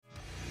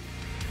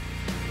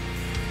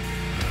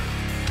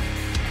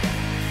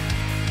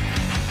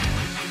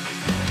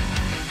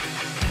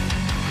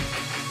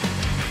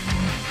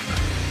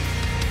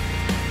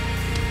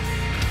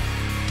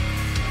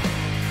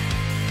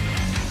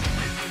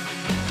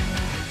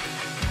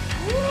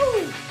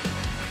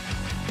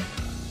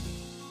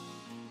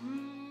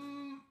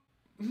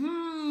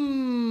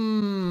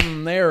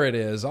there it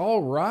is.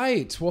 All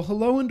right. Well,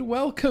 hello and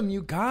welcome,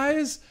 you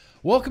guys.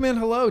 Welcome and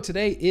hello.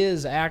 Today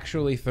is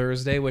actually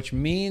Thursday, which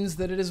means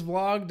that it is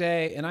vlog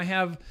day, and I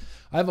have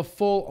a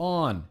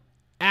full-on,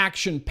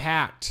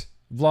 action-packed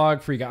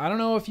vlog for you guys. I don't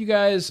know if you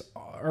guys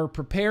are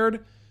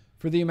prepared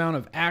for the amount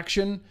of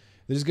action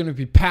that is going to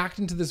be packed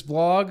into this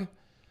vlog,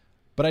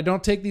 but I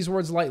don't take these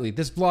words lightly.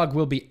 This vlog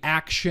will be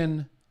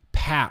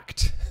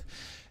action-packed.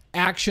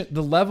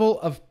 The level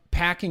of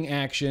packing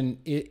action,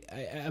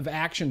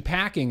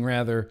 packing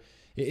rather,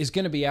 is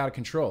going to be out of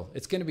control.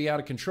 It's going to be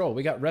out of control.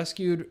 We got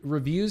rescued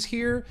reviews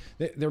here.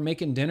 They're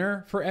making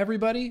dinner for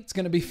everybody. It's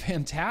going to be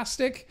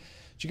fantastic.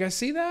 Did you guys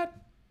see that?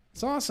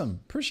 It's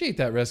awesome. Appreciate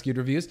that, rescued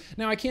reviews.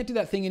 Now, I can't do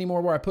that thing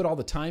anymore where I put all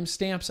the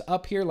timestamps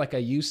up here like I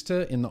used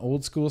to in the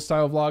old school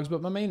style vlogs,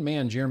 but my main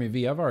man, Jeremy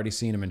V, I've already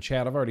seen him in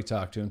chat. I've already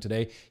talked to him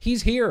today.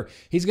 He's here.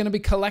 He's going to be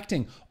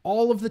collecting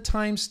all of the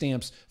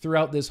timestamps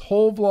throughout this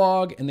whole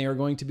vlog, and they are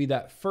going to be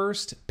that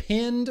first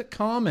pinned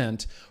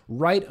comment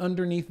right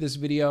underneath this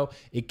video.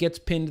 It gets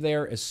pinned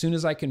there as soon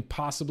as I can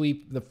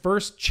possibly. The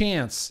first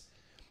chance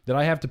that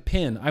I have to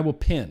pin, I will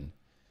pin.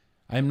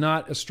 I'm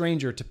not a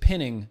stranger to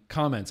pinning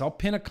comments. I'll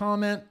pin a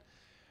comment.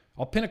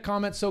 I'll pin a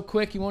comment so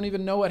quick you won't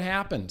even know what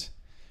happened.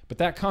 But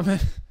that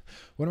comment,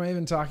 what am I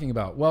even talking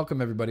about?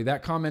 Welcome, everybody.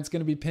 That comment's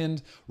going to be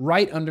pinned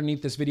right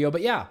underneath this video.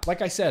 But yeah,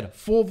 like I said,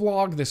 full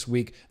vlog this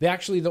week.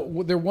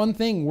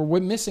 We're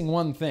missing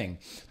one thing.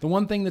 The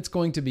one thing that's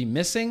going to be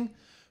missing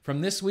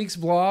from this week's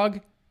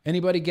vlog,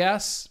 anybody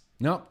guess?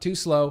 Nope, too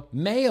slow.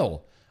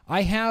 Mail.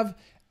 I have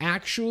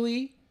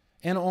actually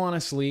and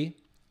honestly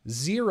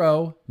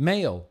zero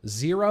mail,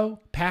 zero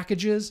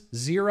packages,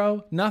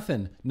 zero,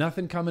 nothing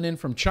coming in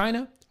from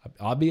China.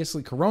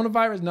 Obviously,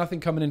 coronavirus, nothing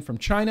coming in from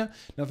China,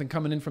 nothing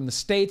coming in from the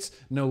States,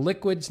 no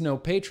liquids, no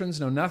patrons,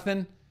 no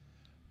nothing.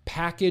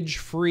 Package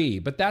free,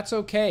 but that's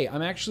okay.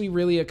 I'm actually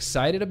really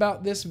excited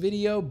about this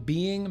video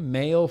being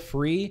mail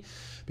free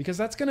because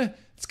it's gonna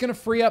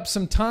free up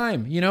some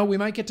time. You know, we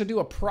might get to do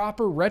a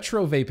proper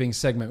retro vaping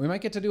segment. We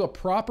might get to do a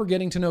proper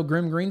getting to know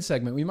Grimm Green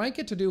segment. We might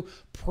get to do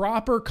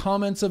proper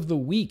comments of the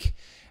week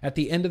at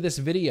the end of this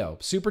video.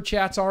 Super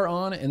chats are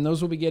on, and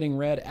those will be getting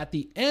read at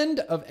the end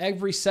of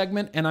every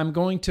segment, and I'm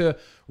going to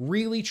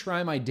really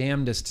try my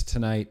damnedest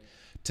tonight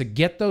to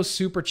get those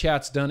super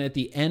chats done at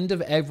the end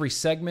of every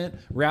segment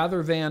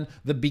rather than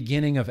the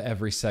beginning of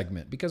every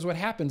segment. Because what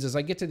happens is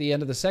I get to the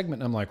end of the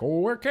segment and I'm like,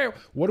 oh, okay,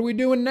 what are we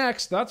doing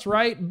next? That's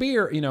right,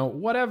 beer,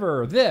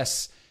 whatever,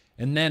 this.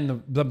 And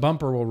then the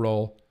bumper will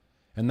roll,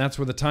 and that's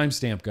where the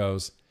timestamp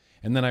goes.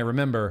 And then I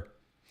remember,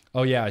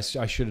 oh yeah, I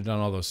should have done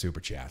all those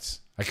super chats.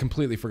 I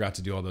completely forgot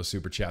to do all those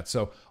super chats.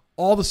 So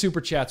all the super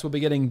chats will be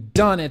getting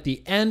done at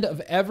the end of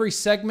every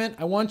segment.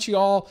 I want you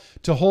all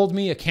to hold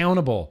me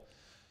accountable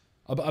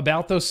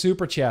about those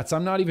super chats.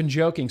 I'm not even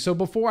joking. So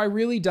before I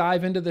really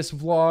dive into this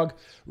vlog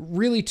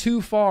really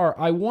too far,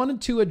 I wanted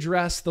to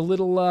address that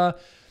little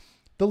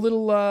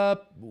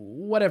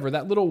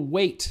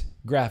wait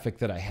graphic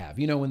that I have.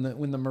 You know,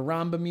 when the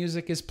Maramba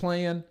music is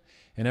playing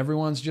and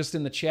everyone's just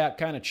in the chat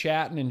kind of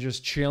chatting and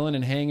just chilling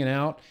and hanging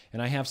out,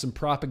 and I have some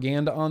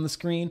propaganda on the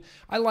screen.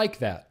 I like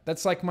that.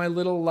 That's like my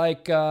little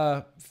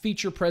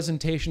feature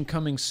presentation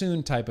coming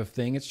soon type of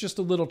thing. It's just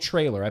a little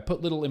trailer. I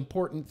put little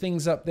important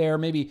things up there,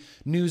 maybe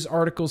news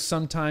articles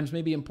sometimes,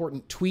 maybe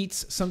important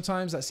tweets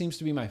sometimes. That seems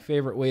to be my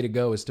favorite way to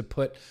go, is to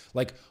put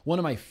like one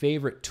of my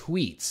favorite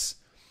tweets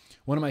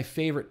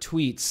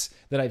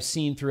that I've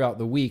seen throughout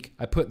the week.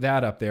 I put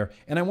that up there,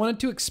 and I wanted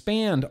to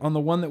expand on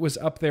the one that was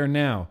up there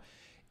now.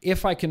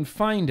 If I can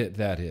find it,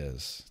 that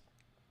is.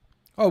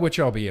 Oh, which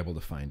I'll be able to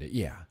find it,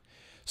 yeah.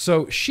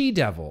 So, She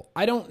Devil.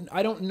 I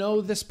don't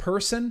know this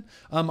person.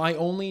 I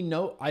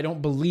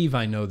don't believe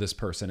I know this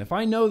person. If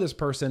I know this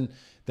person,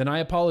 then I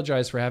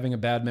apologize for having a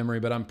bad memory,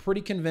 but I'm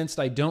pretty convinced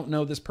I don't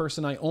know this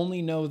person. I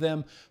only know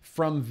them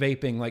from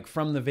vaping, like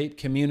from the vape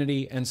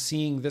community, and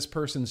seeing this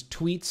person's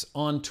tweets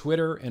on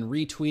Twitter and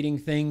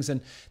retweeting things, and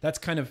that's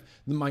kind of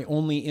my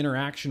only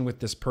interaction with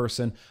this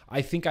person.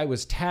 I think I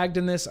was tagged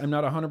in this. I'm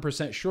not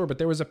 100% sure, but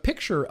there was a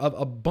picture of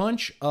a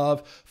bunch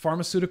of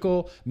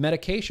pharmaceutical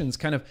medications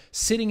kind of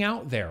sitting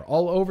out there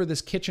all over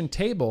this kitchen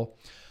table.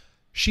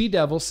 She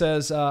Devil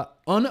says,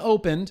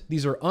 unopened,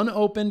 these are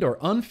unopened or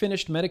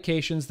unfinished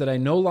medications that I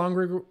no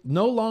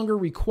longer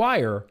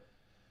require.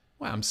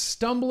 Wow, I'm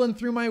stumbling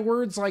through my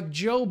words like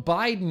Joe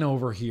Biden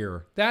over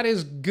here. That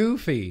is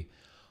goofy.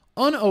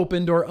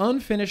 Unopened or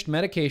unfinished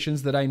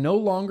medications that I no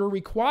longer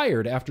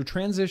required after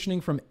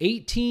transitioning from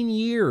 18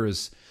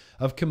 years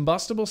of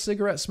combustible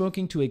cigarette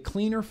smoking to a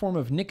cleaner form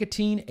of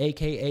nicotine,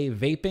 aka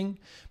vaping.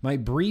 My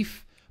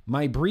brief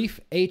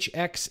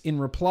HX in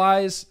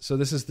replies. So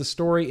this is the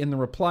story in the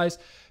replies.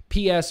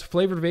 P.S.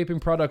 Flavored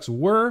vaping products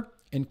were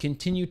and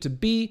continue to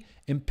be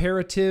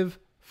imperative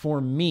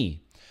for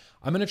me.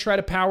 I'm going to try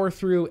to power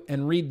through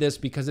and read this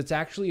because it's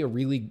actually a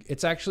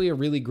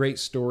really great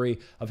story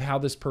of how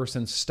this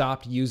person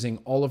stopped using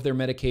all of their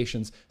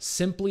medications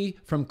simply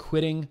from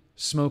quitting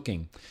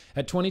smoking.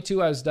 At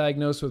 22, I was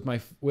diagnosed with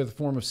a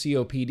form of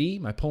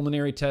COPD. My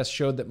pulmonary test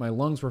showed that my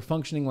lungs were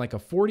functioning like a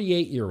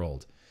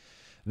 48-year-old.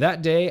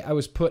 That day, I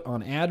was put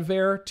on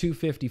Advair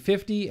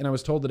 250/50, and I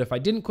was told that if I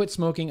didn't quit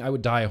smoking, I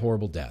would die a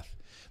horrible death.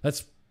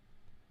 That's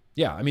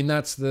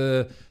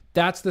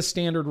the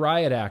standard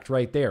riot act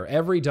right there.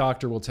 Every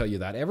doctor will tell you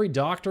that. Every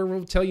doctor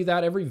will tell you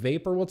that. Every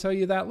vapor will tell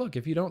you that. Look,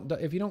 if you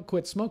don't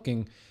quit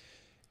smoking,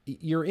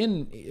 you're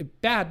in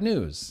bad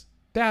news.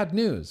 Bad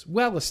news.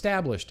 Well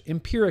established,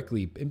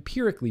 empirically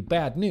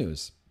bad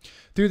news.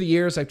 Through the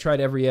years, I've tried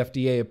every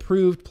FDA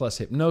approved plus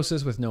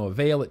hypnosis with no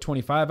avail. At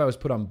 25, I was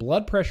put on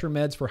blood pressure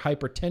meds for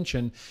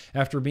hypertension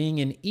after being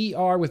in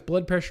ER with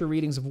blood pressure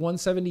readings of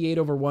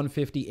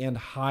 178/150 and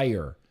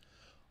higher.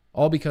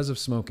 All because of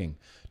smoking.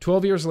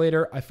 12 years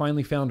later, I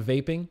finally found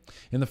vaping.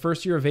 In the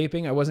first year of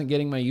vaping, I wasn't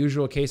getting my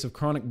usual case of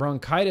chronic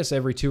bronchitis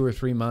every 2 or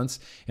 3 months,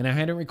 and I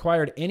hadn't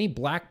required any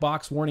black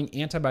box warning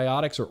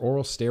antibiotics or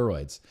oral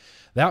steroids.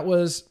 That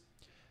was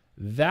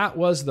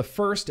the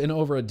first in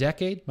over a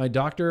decade. My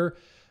doctor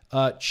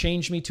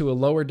changed me to a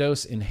lower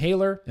dose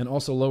inhaler and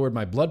also lowered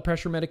my blood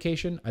pressure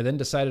medication. I then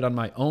decided on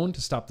my own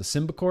to stop the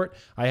Symbicort.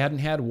 I hadn't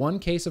had one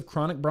case of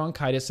chronic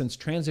bronchitis since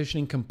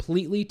transitioning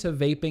completely to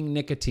vaping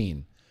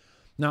nicotine.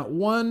 Not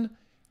one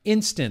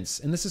instance,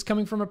 and this is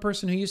coming from a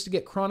person who used to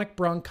get chronic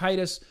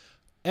bronchitis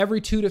every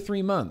 2 to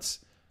 3 months.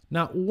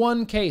 Not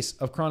one case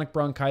of chronic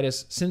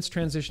bronchitis since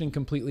transitioning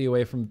completely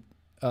away from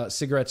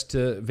cigarettes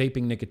to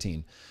vaping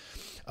nicotine.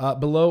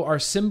 Below are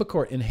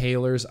Symbicort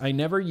inhalers I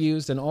never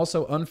used, and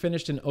also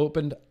unfinished and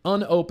unopened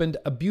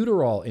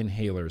albuterol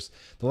inhalers.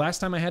 The last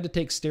time I had to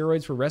take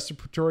steroids for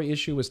respiratory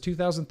issue was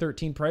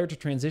 2013 prior to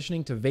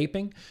transitioning to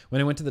vaping. When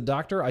I went to the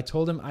doctor, I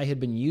told him I had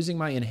been using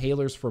my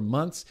inhalers for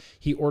months.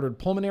 He ordered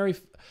pulmonary...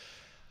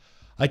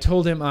 I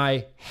told him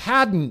I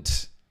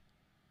hadn't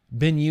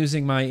been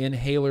using my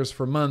inhalers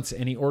for months,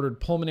 and he ordered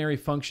pulmonary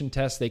function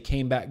tests. They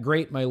came back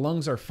great. My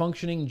lungs are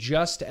functioning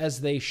just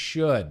as they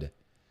should.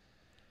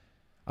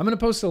 I'm going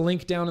to post a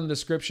link down in the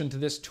description to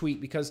this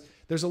tweet because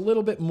there's a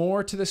little bit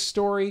more to this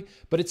story,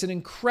 but it's an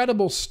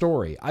incredible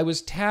story. I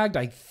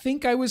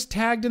think I was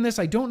tagged in this.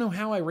 I don't know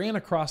how I ran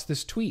across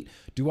this tweet.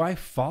 Do I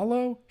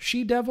follow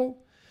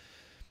She-Devil?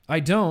 I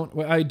don't.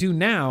 I do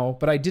now,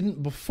 but I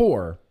didn't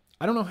before.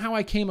 I don't know how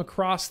I came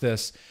across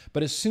this,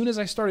 but as soon as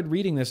I started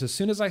reading this, as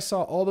soon as I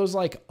saw all those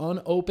like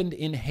unopened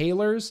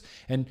inhalers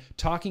and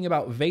talking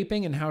about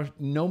vaping and how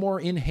no more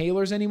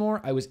inhalers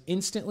anymore, I was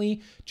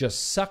instantly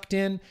just sucked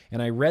in,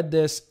 and I read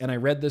this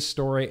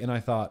story and I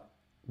thought,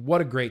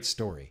 what a great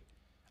story.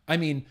 I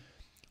mean,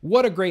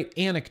 what a great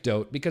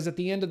anecdote, because at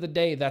the end of the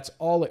day, that's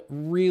all it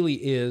really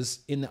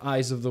is in the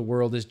eyes of the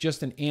world, is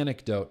just an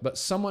anecdote. But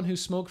someone who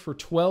smoked for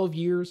 12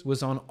 years,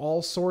 was on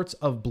all sorts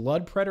of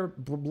blood pressure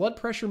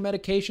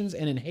medications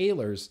and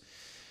inhalers.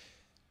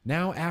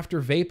 Now,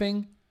 after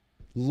vaping,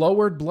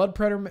 lowered blood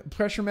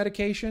pressure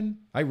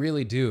medication. I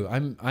really do.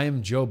 I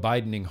am Joe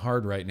Bidening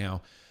hard right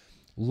now.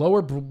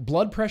 Lower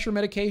blood pressure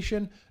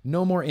medication,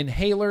 no more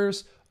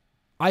inhalers.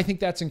 I think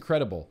that's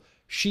incredible.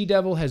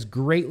 She-Devil has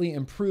greatly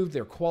improved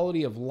their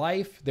quality of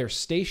life, their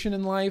station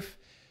in life,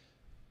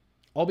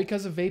 all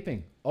because of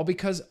vaping, all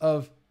because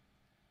of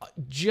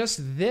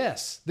just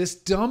this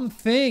dumb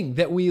thing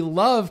that we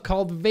love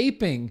called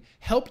vaping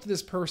helped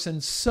this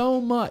person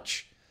so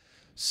much.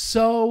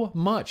 So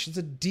much. It's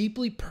a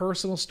deeply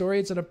personal story.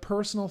 It's a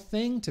personal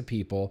thing to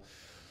people.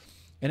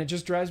 And it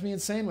just drives me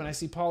insane when I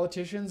see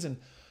politicians, and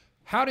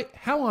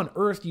how on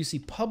earth do you see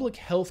public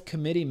health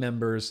committee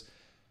members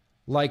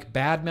like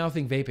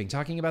bad-mouthing vaping,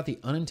 talking about the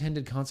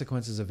unintended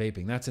consequences of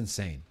vaping? That's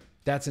insane.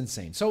 That's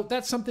insane. So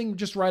that's something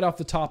just right off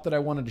the top that I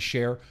wanted to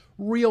share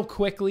real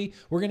quickly.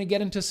 We're going to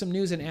get into some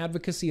news and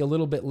advocacy a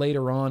little bit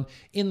later on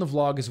in the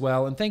vlog as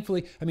well. And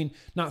thankfully,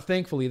 not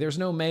thankfully, there's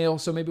no mail,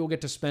 so maybe we'll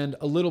get to spend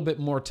a little bit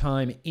more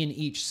time in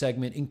each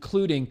segment,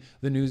 including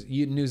the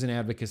news and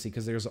advocacy,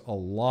 because there's a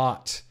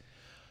lot.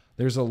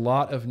 There's a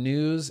lot of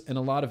news and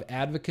a lot of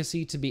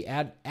advocacy to be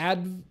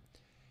advocated.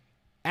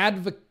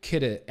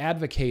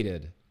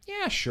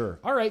 Yeah, sure.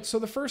 All right, so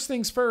the first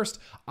things first,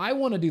 I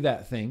want to do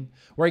that thing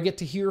where I get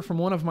to hear from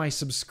one of my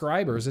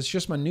subscribers. It's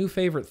just my new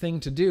favorite thing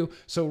to do.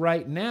 So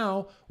right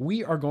now,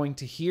 we are going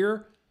to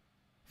hear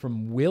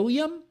from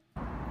William.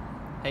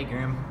 Hey,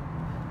 Graham.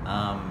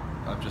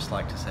 I'd just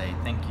like to say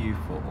thank you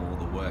for all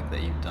the work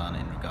that you've done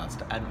in regards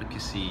to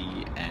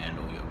advocacy and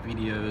all your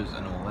videos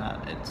and all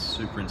that. It's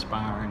super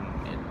inspiring.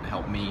 It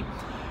helped me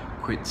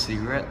quit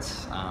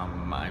cigarettes.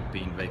 I've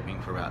been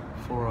vaping for about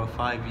 4 or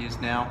 5 years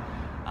now.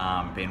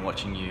 Been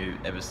watching you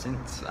ever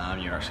since.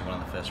 You're actually one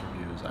of the first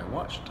reviewers I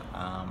watched,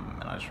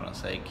 and I just want to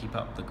say keep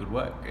up the good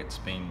work. It's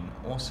been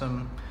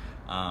awesome.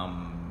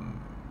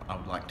 I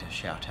would like to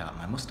shout out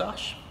my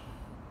mustache,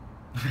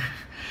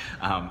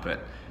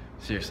 but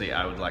seriously,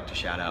 I would like to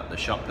shout out the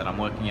shop that I'm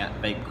working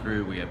at, Vape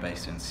Crew. We are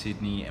based in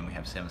Sydney, and we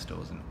have 7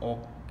 stores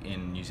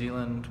in New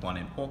Zealand, 1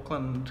 in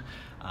Auckland.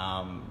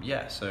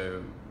 Yeah,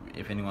 so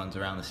if anyone's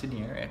around the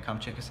Sydney area, come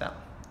check us out.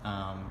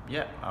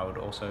 Yeah, I would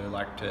also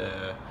like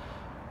to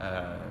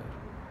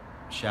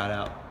shout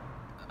out,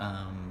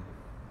 I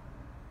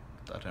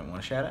don't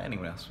want to shout out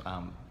anyone else,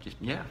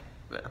 yeah,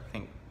 I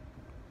think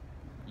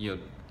you're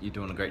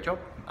doing a great job.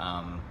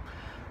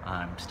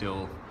 I'm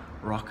still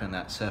rocking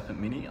that Serpent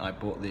Mini. I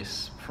bought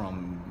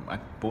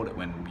it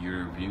when you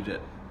reviewed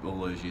it all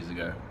those years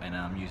ago, and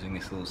I'm using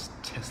this little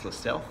Tesla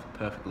Stealth,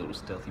 perfect little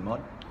stealthy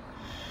mod.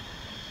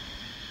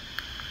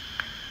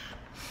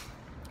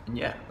 And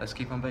yeah, let's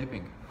keep on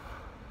vaping.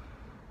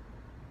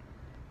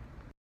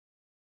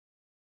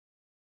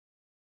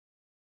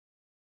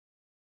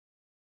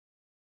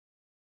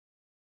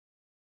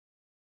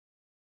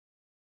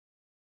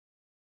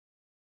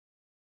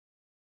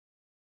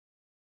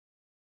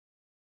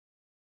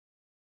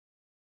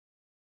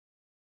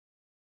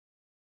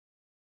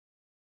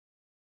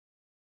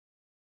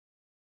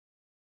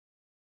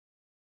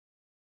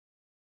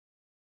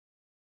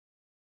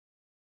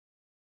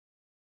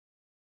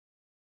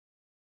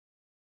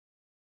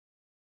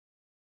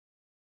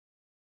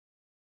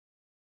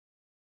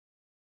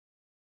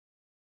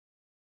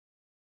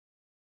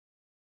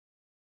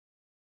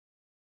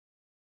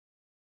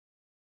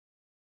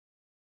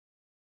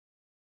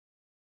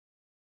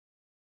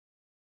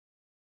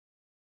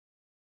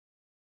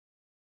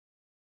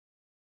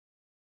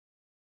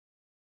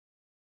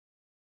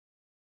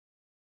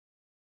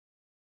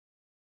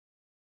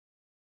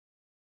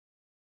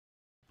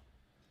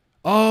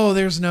 Oh,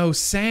 there's no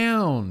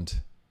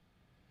sound.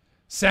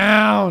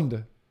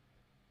 Sound.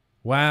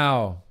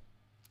 Wow.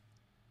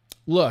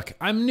 Look,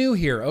 I'm new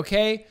here,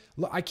 okay?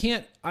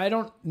 I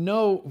don't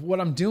know what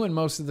I'm doing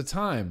most of the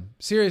time.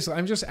 Seriously,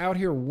 I'm just out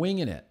here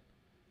winging it.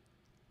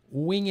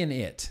 Winging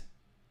it.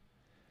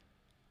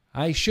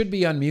 I should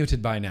be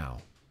unmuted by now.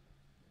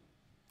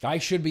 I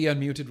should be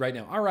unmuted right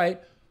now. All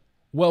right.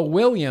 Well,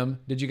 William,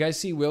 did you guys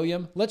see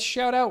William? Let's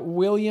shout out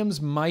William's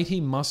mighty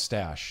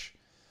mustache,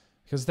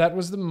 because that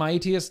was the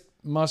mightiest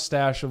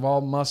mustache of all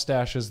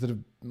mustaches that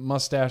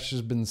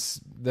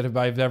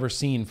I've ever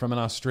seen from an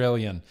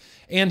Australian.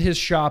 And his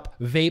shop,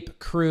 Vape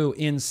Crew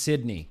in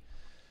Sydney.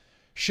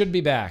 Should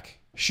be back.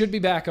 Should be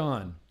back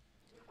on.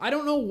 I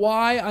don't know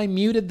why I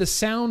muted the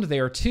sound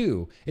there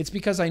too. It's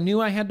because I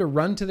knew I had to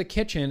run to the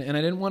kitchen, and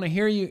I didn't want to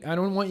hear you. I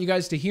don't want you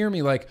guys to hear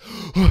me like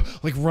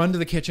run to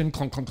the kitchen,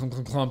 clump, clump, clump,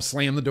 clump, clump,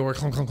 slam the door,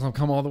 clump, clump, clump,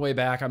 come all the way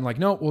back. I'm like,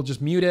 no, we'll just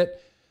mute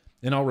it,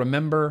 and I'll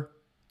remember.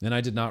 And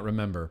I did not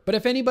remember. But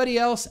if anybody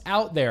else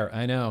out there,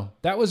 I know,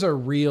 that was a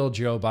real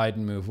Joe Biden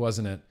move,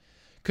 wasn't it?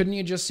 Couldn't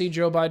you just see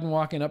Joe Biden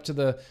walking up to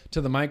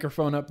the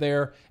microphone up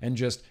there and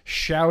just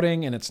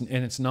shouting, and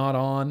it's not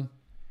on?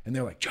 And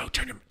they're like, Joe,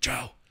 turn your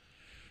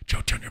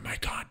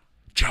mic on.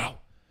 Joe,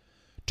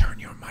 turn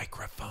your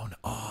microphone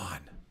on.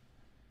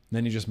 And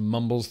then he just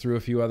mumbles through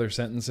a few other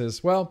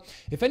sentences. Well,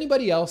 if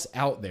anybody else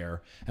out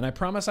there, and I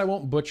promise I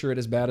won't butcher it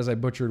as bad as I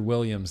butchered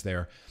Williams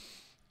there,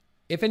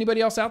 if anybody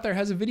else out there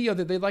has a video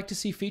that they'd like to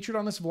see featured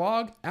on this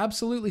vlog,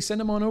 absolutely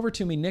send them on over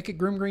to me,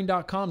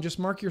 nick@grimgreen.com. Just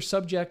mark your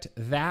subject,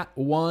 that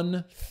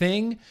one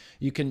thing.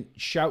 You can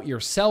shout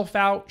yourself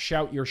out,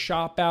 shout your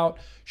shop out,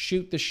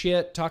 shoot the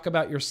shit, talk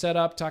about your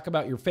setup, talk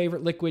about your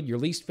favorite liquid, your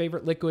least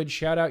favorite liquid,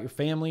 shout out your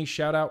family,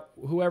 shout out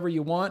whoever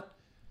you want.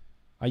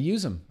 I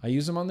use them. I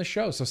use them on the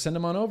show. So send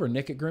them on over,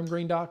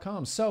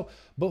 nick@grimgreen.com. So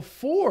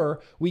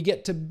before we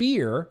get to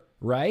beer,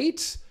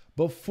 right?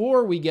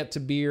 Before we get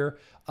to beer,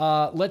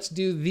 let's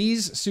do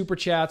these super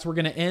chats. We're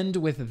going to end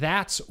with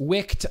That's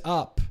Wicked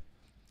Up.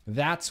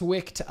 That's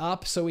Wicked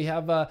Up. So we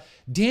have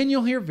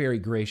Daniel here, very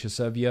gracious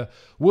of you.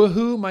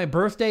 Woohoo, my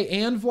birthday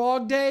and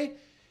vlog day.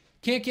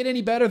 Can't get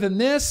any better than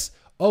this.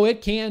 Oh,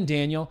 it can,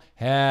 Daniel.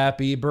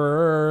 Happy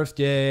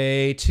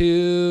birthday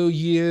to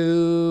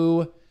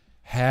you.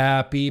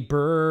 Happy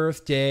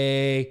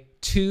birthday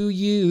to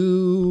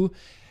you.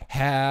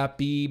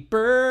 Happy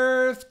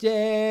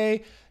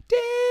birthday,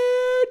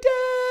 dear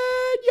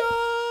Daniel.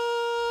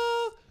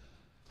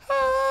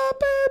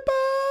 Happy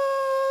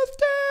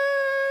birthday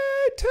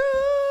to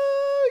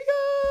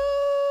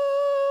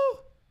you.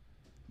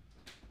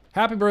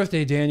 Happy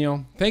birthday,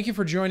 Daniel. Thank you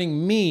for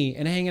joining me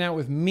and hanging out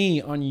with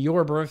me on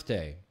your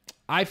birthday.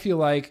 I feel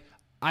like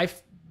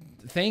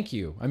thank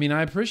you. I mean,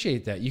 I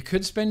appreciate that. You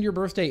could spend your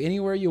birthday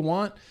anywhere you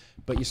want,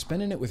 but you're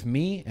spending it with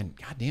me, and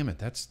God damn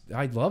it,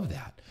 I love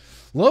that.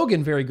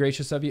 Logan, very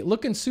gracious of you.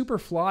 Looking super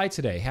fly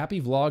today.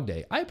 Happy vlog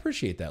day. I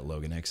appreciate that,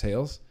 Logan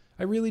Exhales.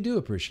 I really do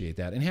appreciate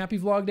that. And happy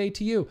vlog day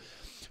to you.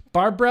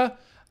 Barbara,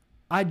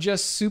 I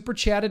just super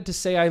chatted to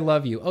say I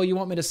love you. Oh, you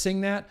want me to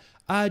sing that?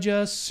 I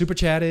just super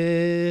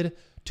chatted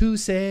to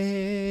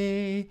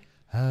say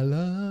I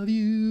love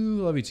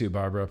you. Love you too,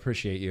 Barbara.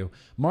 Appreciate you.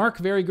 Mark,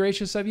 very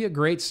gracious of you.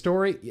 Great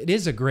story. It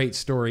is a great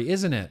story,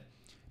 isn't it?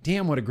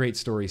 Damn, what a great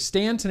story.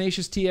 Stan,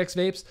 Tenacious TX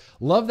Vapes.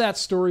 Love that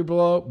story,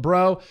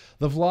 bro.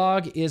 The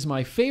vlog is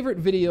my favorite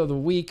video of the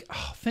week.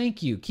 Oh,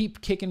 thank you.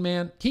 Keep kicking,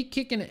 man. Keep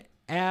kicking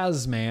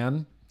as,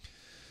 man.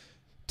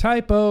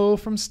 Typo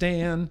from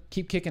Stan.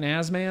 Keep kicking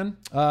as, man.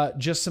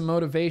 Just some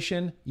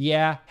motivation.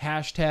 Yeah.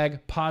 Hashtag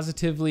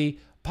positive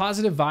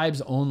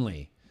vibes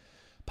only.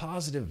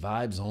 Positive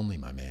vibes only,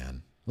 my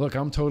man. Look,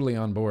 I'm totally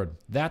on board.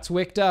 That's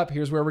Wicked Up.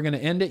 Here's where we're going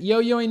to end it.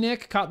 Yo-Yo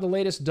Nick caught the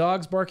latest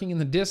dogs barking in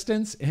the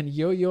distance, and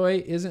yo-yo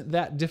isn't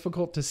that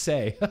difficult to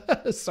say.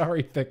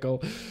 Sorry,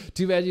 Fickle.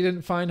 Too bad you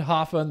didn't find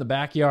Hoffa in the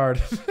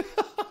backyard.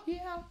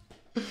 Yeah.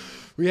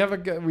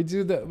 we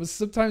do the,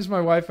 sometimes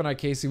my wife and I,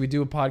 Casey, we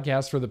do a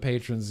podcast for the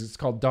patrons. It's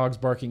called Dogs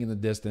Barking in the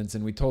Distance.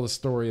 And we told a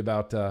story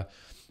about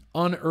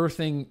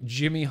unearthing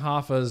Jimmy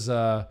Hoffa's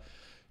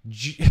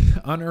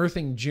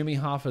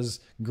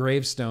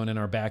gravestone in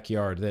our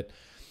backyard that,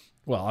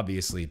 well,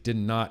 obviously did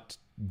not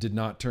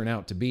turn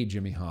out to be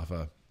Jimmy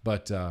Hoffa,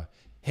 but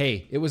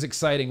hey, it was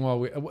exciting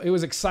it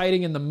was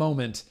exciting in the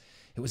moment.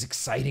 It was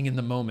exciting in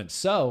the moment.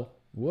 So,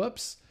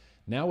 whoops.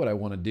 Now what I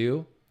want to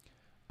do,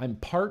 I'm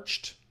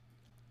parched.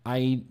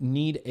 I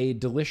need a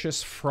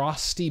delicious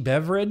frosty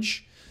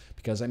beverage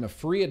because I'm a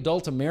free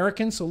adult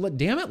American. So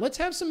damn it, let's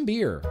have some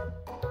beer.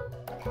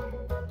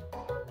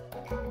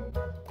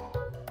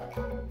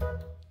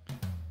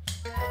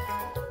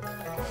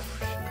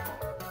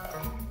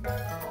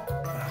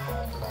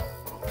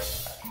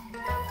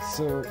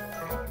 So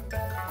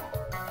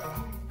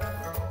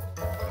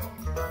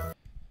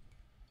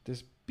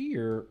this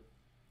beer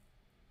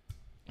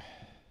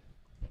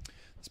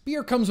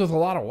comes with a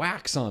lot of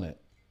wax on it.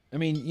 I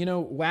mean, you know,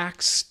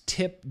 wax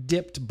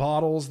dipped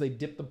bottles. They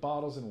dip the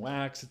bottles in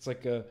wax. It's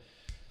like a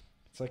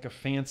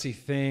fancy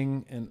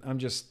thing. And I'm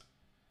just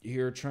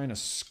here trying to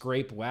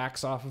scrape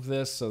wax off of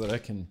this so that I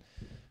can,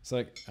 it's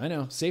like, I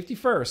know, safety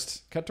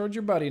first. Cut towards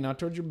your buddy, not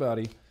towards your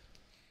buddy.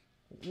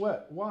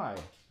 What?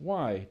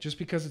 Why? Just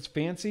because it's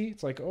fancy?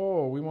 It's like,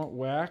 oh, we want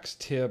wax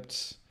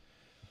tipped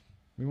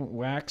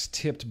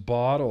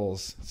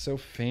bottles. It's so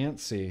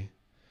fancy.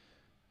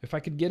 If I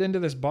could get into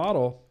this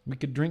bottle, we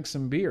could drink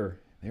some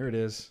beer. There it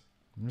is.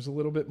 There's a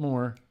little bit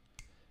more.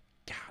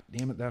 God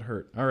damn it, that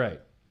hurt. All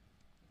right.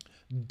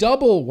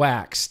 Double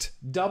waxed.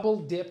 Double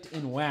dipped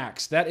in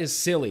wax. That is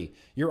silly.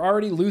 You're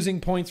already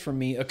losing points from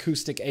me,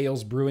 Acoustic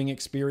Ales Brewing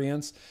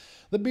Experience.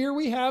 The beer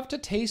we have to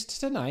taste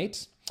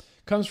tonight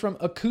comes from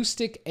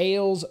Acoustic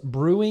Ales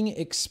Brewing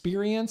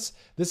Experience.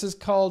 This is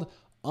called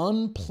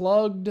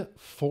Unplugged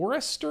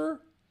Forester.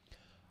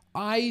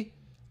 I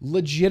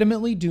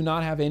legitimately do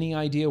not have any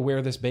idea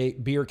where this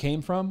beer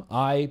came from.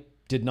 I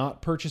did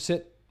not purchase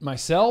it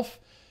myself.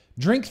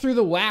 Drink through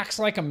the wax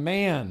like a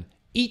man.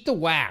 Eat the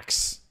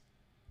wax.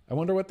 I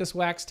wonder what this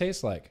wax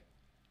tastes like.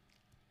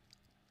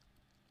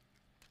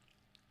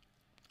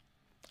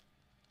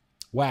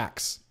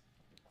 Wax.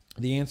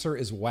 The answer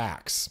is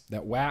wax.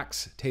 That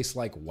wax tastes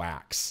like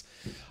wax.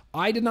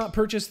 I did not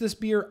purchase this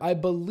beer. I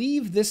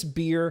believe this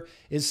beer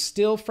is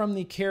still from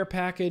the care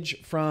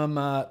package from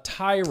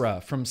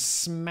Tyra, from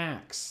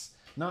Smacks.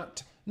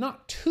 Not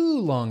too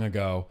long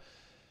ago.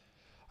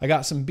 I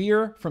got some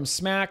beer from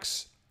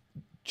Smacks,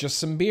 just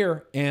some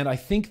beer, and I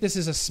think this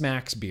is a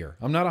Smacks beer.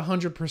 I'm not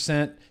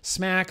 100%.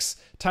 Smacks,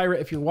 Tyra,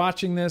 if you're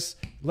watching this,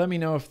 let me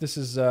know if this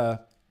is,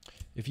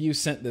 if you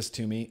sent this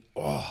to me.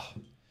 Oh,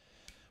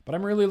 but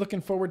I'm really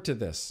looking forward to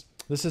this.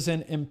 This is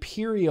an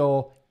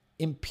Imperial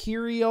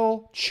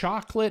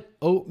Chocolate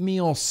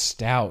Oatmeal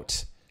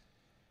Stout.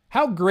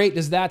 How great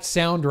does that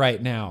sound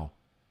right now?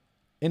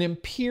 An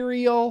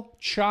Imperial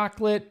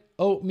Chocolate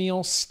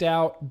Oatmeal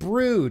Stout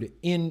brewed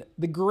in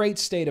the great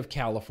state of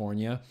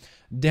California,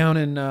 down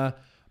in, I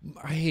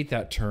hate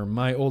that term,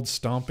 my old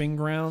stomping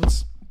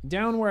grounds.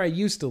 Down where I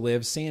used to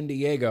live, San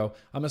Diego.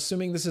 I'm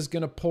assuming this is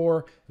going to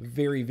pour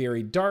very,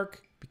 very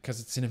dark because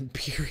it's an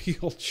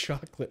Imperial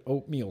Chocolate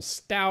Oatmeal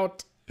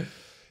Stout.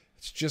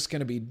 It's just going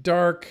to be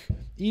dark.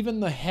 Even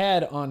the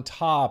head on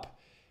top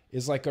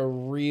is like a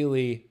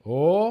really,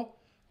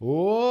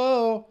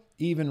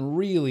 even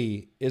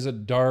really is a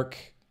dark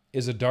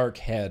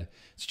head.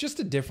 It's just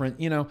a different,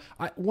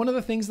 one of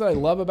the things that I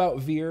love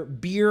about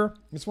beer,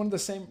 it's one of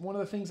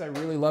the things I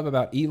really love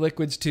about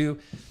e-liquids too,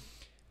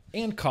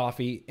 and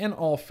coffee, and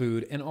all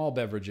food, and all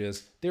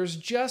beverages. There's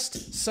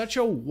just such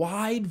a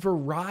wide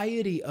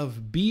variety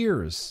of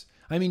beers.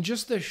 I mean,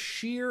 just the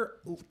sheer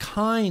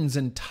kinds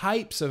and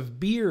types of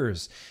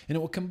beers, and it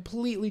will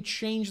completely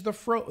change the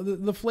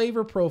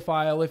flavor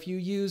profile if you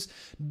use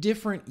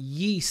different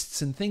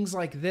yeasts and things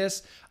like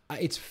this.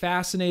 It's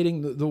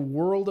fascinating. The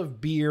world of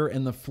beer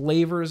and the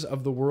flavors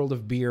of the world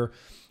of beer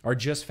are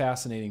just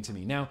fascinating to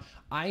me. Now,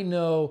 I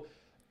know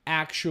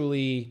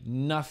actually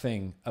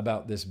nothing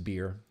about this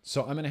beer,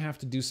 so I'm going to have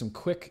to do some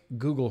quick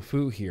Google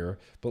foo here,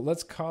 but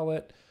let's call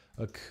it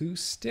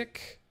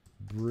Acoustic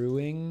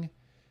Brewing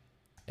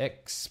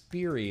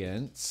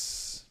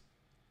Experience.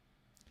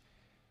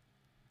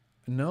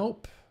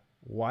 Nope.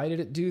 Why did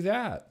it do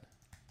that?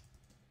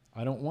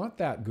 I don't want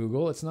that,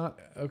 Google. It's not.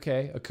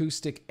 Okay.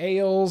 Acoustic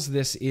Ales.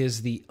 This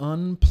is the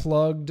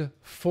Unplugged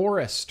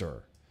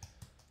Forester.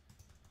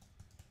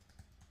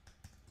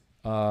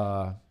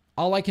 All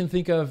I can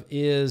think of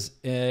is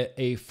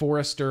a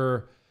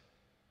Forester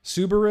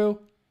Subaru.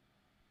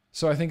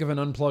 So I think of an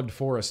Unplugged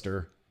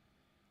Forester.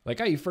 Like,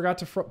 oh, you forgot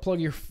to plug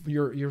your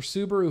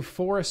Subaru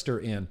Forester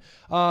in.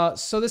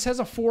 So this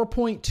has a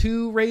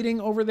 4.2 rating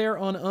over there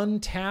on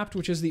Untapped,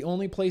 which is the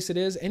only place it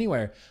is.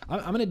 Anyway, I'm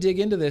going to dig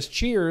into this.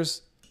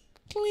 Cheers.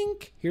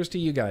 Clink. Here's to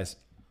you guys.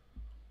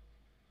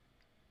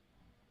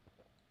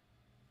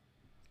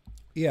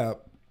 Yeah.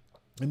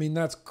 I mean,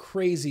 that's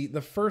crazy.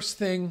 The first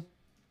thing,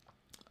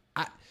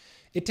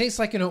 it tastes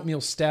like an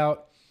oatmeal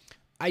stout.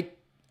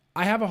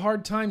 I have a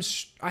hard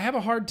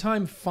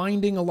time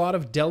finding a lot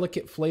of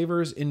delicate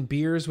flavors in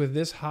beers with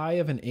this high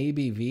of an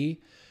ABV,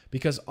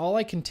 because all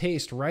I can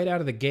taste right out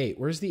of the gate.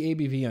 Where's the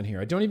ABV on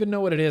here? I don't even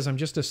know what it is. I'm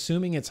just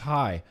assuming it's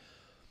high.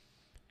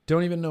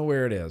 Don't even know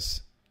where it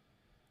is.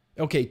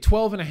 Okay,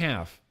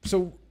 12.5.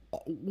 So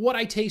what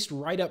I taste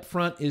right up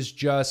front is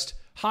just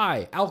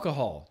high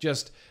alcohol,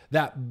 just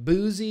that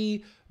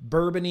boozy,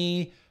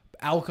 bourbony,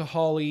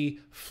 alcohol-y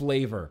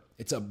flavor.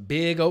 It's a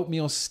big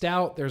oatmeal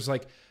stout. There's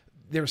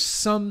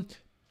some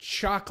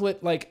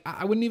chocolate, like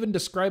I wouldn't even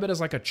describe it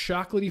as like a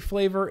chocolatey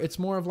flavor. It's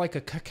more of like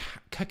a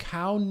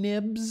cacao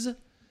nibs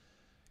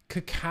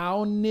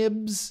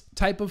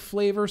type of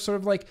flavor, sort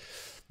of like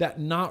that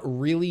not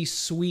really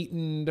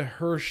sweetened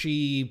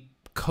Hershey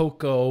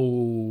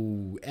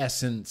cocoa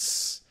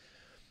essence,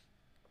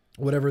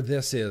 whatever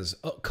this is,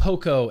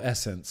 cocoa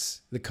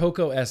essence, the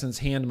cocoa essence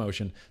hand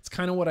motion. It's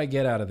kind of what I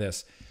get out of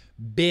this.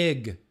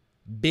 Big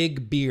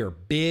beer,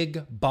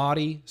 big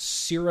body,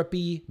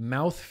 syrupy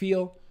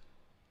mouthfeel.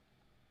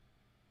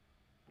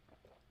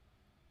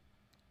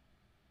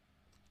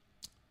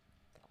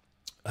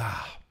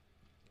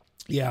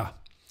 Yeah.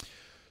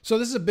 So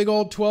this is a big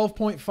old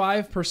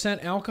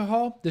 12.5%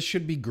 alcohol. This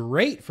should be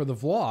great for the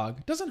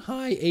vlog. Doesn't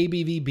high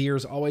ABV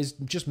beers always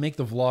just make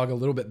the vlog a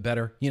little bit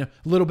better? A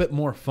little bit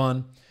more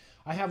fun.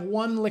 I have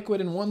one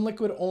liquid and one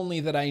liquid only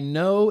that I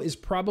know is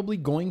probably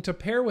going to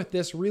pair with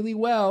this really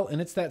well,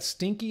 and it's that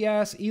stinky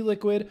ass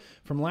e-liquid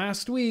from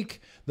last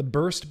week, the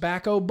Burst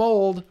Bacco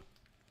Bold.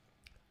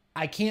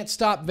 I can't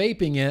stop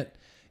vaping it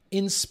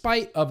in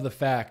spite of the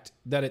fact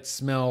that it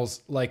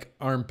smells like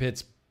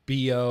armpits,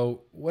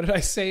 BO. What did I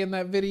say in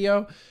that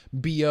video?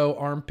 BO,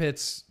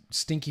 armpits,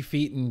 stinky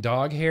feet, and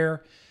dog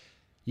hair.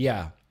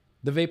 Yeah,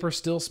 the vapor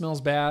still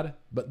smells bad,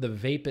 but the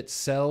vape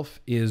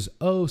itself is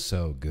oh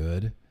so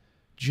good.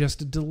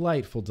 Just a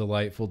delightful,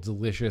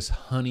 delicious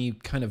honey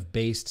kind of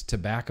based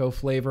tobacco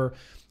flavor.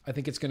 I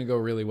think it's going to go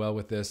really well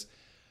with this.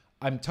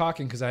 I'm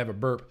talking because I have a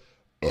burp.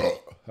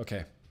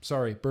 Okay,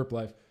 sorry, burp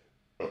life.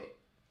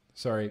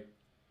 Sorry.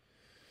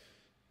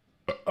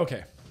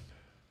 Okay.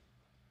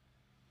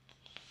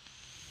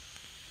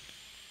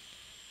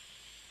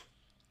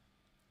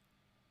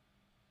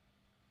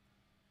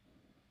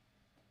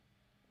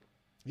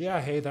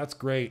 Yeah, hey, that's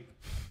great.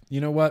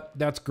 You know what?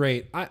 That's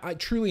great. I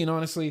truly and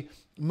honestly,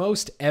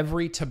 most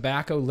every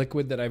tobacco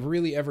liquid that I've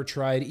really ever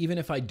tried, even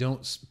if I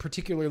don't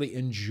particularly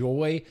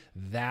enjoy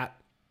that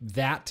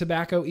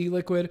tobacco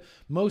e-liquid,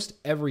 most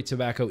every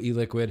tobacco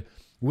e-liquid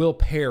will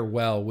pair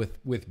well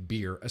with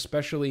beer,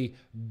 especially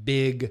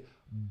big,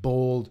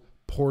 bold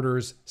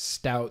porters,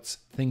 stouts,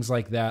 things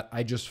like that.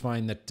 I just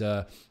find that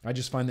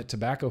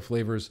tobacco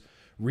flavors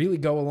really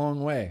go a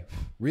long way.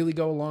 Really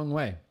go a long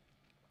way.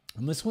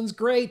 And this one's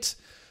great.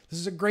 This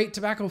is a great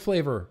tobacco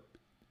flavor.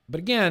 But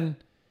again,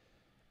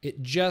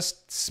 it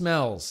just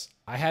smells.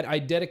 I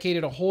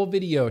dedicated a whole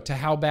video to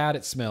how bad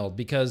it smelled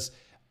because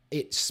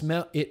it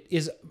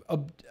is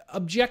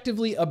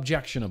objectively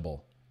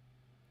objectionable.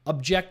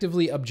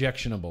 Objectively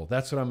objectionable.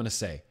 That's what I'm going to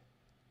say.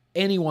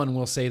 Anyone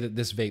will say that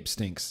this vape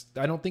stinks.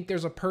 I don't think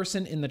there's a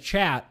person in the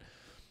chat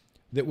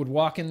that would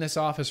walk in this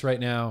office right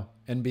now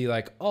and be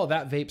like, "Oh,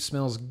 that vape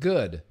smells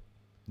good."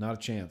 Not a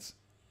chance.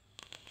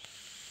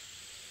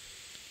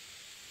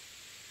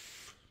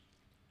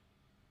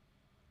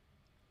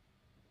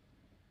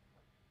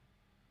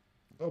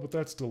 Oh, but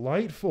that's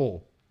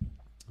delightful.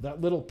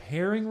 That little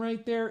pairing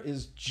right there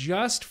is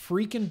just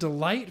freaking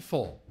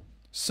delightful.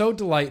 So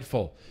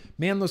delightful.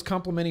 Man, those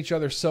complement each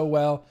other so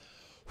well.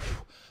 I'm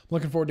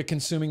looking forward to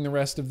consuming the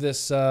rest of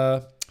this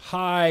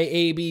high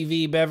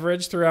ABV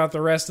beverage throughout the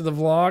rest of the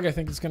vlog. I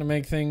think it's going to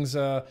make things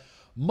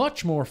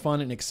much more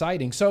fun and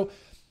exciting. So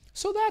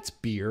that's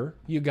beer,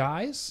 you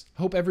guys.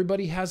 Hope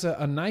everybody has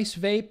a nice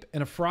vape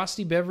and a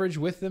frosty beverage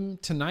with them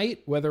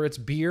tonight, whether it's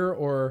beer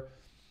or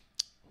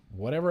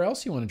whatever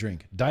else you want to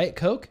drink. Diet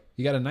Coke?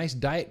 You got a nice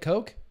Diet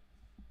Coke?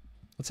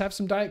 Let's have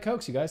some Diet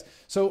Cokes, you guys.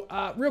 So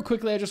real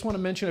quickly, I just want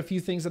to mention a few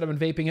things that I've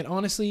been vaping. It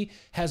honestly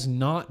has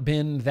not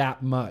been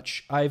that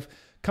much. I've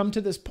come to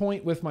this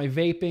point with my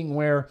vaping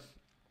where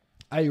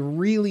I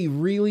really,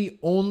 really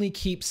only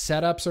keep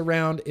setups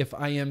around if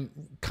I am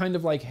kind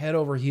of like head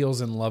over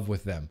heels in love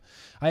with them.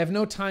 I have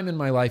no time in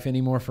my life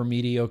anymore for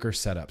mediocre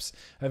setups.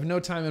 I have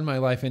no time in my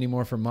life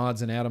anymore for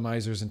mods and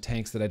atomizers and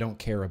tanks that I don't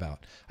care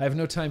about. I have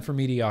no time for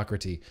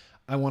mediocrity.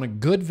 I want a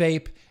good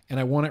vape and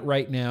I want it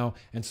right now.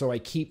 And so I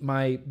keep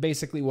my,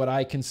 basically what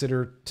I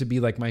consider to be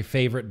like my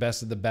favorite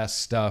best of the best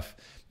stuff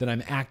that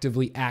I'm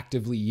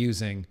actively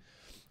using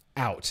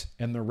out.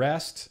 And the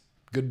rest,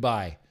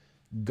 goodbye.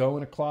 Go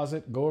in a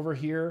closet, go over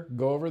here,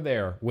 go over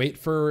there. Wait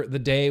for the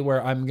day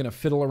where I'm going to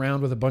fiddle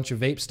around with a bunch of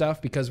vape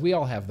stuff because we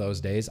all have those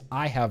days.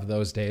 I have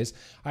those days.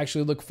 I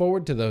actually look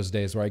forward to those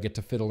days where I get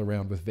to fiddle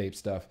around with vape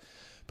stuff.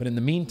 But in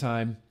the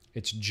meantime,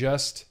 it's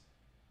just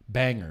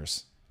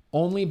bangers.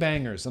 Only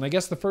bangers. And I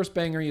guess the first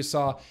banger you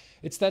saw,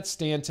 it's that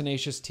Stan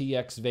Tenacious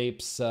TX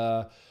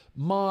Vapes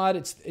mod.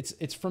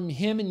 It's from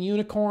him and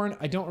Unicorn.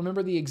 I don't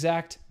remember the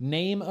exact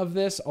name of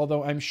this,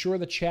 although I'm sure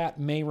the chat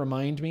may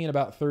remind me in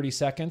about 30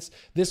 seconds.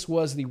 This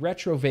was the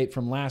retro vape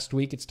from last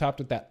week. It's topped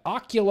with that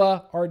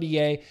Ocula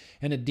RDA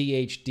and a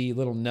DHD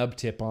little nub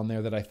tip on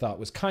there that I thought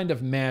was kind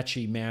of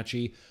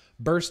matchy.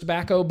 Burst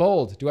Bacco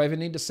Bold. Do I even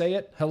need to say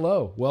it?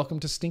 Hello. Welcome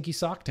to Stinky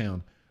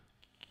Socktown.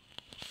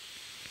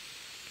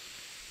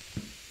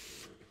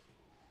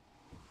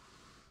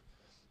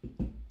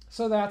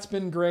 So that's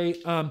been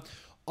great.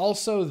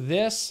 Also,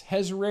 this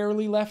has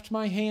rarely left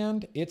my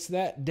hand. It's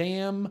that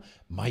damn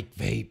Mike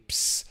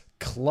Vapes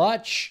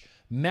Clutch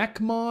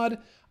Mech Mod.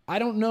 I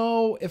don't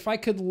know if I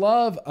could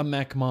love a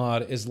mech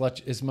mod as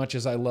much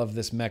as I love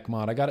this mech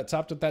mod. I got it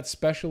topped with that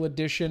special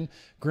edition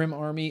Grim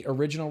Army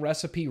original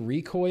recipe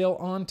recoil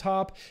on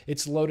top.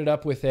 It's loaded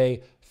up with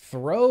a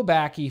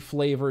throwbacky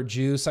flavor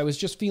juice. I was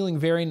just feeling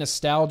very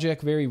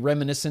nostalgic, very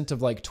reminiscent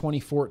of like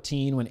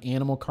 2014 when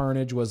Animal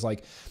Carnage was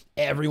like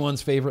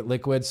everyone's favorite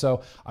liquid.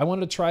 So I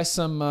wanted to try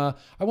some, I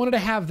wanted to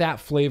have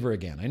that flavor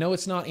again. I know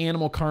it's not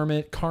Animal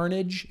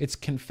Carnage, it's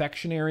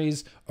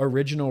Confectionary's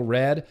original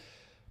red.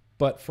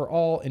 But for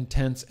all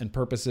intents and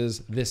purposes,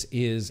 this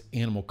is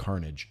Animal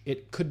Carnage.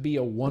 It could be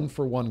a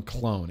one-for-one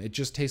clone. It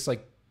just tastes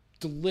like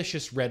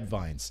delicious red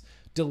vines.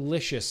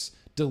 Delicious,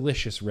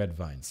 delicious red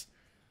vines.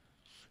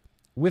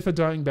 With a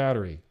dying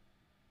battery.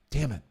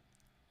 Damn it.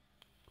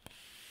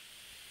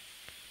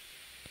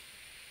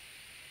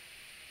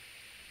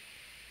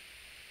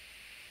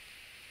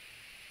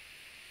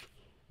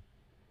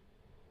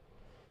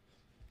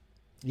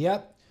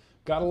 Yep.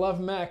 Gotta love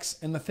mechs.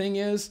 And the thing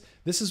is,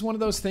 this is one of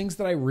those things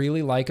that I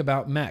really like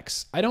about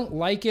mechs. I don't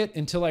like it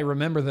until I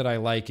remember that I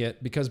like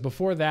it, because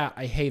before that,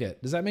 I hate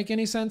it. Does that make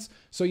any sense?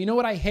 So you know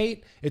what I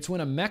hate? It's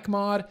when a mech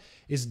mod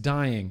is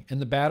dying and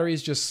the battery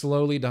is just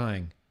slowly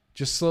dying.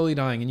 Just slowly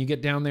dying. And you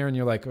get down there and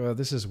you're like, oh,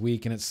 this is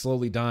weak, and it's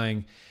slowly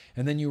dying.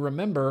 And then you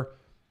remember,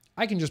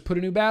 I can just put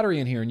a new battery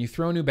in here, and you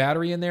throw a new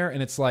battery in there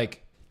and it's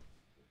like,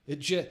 it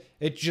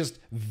just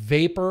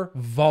vapor,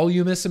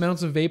 voluminous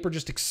amounts of vapor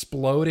just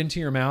explode into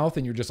your mouth,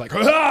 and you're just like,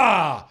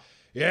 ah,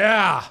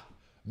 yeah,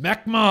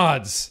 mech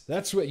mods.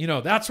 That's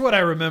what I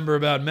remember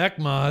about mech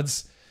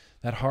mods.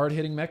 That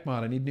hard-hitting mech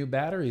mod. I need new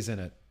batteries in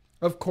it.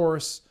 Of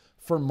course,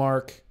 for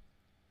Mark,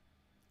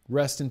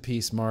 rest in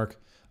peace, Mark.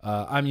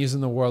 I'm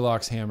using the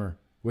Warlock's hammer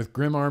with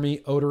Grim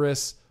Army,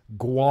 Odorous,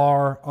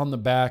 Guar on the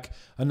back,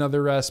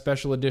 another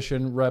special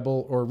edition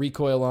Rebel or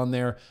Recoil on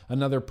there,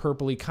 another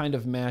purpley kind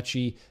of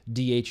matchy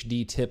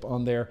DHD tip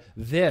on there.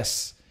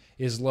 This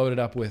is loaded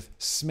up with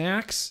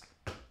Smacks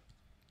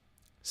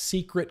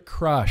Secret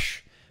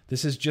Crush.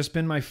 This has just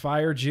been my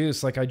fire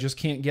juice. Like, I just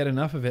can't get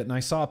enough of it. And I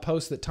saw a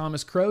post that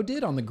Thomas Crow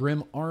did on the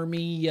Grim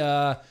Army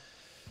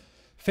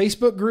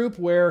Facebook group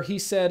where he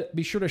said,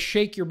 be sure to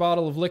shake your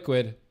bottle of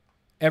liquid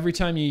every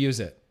time you use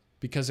it,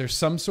 because there's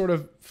some sort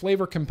of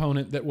flavor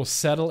component that will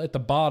settle at the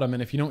bottom,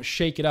 and if you don't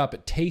shake it up,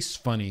 it tastes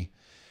funny.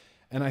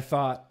 And I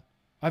thought,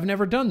 I've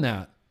never done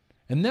that.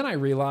 And then I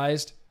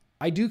realized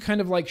I do kind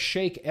of like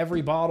shake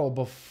every bottle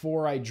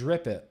before I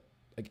drip it.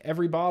 Like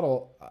every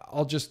bottle,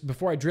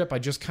 before I drip, I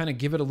just kind of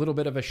give it a little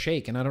bit of a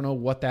shake, and I don't know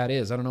what that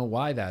is. I don't know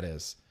why that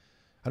is.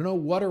 I don't know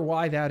what or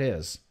why that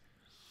is.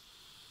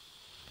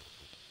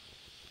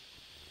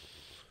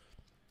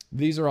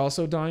 These are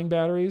also dying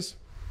batteries,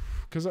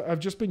 because I've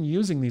just been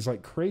using these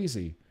like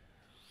crazy.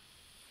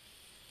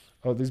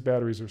 Oh, these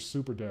batteries are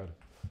super dead.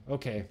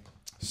 Okay.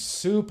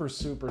 Super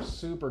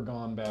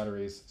gone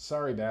batteries.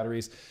 Sorry,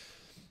 batteries.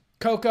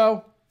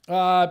 Coco.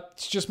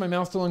 It's just my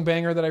mouth-filling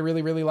banger that I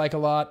really like a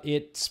lot.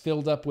 It's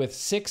filled up with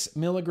 6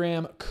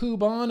 milligram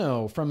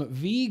Cubano from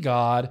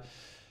VGod.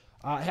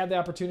 I had the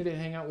opportunity to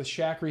hang out with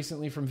Shaq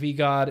recently from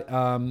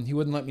VGod. He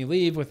wouldn't let me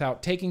leave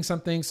without taking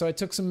something, so I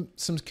took some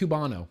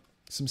Cubano.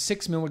 Some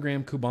 6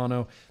 milligram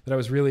Cubano that I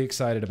was really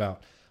excited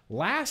about.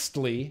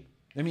 Lastly,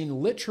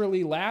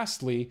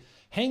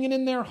 hanging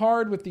in there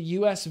hard with the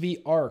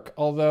USV ARC.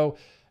 Although,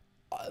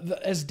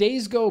 as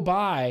days go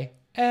by,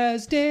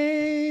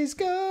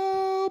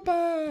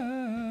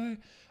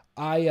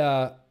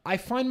 I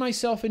find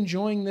myself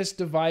enjoying this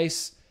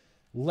device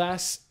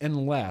less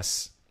and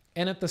less.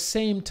 And at the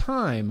same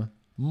time,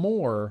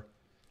 more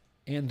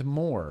and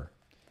more.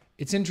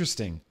 It's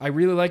interesting. I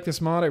really like this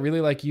mod. I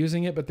really like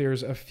using it, but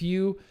there's a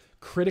few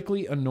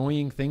critically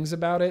annoying things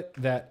about it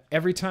that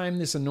every time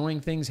this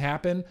annoying things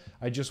happen,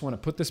 I just want to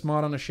put this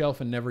mod on a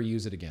shelf and never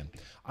use it again.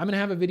 I'm going to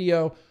have a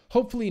video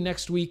hopefully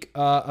next week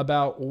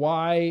about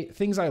why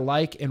things I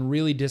like and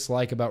really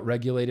dislike about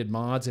regulated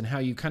mods, and how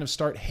you kind of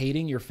start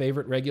hating your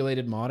favorite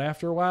regulated mod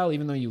after a while,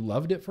 even though you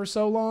loved it for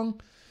so long.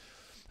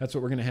 That's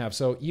what we're going to have.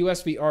 So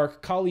USV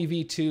ARC, Kali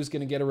V2 is going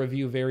to get a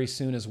review very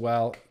soon as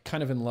well.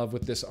 Kind of in love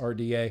with this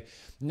RDA.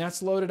 And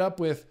that's loaded up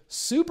with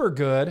Super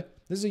Good.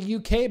 This is a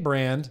UK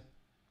brand.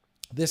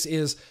 This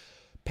is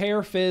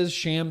Pear Fizz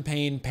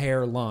Champagne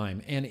Pear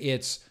Lime, and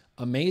it's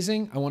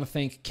amazing. I want to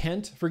thank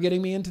Kent for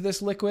getting me into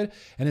this liquid,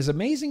 and as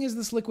amazing as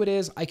this liquid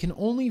is, I can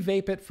only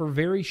vape it for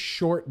very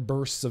short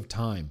bursts of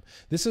time.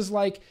 This is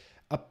like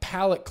a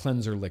palate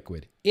cleanser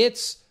liquid.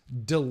 It's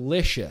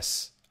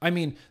delicious. I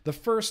mean, the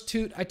first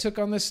toot I took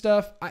on this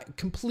stuff, I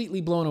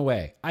completely blown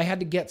away. I had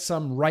to get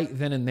some right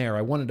then and there.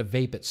 I wanted to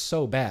vape it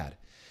so bad.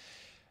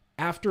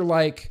 After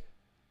like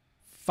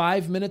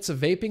 5 minutes of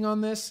vaping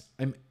on this,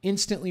 I'm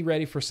instantly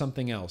ready for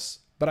something else.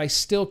 But I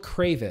still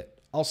crave it.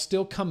 I'll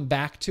still come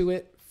back to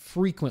it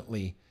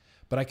frequently,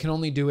 but I can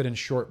only do it in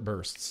short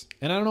bursts.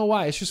 And I don't know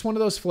why. It's just one of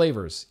those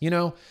flavors. You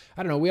know,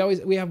 I don't know.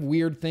 We have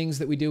weird things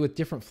that we do with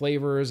different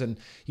flavors. And,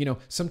 you know,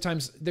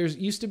 sometimes there's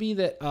used to be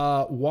that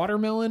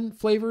watermelon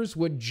flavors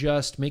would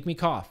just make me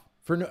cough.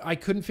 I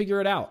couldn't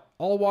figure it out.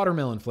 All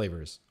watermelon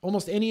flavors.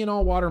 Almost any and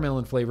all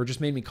watermelon flavor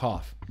just made me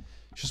cough.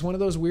 It's just one of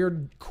those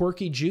weird,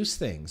 quirky juice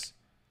things.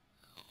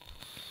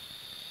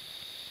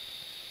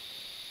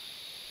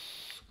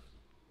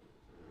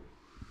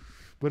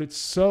 But it's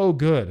so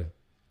good.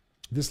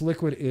 This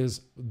liquid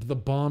is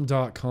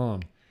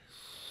thebomb.com.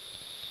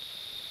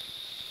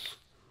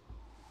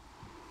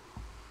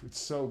 It's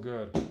so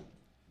good.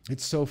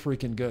 It's so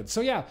freaking good. So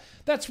yeah,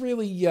 that's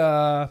really,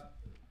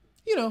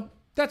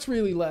 that's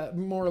really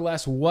more or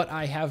less what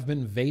I have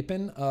been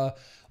vaping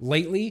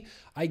lately.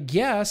 I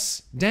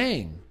guess,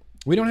 dang,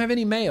 we don't have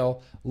any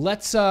mail.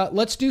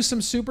 Let's do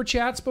some super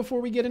chats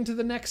before we get into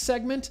the next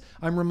segment.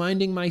 I'm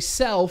reminding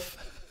myself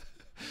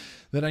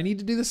that I need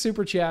to do the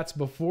super chats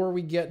before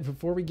we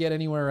get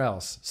anywhere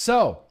else.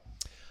 So,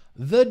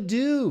 the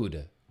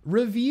dude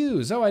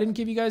reviews. Oh, I didn't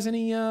give you guys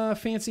any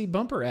fancy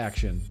bumper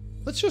action.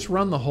 Let's just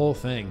run the whole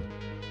thing.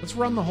 Let's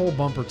run the whole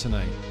bumper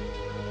tonight.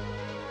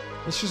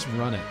 Let's just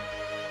run it.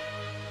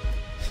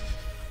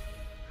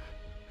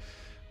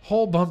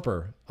 Whole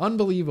bumper.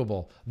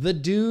 Unbelievable. The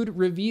dude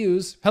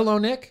reviews. Hello,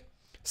 Nick.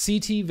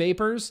 CT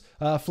Vapors,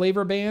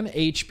 flavor ban,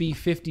 HB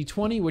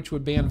 5020, which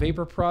would ban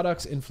vapor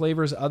products in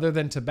flavors other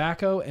than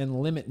tobacco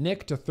and limit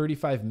nic to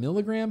 35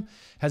 milligram,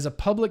 has a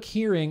public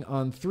hearing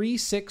on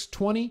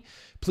 3/6/20.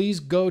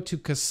 Please go to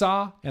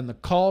CASA and the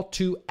call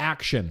to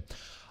action.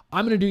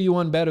 I'm going to do you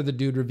one better, the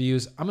dude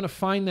reviews. I'm going to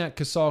find that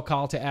CASA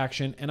call to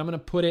action, and I'm going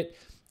to put it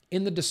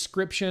in the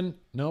description.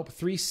 Nope,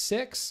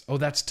 3/6. Oh,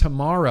 that's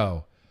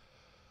tomorrow.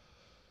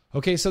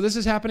 Okay, so this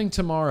is happening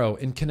tomorrow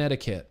in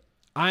Connecticut.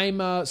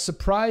 I'm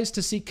surprised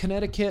to see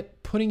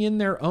Connecticut putting in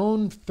their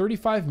own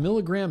 35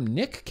 milligram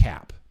nic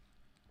cap.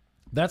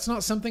 That's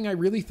not something I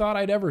really thought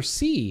I'd ever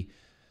see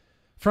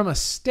from a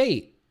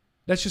state.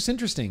 That's just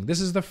interesting.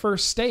 This is the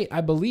first state, I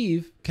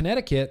believe,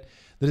 Connecticut,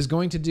 that is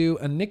going to do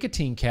a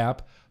nicotine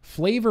cap,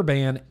 flavor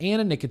ban,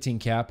 and a nicotine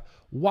cap.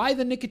 Why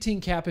the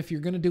nicotine cap if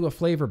you're going to do a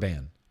flavor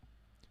ban?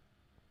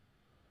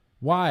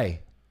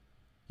 Why?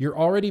 You're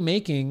already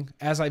making,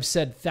 as I've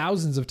said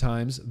thousands of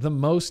times, the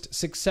most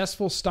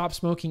successful stop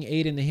smoking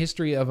aid in the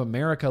history of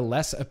America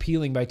less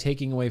appealing by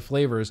taking away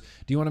flavors.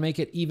 Do you want to make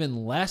it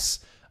even less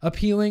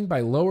appealing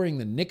by lowering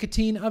the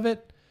nicotine of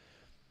it?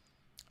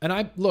 And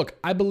I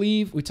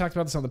believe, we talked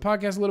about this on the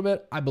podcast a little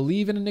bit, I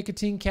believe in a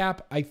nicotine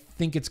cap. I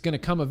think it's going to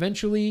come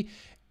eventually,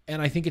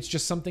 and I think it's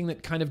just something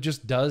that kind of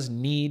just does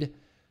need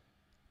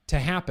to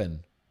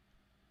happen.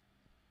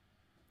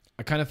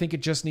 I kind of think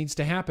it just needs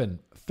to happen.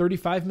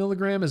 35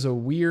 milligram is a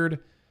weird,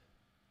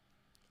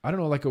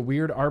 like a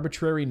weird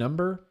arbitrary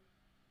number.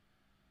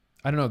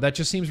 I don't know. That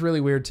just seems really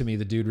weird to me,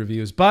 the dude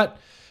reviews. But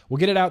we'll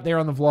get it out there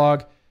on the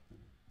vlog.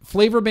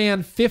 Flavor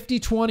ban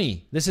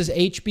 5020. This is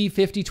HB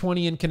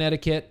 5020 in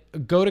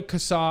Connecticut. Go to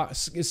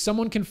CASA.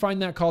 Someone can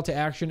find that call to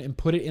action and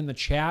put it in the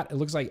chat. It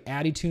looks like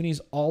Addy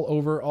Toonies all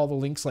over all the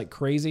links like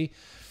crazy.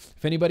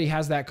 If anybody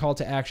has that call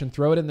to action,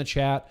 throw it in the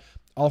chat.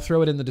 I'll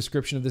throw it in the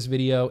description of this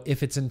video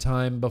if it's in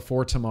time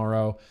before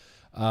tomorrow.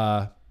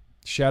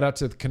 Shout out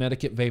to the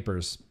Connecticut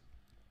Vapors.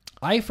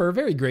 Eifer,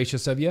 very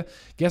gracious of you.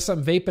 Guess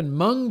I'm vaping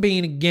mung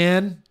bean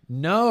again.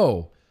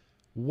 No.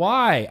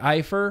 Why,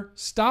 Eifer?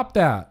 Stop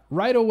that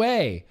right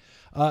away.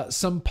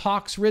 Some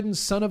pox-ridden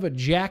son of a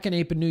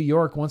jackanape in New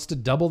York wants to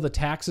double the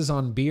taxes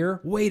on beer.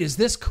 Wait, is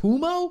this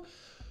Kumo?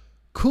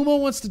 Kumo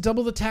wants to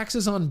double the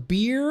taxes on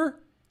beer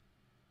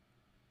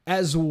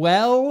as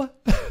well?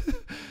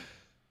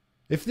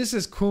 If this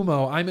is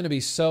Kumo, I'm going to be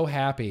so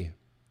happy.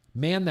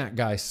 Man, that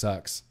guy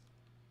sucks.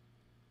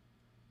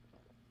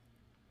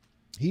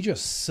 He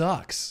just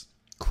sucks.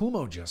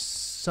 Kumo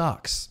just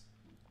sucks.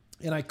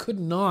 And I could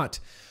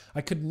not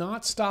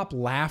stop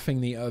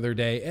laughing the other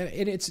day.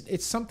 And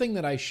it's something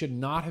that I should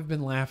not have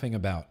been laughing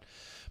about.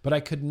 But I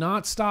could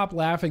not stop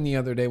laughing the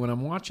other day when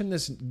I'm watching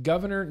this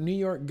New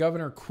York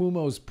Governor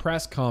Cuomo's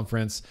press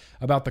conference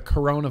about the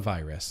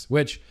coronavirus,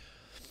 which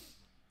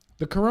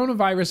the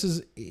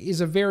coronavirus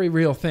is a very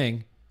real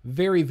thing.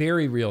 Very,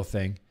 very real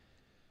thing.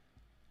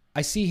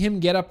 I see him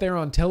get up there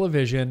on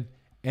television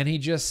and he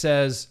just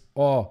says,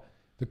 oh,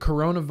 the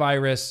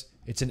coronavirus,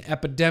 it's an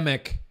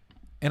epidemic.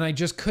 And I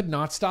just could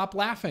not stop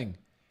laughing.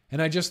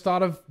 And I just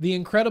thought of The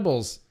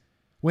Incredibles.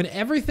 When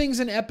everything's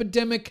an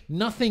epidemic,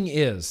 nothing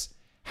is.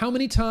 How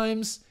many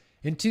times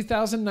in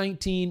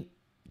 2018,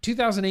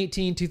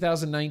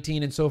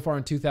 2019, and so far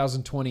in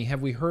 2020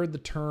 have we heard the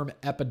term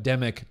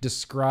epidemic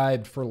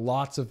described for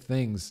lots of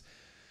things?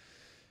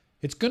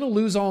 It's going to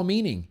lose all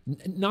meaning.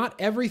 Not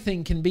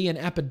everything can be an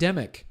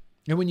epidemic.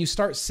 And when you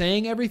start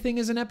saying everything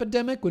is an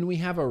epidemic, when we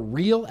have a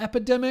real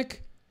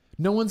epidemic,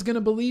 no one's going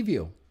to believe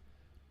you.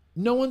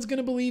 No one's going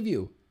to believe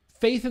you.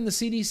 Faith in the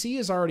CDC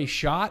is already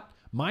shot.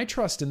 My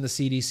trust in the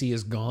CDC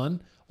is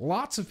gone.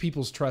 Lots of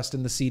people's trust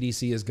in the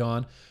CDC is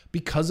gone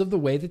because of the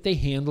way that they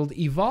handled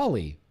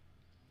EVALI.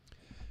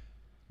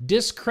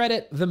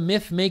 Discredit the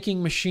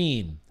myth-making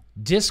machine.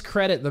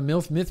 Discredit the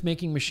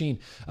myth-making machine.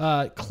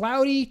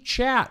 Cloudy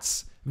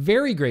Chats.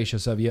 Very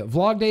gracious of you.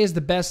 Vlog day is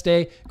the best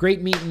day.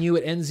 Great meeting you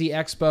at NZ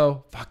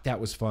Expo. Fuck, that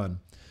was fun.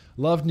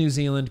 Loved New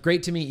Zealand.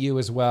 Great to meet you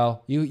as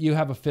well. You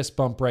have a fist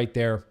bump right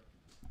there.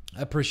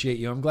 I appreciate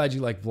you. I'm glad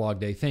you like Vlog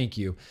Day. Thank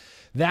you.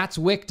 That's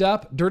Wicked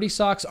Up. Dirty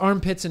Socks,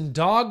 Armpits, and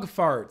Dog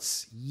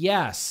Farts.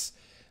 Yes,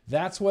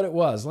 that's what it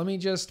was. Let me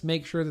just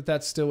make sure that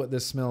that's still what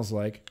this smells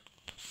like.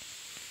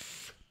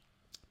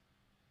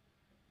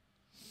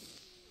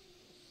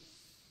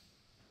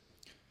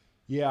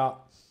 Yeah,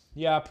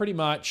 pretty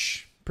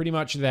much. Pretty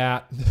much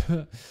that.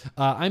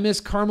 I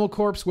miss Caramel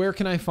Corpse. Where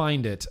can I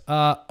find it?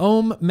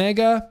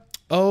 Omega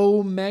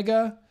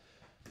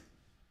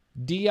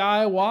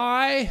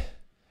DIY.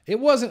 It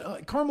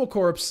wasn't Caramel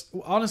Corpse.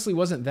 Honestly,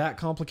 wasn't that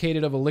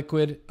complicated of a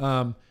liquid.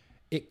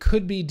 It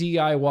could be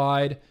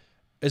DIY'd.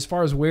 As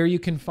far as where you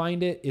can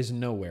find it is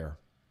nowhere.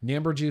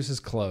 Namber Juice is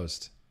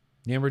closed.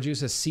 Namber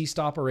Juice has ceased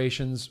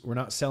operations. We're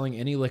not selling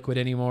any liquid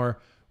anymore.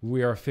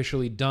 We are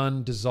officially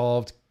done,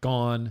 dissolved,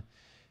 gone.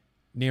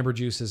 Namber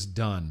Juice is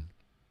done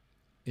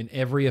in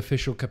every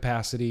official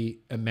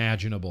capacity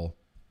imaginable,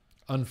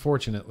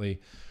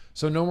 unfortunately.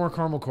 So no more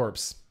Caramel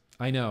Corpse.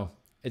 I know.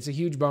 It's a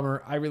huge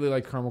bummer. I really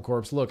like Caramel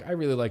Corpse. Look, I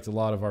really liked a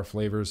lot of our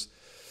flavors.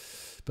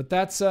 But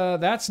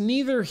that's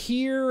neither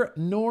here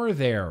nor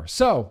there.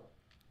 So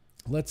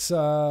let's,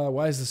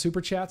 why is the super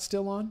chat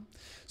still on?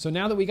 So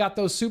now that we got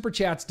those super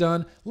chats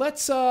done,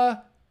 let's,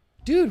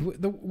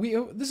 dude,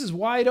 this is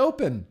wide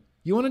open.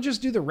 You want to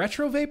just do the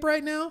retro vape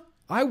right now?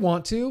 I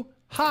want to.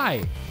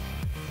 Hi.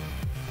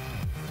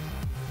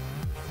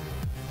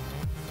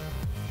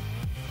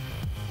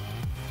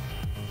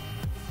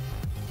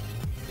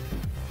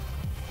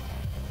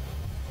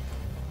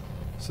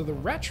 So the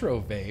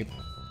retro vape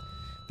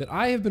that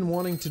I have been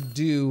wanting to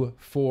do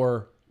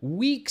for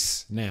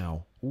weeks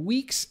now,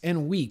 weeks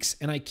and weeks,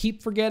 and I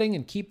keep forgetting,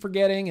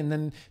 and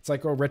then it's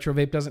like, oh, retro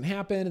vape doesn't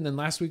happen, and then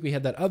last week we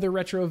had that other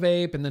retro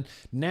vape, and then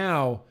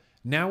now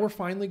we're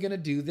finally going to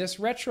do this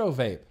retro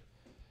vape.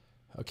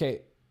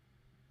 Okay,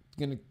 I'm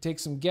going to take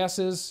some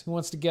guesses. Who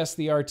wants to guess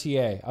the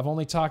RTA? I've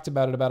only talked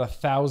about it about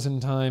 1,000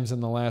 times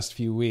in the last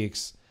few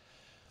weeks.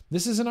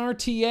 This is an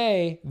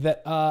RTA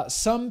that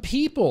some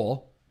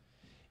people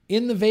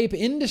in the vape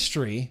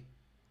industry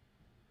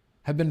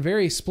have been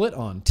very split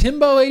on.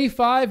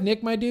 Timbo85,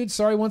 Nick, my dude,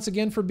 sorry once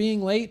again for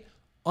being late.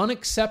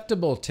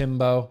 Unacceptable,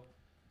 Timbo.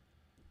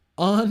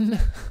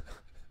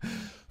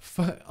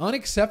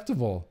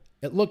 Unacceptable.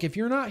 Look, if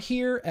you're not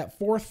here at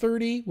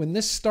 4:30 when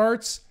this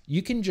starts,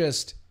 you can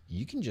just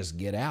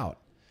get out.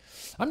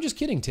 I'm just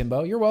kidding,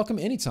 Timbo. You're welcome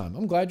anytime.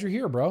 I'm glad you're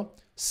here, bro.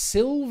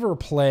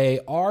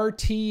 Silverplay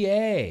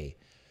RTA.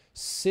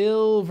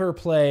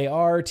 Silverplay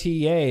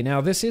RTA.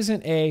 Now, this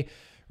isn't a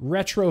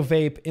retro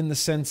vape in the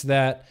sense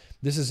that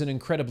this is an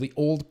incredibly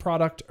old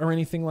product or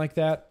anything like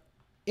that.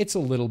 It's a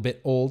little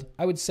bit old.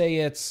 I would say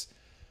it's,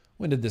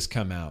 when did this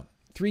come out?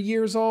 3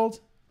 years old?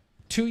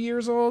 2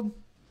 years old?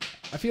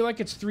 I feel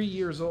like it's 3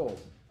 years old.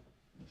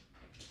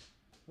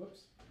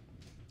 Whoops.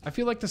 I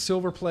feel like the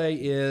Silverplay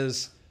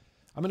is,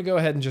 I'm going to go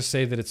ahead and just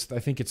say that I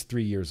think it's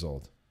 3 years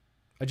old.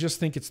 I just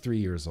think it's 3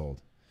 years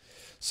old.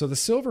 So the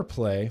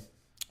Silverplay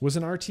was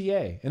an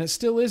RTA, and it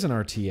still is an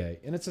RTA,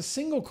 and it's a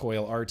single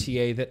coil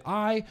RTA that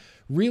I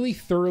really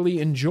thoroughly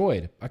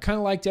enjoyed. I kind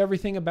of liked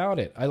everything about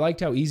it. I liked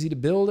how easy to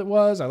build it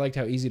was. I liked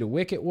how easy to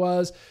wick it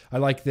was. I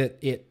liked that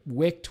it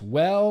wicked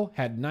well,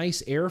 had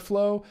nice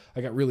airflow.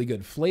 I got really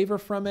good flavor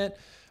from it.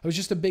 I was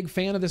just a big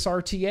fan of this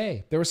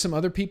RTA. There were some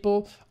other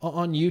people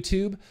on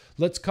YouTube.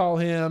 Let's call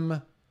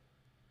him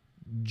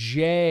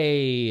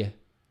Jay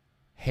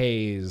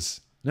Hayes.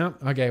 No,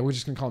 okay, we're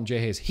just going to call him Jay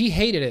Hayes. He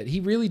hated it.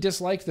 He really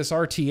disliked this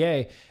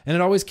RTA, and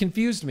it always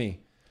confused me.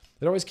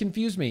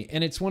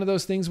 And it's one of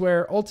those things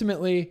where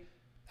ultimately,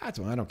 I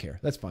don't care.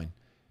 That's fine.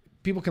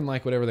 People can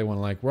like whatever they want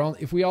to like.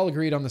 If we all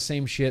agreed on the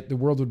same shit, the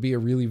world would be a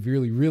really,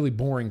 really, really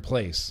boring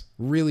place.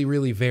 Really,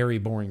 really very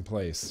boring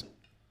place.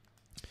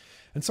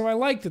 And so I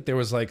like that there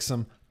was like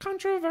some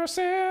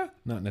controversy.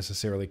 Not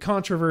necessarily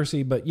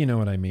controversy, but you know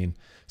what I mean.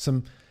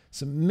 Some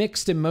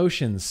mixed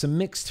emotions, some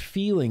mixed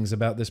feelings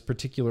about this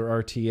particular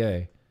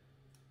RTA.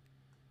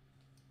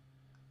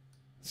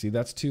 See,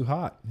 that's too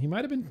hot. He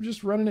might have been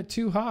just running it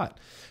too hot.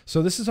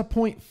 So this is a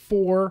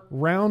 0.4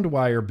 round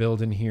wire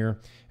build in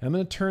here. And I'm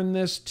going to turn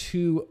this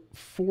to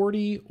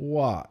 40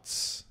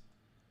 watts.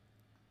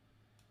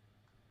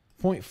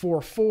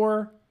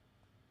 0.44,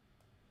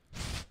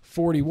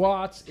 40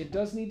 watts. It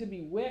does need to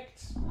be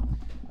wicked.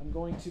 I'm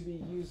going to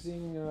be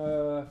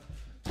using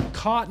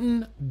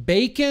cotton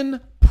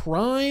bacon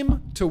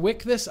prime to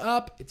wick this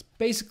up. It's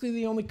basically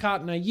the only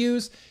cotton I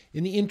use.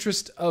 In the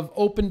interest of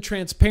open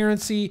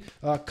transparency,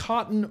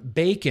 cotton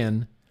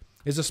bacon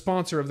is a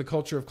sponsor of the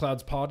Culture of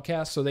Clouds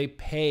podcast, so they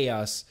pay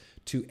us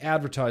to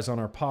advertise on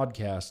our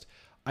podcast.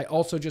 I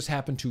also just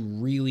happen to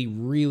really,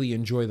 really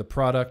enjoy the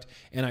product,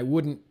 and I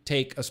wouldn't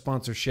take a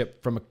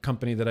sponsorship from a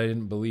company that I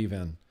didn't believe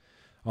in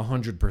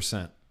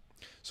 100%.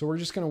 So we're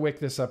just going to wick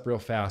this up real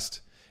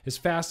fast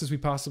as we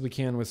possibly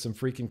can with some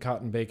freaking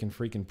cotton bacon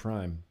freaking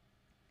prime.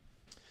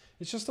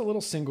 It's just a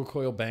little single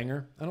coil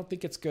banger. I don't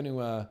think it's going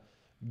to, I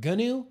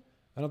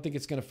don't think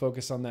it's going to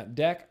focus on that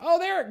deck. Oh,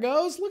 there it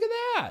goes. Look at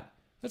that.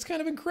 That's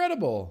kind of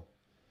incredible.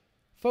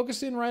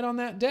 Focus in right on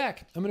that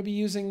deck. I'm going to be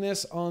using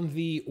this on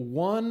the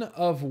 1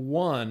 of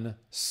 1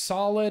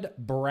 solid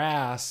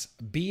brass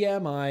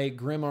BMI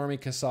Grim Army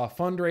Casa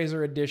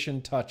Fundraiser Edition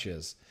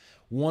touches.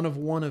 1 of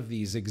 1 of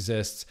these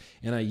exists,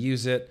 and I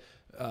use it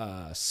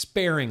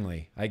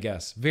sparingly, I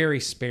guess.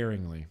 Very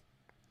sparingly.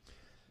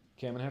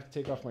 Okay, I'm going to have to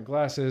take off my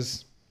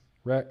glasses.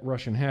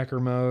 Russian hacker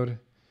mode. I'm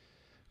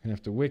going to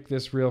have to wick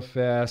this real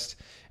fast.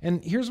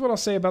 And here's what I'll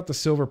say about the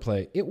silver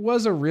play. It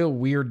was a real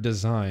weird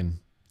design.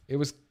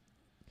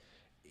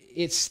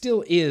 It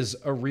still is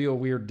a real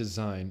weird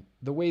design.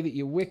 The way that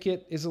you wick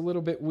it is a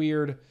little bit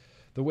weird.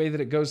 The way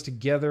that it goes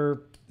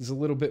together is a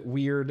little bit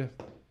weird.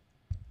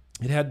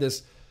 It had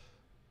this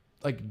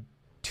like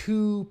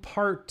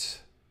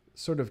 2-part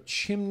sort of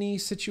chimney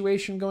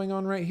situation going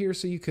on right here.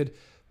 So you could,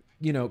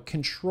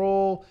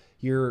 control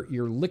your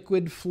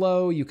liquid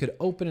flow. You could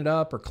open it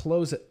up or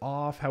close it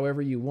off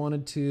however you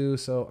wanted to.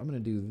 So I'm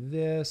going to do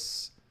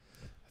this.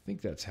 I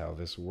think that's how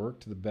this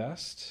worked the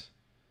best.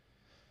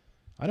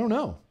 I don't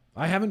know.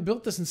 I haven't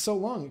built this in so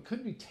long. It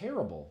could be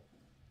terrible.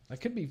 I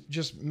could be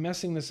just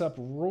messing this up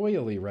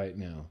royally right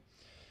now.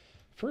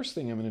 First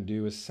thing I'm going to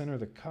do is center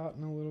the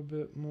cotton a little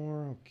bit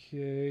more.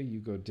 Okay, you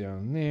go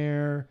down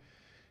there.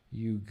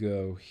 You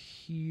go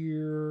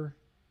here.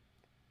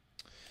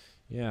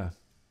 Yeah.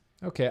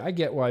 Okay, I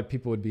get why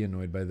people would be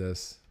annoyed by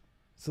this.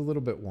 It's a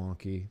little bit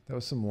wonky. That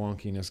was some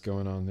wonkiness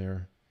going on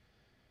there.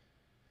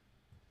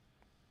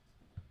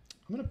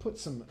 I'm going to put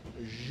some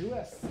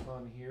jouet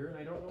on here, and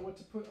I don't know what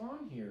to put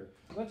on here.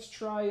 Let's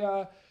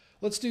try,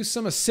 let's do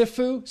some of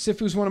Sifu.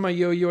 Sifu's one of my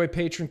Yo-Yo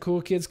Patron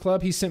Cool Kids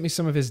Club. He sent me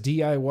some of his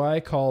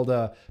DIY called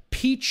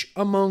Peach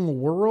Among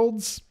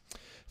Worlds,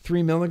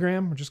 3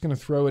 milligram. We're just going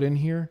to throw it in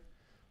here.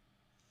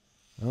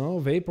 Oh,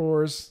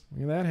 vapors.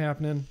 Look at that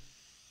happening.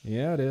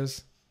 Yeah, it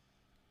is.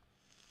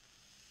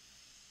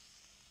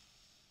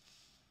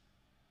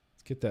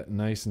 Let's get that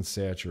nice and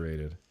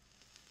saturated.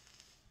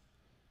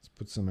 Let's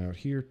put some out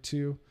here,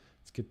 too.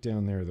 Let's get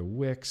down there the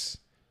wicks.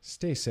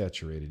 Stay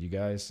saturated, you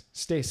guys.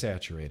 Stay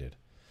saturated.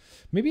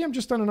 Maybe I'm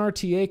just on an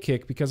RTA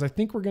kick because I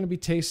think we're going to be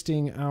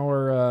tasting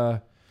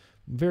our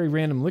very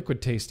random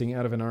liquid tasting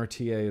out of an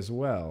RTA as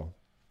well.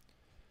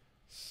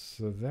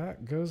 So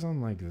that goes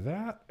on like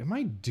that. Am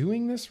I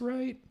doing this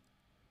right?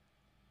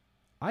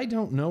 I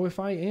don't know if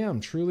I am,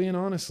 truly and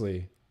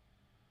honestly.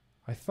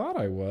 I thought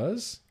I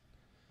was.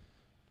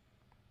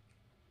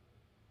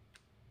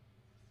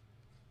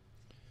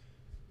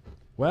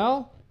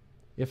 Well,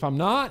 if I'm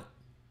not,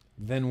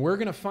 then we're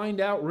going to find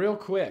out real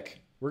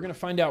quick. We're going to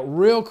find out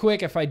real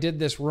quick if I did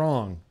this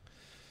wrong.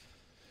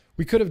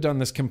 We could have done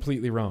this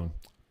completely wrong.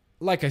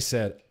 Like I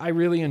said, I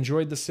really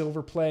enjoyed the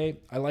silver play.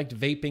 I liked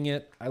vaping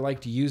it. I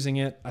liked using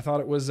it. I thought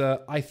it was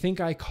I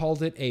think I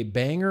called it a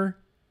banger,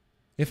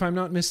 if I'm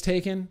not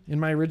mistaken, in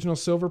my original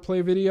silver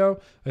play video.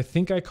 I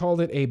think I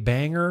called it a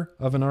banger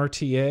of an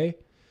RTA.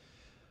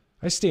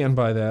 I stand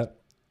by that.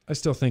 I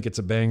still think it's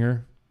a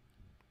banger.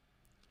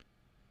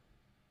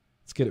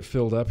 Let's get it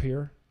filled up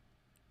here.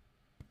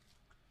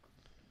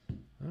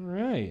 All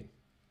right.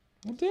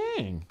 Well,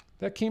 dang.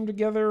 That came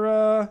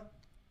together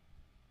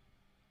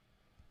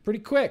pretty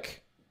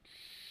quick.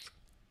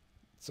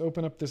 Let's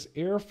open up this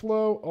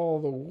airflow all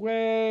the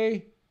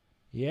way.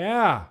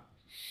 Yeah.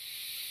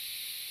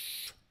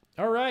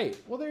 All right.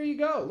 Well, there you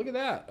go. Look at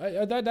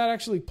that. That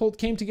actually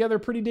came together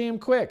pretty damn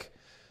quick.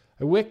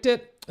 I wicked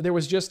it. There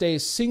was just a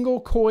single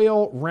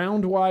coil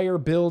round wire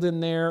build in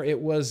there. It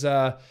was,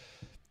 I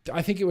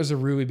think it was a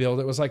Rui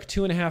build. It was like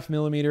 2.5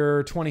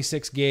 millimeter,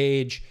 26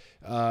 gauge,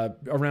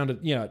 around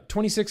a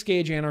 26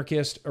 gauge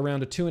Anarchist,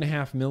 around a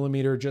 2.5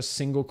 millimeter, just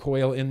single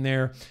coil in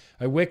there.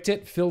 I wicked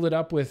it, filled it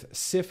up with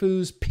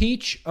Sifu's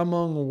Peach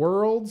Among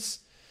Worlds.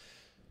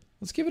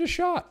 Let's give it a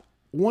shot.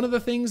 One of the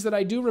things that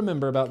I do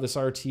remember about this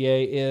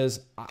RTA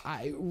is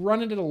I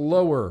run it at a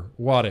lower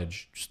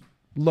wattage, just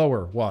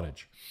lower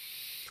wattage.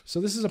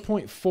 So this is a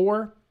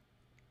 0.4,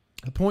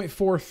 a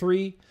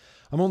 0.43.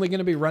 I'm only going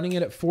to be running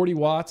it at 40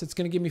 watts. It's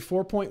going to give me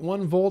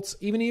 4.1 volts.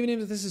 Even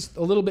if this is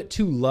a little bit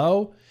too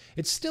low,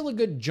 it's still a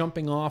good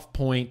jumping off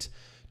point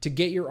to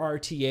get your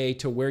RTA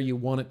to where you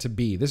want it to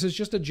be. This is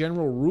just a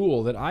general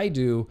rule that I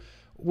do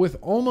with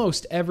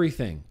almost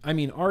everything. I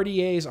mean,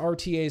 RDAs,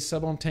 RTAs,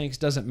 sub-ohm tanks,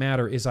 doesn't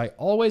matter, is I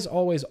always,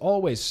 always,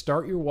 always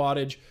start your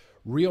wattage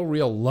real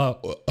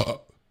low.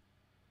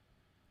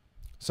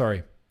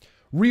 Sorry.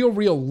 Real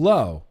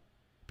low.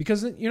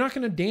 Because you're not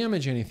going to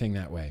damage anything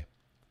that way.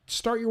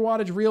 Start your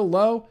wattage real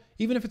low.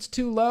 Even if it's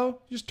too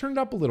low, just turn it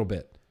up a little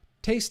bit.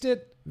 Taste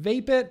it,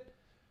 vape it.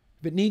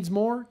 If it needs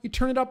more, you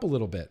turn it up a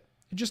little bit.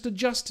 and just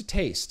adjust to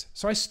taste.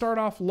 So I start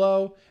off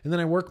low and then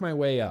I work my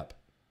way up.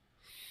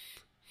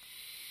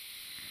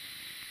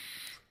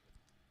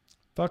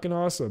 Fucking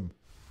awesome.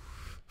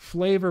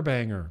 Flavor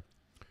banger.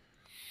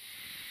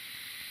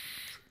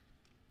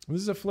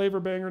 This is a Flavor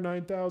Banger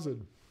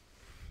 9000.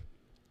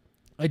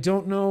 I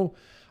don't know.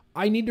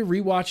 I need to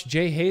rewatch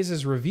Jay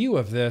Hayes' review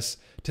of this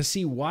to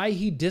see why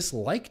he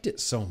disliked it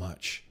so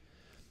much.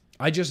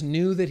 I just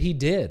knew that he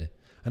did.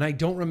 And I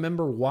don't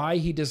remember why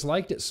he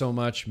disliked it so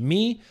much.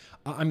 Me,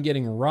 I'm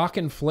getting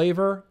rockin'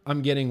 flavor.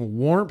 I'm getting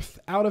warmth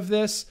out of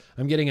this.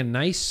 I'm getting a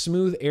nice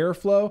smooth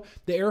airflow.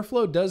 The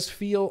airflow does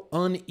feel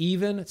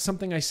uneven. It's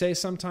something I say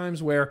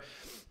sometimes where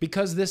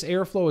because this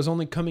airflow is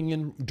only coming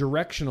in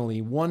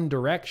directionally, one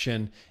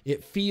direction,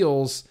 it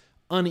feels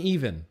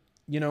uneven.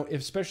 You know,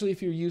 especially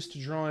if you're used to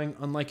drawing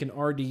unlike an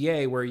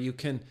RDA where you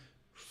can,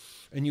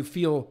 and you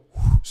feel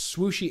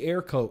swooshy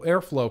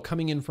airflow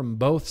coming in from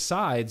both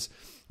sides.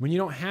 When you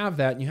don't have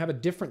that and you have a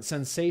different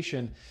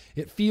sensation,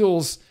 it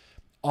feels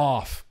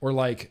off or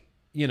like,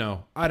 you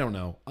know, I don't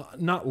know,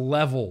 not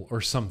level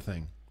or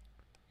something.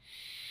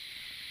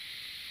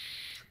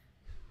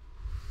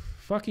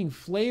 Fucking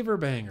Flavor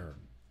Banger.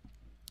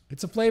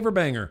 It's a Flavor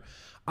Banger.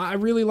 I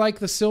really like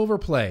the silver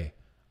play.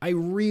 I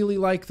really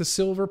like the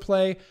silver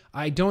play.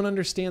 I don't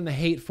understand the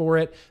hate for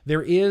it.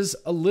 There is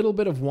a little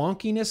bit of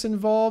wonkiness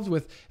involved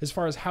with as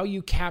far as how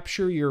you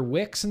capture your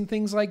wicks and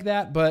things like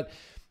that, but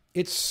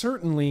it's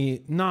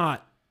certainly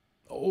not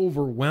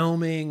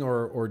overwhelming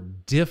or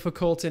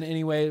difficult in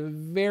any way.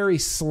 Very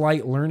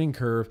slight learning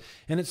curve.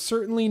 And it's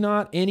certainly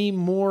not any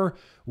more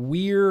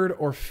weird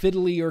or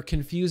fiddly or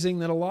confusing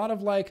than a lot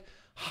of like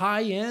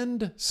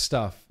high-end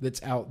stuff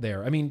that's out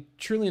there. I mean,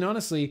 truly and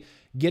honestly,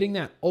 getting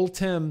that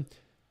Ultem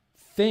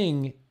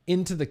thing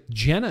into the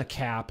Jenna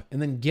cap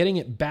and then getting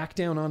it back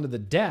down onto the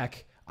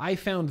deck, I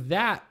found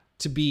that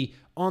to be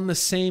on the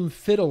same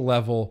fiddle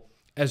level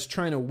as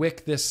trying to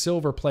wick this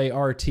silver play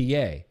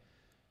RTA.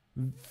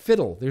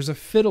 Fiddle. There's a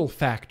fiddle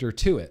factor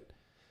to it.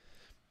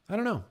 I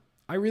don't know.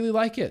 I really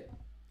like it.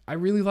 I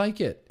really like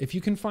it. If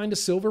you can find a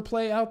silver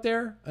play out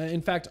there,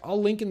 in fact,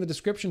 I'll link in the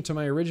description to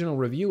my original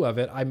review of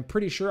it. I'm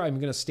pretty sure I'm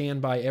going to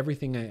stand by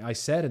everything I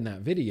said in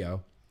that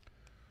video.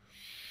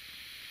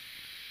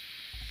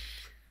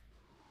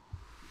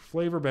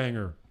 Flavor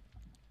Banger.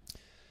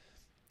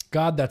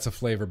 God, that's a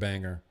Flavor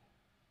Banger.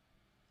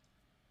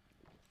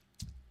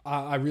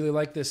 I really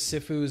like this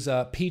Sifu's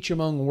Peach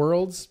Among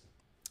Worlds.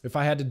 If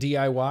I had to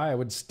DIY, I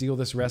would steal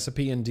this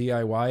recipe and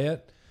DIY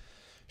it.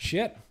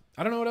 Shit.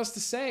 I don't know what else to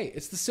say.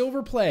 It's the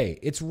silver play.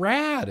 It's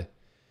rad.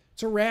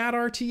 It's a rad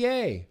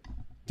RTA.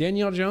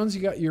 Danielle Jones,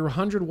 you got your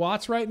 100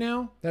 watts right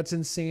now? That's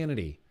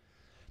insanity.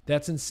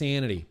 That's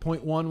insanity.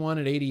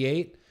 0.11 at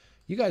 88.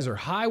 You guys are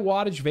high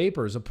wattage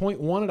vapors. A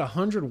 0.1 at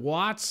 100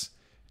 watts.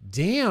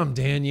 Damn,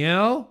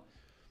 Danielle.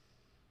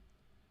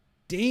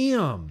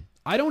 Damn.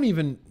 I don't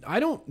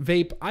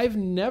vape. I've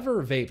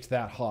never vaped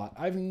that hot.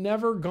 I've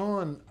never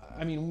gone,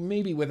 I mean,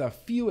 maybe with a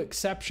few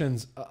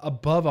exceptions,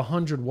 above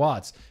 100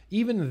 watts.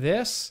 Even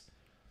this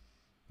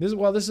is a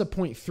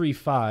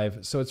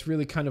 0.35, so it's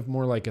really kind of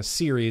more like a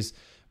series.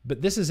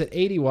 But this is at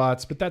 80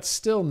 watts, but that's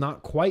still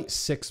not quite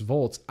 6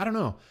 volts. I don't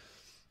know.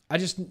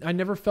 I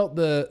never felt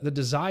the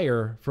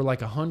desire for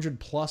like 100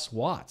 plus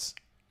watts.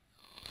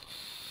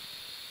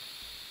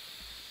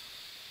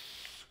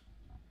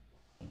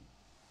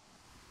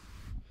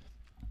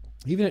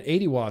 Even at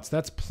 80 watts,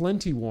 that's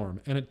plenty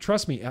warm. And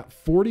trust me, at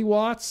 40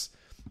 watts,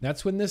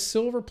 that's when this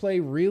silver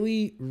play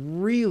really,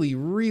 really,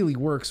 really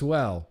works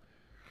well.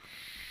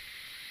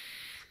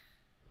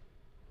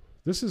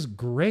 This is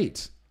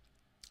great.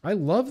 I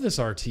love this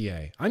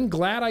RTA. I'm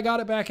glad I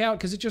got it back out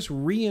because it just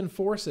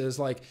reinforces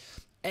like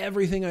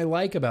everything I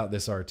like about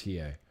this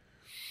RTA.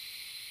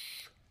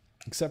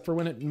 Except for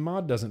when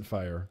mod doesn't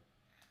fire.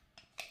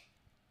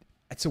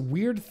 It's a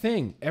weird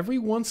thing. Every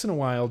once in a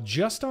while,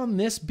 just on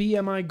this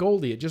BMI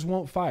Goldie, it just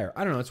won't fire.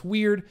 I don't know. It's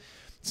weird.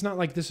 It's not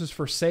like this is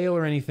for sale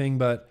or anything,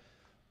 but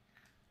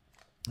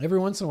every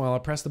once in a while, I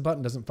press the button,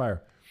 it doesn't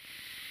fire.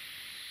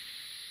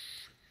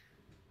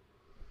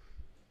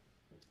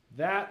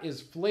 That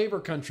is Flavor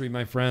Country,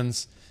 my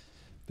friends.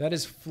 That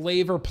is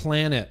Flavor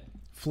Planet,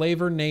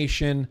 Flavor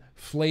Nation,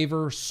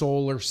 Flavor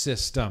Solar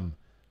System.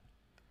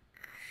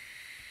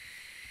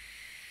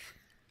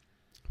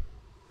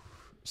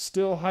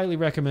 Still highly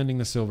recommending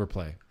the silver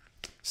play.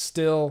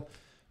 Still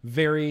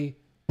very,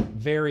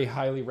 very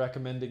highly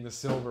recommending the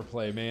silver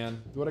play,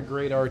 man. What a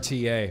great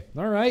RTA.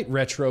 All right,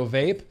 retro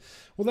vape.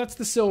 Well, that's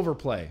the silver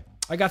play.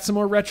 I got some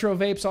more retro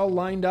vapes all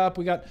lined up.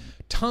 We got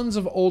tons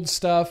of old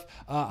stuff.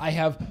 I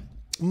have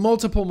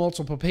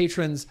multiple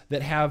patrons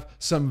that have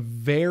some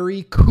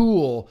very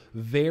cool,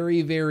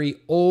 very, very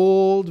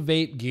old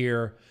vape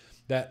gear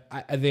that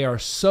they are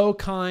so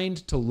kind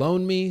to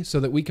loan me so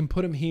that we can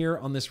put them here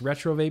on this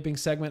retro vaping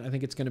segment. I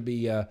think it's going to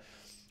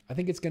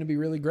be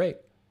really great.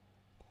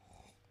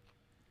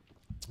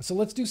 So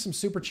let's do some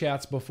super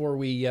chats before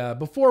we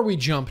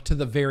jump to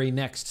the very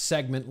next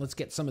segment. Let's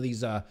get some of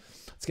these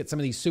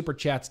super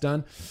chats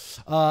done.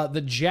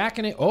 The Jack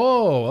and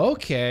oh,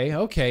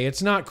 okay,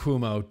 it's not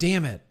Kumo.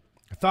 Damn it.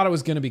 I thought it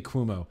was going to be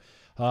Cuomo.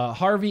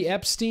 Harvey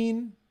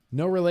Epstein,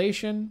 no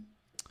relation.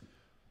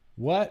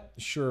 What?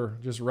 Sure,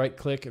 just right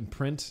click and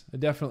print. I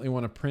definitely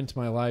want to print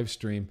my live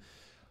stream.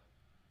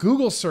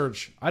 Google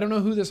search. I don't know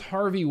who this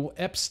Harvey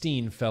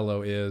Epstein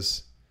fellow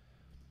is.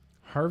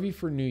 Harvey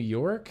for New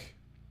York?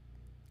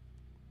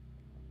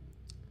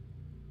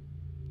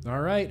 All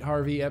right,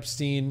 Harvey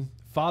Epstein.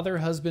 Father,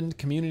 husband,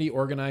 community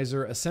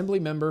organizer, assembly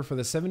member for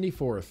the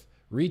 74th.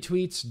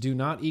 Retweets do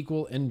not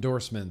equal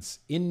endorsements.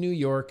 In New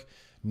York,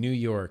 New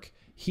York.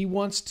 He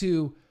wants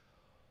to...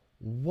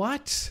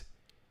 What?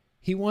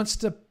 He wants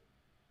to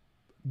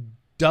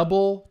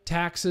double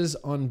taxes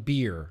on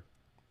beer.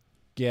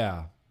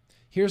 Yeah.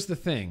 Here's the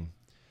thing.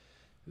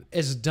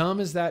 As dumb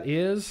as that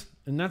is,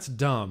 and that's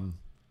dumb.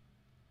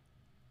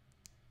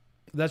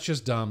 That's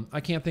just dumb. I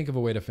can't think of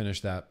a way to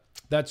finish that.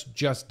 That's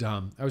just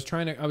dumb. I was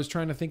trying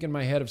to think in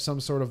my head of some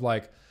sort of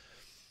like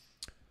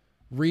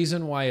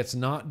reason why it's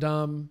not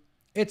dumb.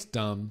 It's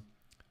dumb.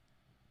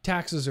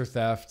 Taxes are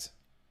theft,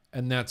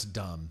 and that's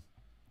dumb.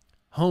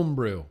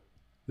 Homebrew.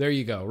 There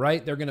you go,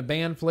 right? They're going to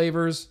ban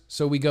flavors,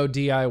 so we go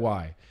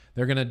DIY.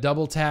 They're going to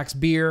double tax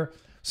beer,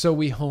 so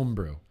we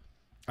homebrew.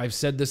 I've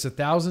said this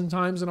 1,000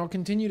 times, and I'll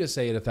continue to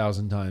say it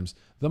 1,000 times.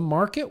 The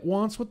market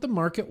wants what the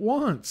market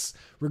wants.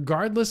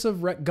 Regardless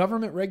of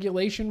government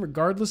regulation,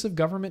 regardless of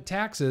government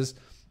taxes,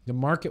 the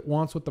market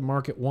wants what the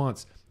market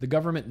wants. The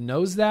government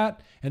knows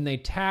that, and they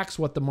tax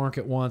what the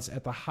market wants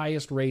at the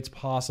highest rates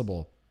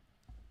possible.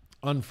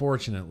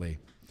 Unfortunately.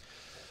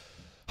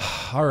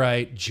 All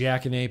right,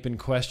 Jackanape in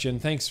question.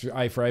 Thanks,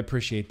 Ifer. I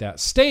appreciate that.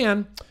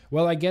 Stan,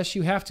 well, I guess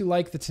you have to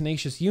like the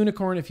Tenacious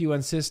Unicorn if you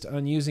insist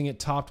on using it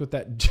topped with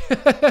that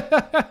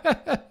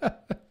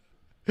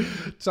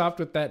topped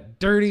with that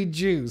dirty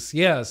juice.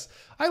 Yes,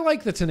 I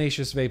like the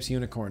Tenacious Vapes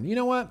Unicorn. You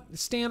know what,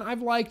 Stan?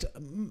 I've liked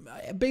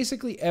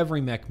basically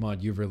every mech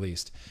mod you've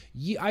released.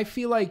 I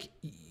feel like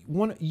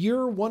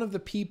you're one of the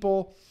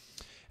people,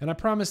 and I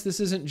promise this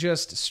isn't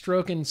just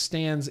stroking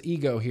Stan's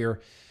ego here.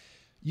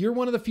 You're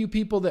one of the few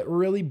people that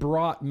really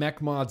brought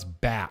mech mods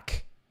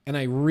back, and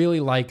I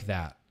really like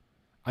that.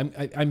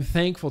 I'm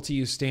thankful to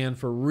you, Stan,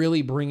 for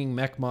really bringing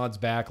mech mods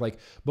back. Like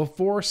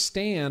before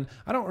Stan,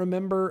 I don't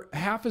remember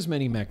half as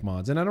many mech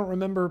mods, and I don't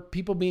remember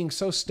people being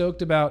so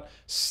stoked about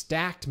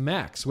stacked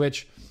mechs.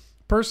 Which,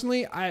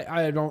 personally,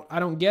 I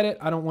don't get it.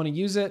 I don't want to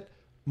use it.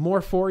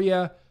 More for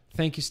you.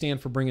 Thank you, Stan,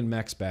 for bringing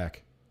mechs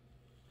back.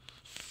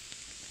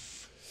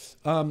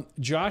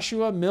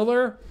 Joshua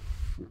Miller.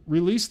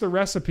 Release the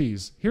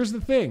recipes. Here's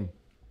the thing.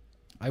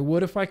 I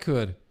would if I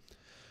could.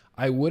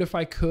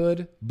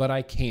 But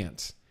I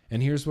can't.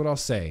 And here's what I'll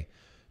say.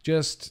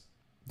 Just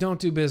don't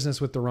do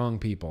business with the wrong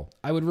people.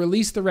 I would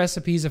release the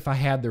recipes if I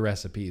had the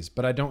recipes,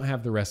 but I don't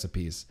have the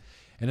recipes.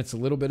 And it's a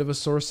little bit of a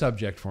sore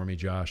subject for me,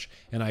 Josh.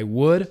 And I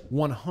would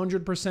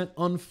 100%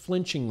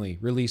 unflinchingly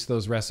release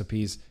those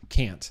recipes.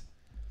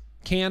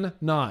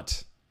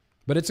 Cannot.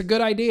 But it's a good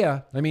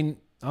idea. I mean,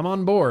 I'm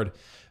on board.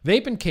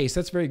 Vaping Case,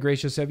 that's very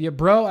gracious of you.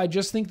 Bro, I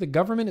just think the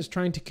government is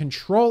trying to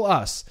control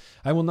us.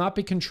 I will not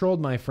be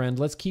controlled, my friend.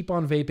 Let's keep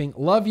on vaping.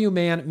 Love you,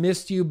 man.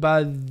 Missed you,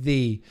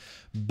 buddy.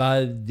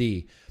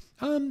 Yeah,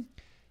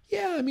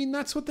 I mean,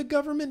 that's what the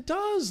government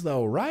does,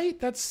 though, right?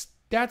 That's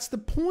the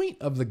point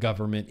of the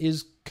government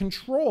is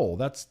control.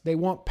 They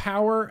want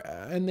power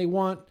and they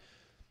want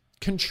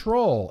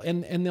control,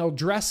 and they'll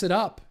dress it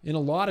up in a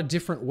lot of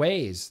different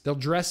ways. They'll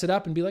dress it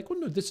up and be like, well,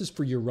 no, this is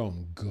for your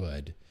own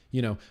good.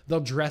 You know, they'll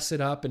dress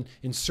it up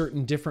in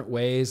certain different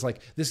ways.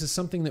 Like, this is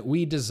something that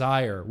we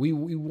desire. We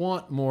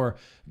want more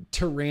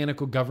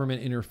tyrannical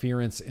government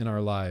interference in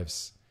our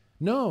lives.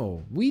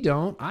 No, we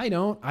don't. I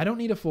don't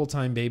need a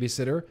full-time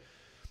babysitter.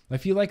 I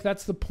feel like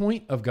that's the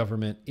point of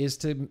government, is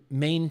to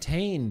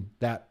maintain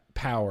that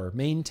power,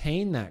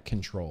 maintain that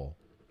control.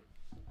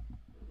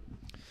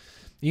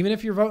 Even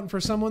if you're voting for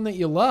someone that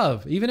you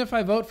love, even if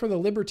I vote for the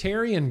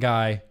libertarian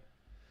guy,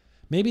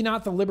 maybe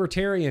not the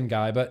libertarian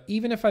guy, but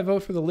even if I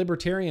vote for the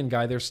libertarian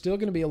guy, there's still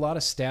going to be a lot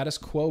of status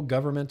quo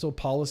governmental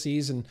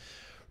policies and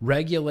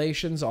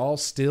regulations all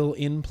still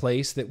in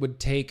place that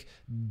would take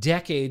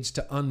decades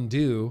to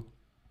undo.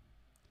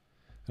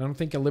 I don't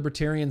think a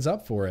libertarian's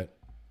up for it.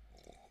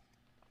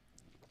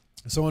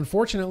 So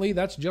unfortunately,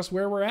 that's just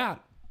where we're at.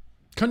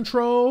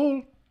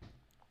 Control.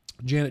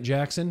 Janet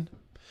Jackson.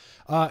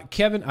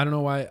 Kevin, I don't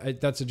know why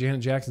that's a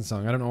Janet Jackson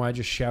song. I don't know why I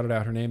just shouted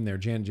out her name there.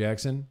 Janet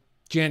Jackson.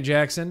 Janet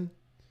Jackson.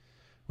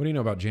 What do you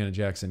know about Janet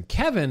Jackson?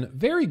 Kevin,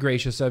 very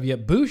gracious of you.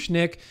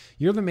 Booshnik,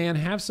 you're the man.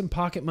 Have some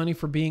pocket money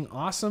for being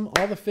awesome.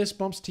 All the fist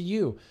bumps to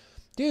you.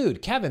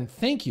 Dude, Kevin,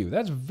 thank you.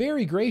 That's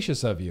very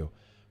gracious of you.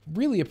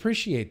 Really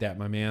appreciate that,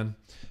 my man.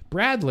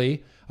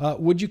 Bradley,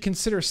 would you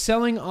consider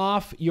selling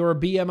off your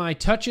BMI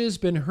touches?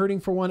 Been hurting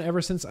for one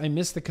ever since I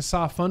missed the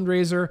CASA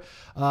fundraiser.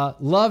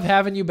 Love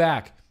having you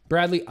back.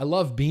 Bradley, I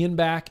love being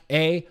back.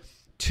 A.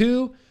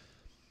 2,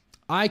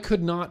 I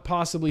could not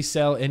possibly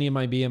sell any of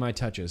my BMI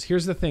touches.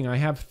 Here's the thing. I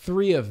have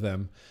 3 of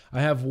them.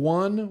 I have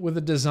one with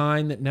a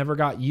design that never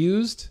got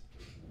used.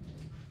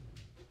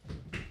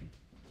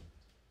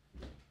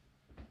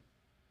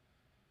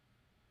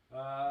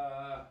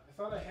 I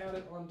thought I had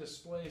it on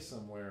display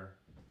somewhere.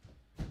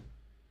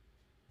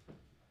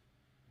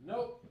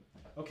 Nope.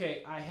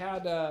 Okay, I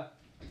have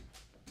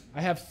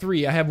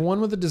three. I have one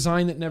with a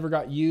design that never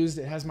got used.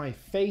 It has my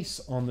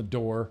face on the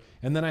door.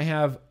 And then I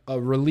have a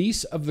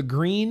release of the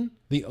green,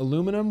 the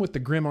aluminum with the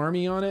Grim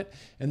Army on it.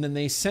 And then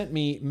they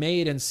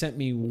made and sent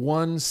me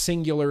one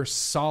singular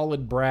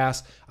solid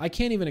brass. I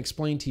can't even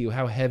explain to you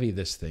how heavy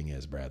this thing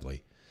is,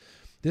 Bradley.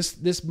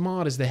 This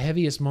mod is the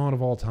heaviest mod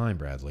of all time,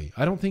 Bradley.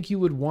 I don't think you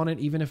would want it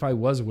even if I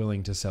was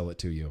willing to sell it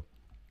to you.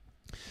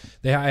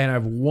 And I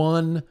have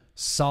one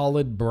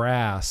solid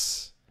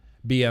brass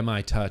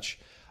BMI Touch.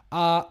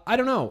 I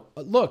don't know.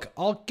 Look,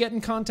 I'll get in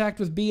contact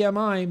with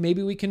BMI.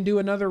 Maybe we can do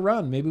another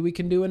run. Maybe we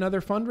can do another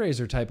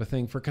fundraiser type of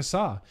thing for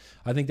CASA.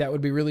 I think that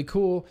would be really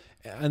cool.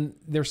 And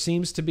there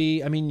seems to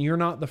be, I mean, you're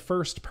not the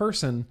first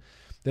person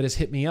that has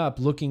hit me up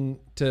looking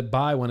to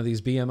buy one of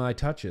these BMI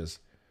Touches.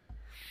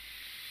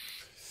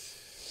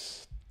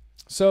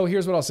 So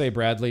here's what I'll say,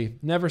 Bradley.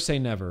 Never say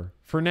never.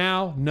 For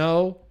now,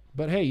 no.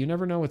 But hey, you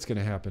never know what's going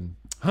to happen.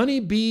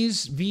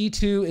 Honeybees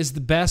V2 is the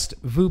best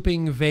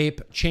Vooping vape.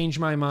 Change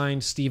my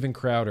mind, Steven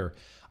Crowder.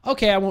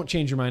 Okay, I won't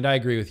change your mind. I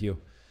agree with you.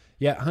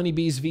 Yeah,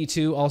 Honeybees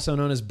V2, also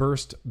known as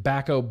Burst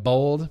Bacco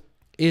Bold,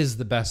 is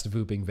the best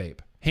Vooping vape.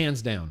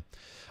 Hands down.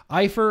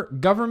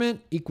 Eifer,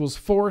 government equals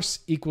force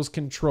equals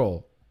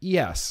control.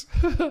 Yes.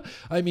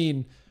 I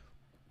mean,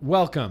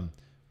 welcome.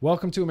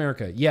 Welcome to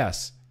America.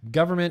 Yes.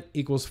 Government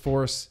equals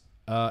force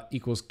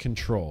equals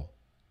control.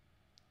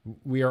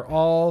 We are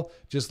all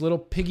just little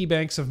piggy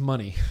banks of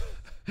money.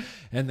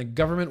 And the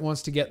government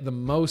wants to get the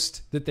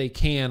most that they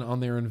can on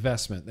their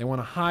investment. They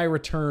want a high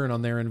return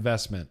on their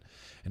investment.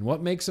 And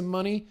what makes them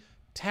money?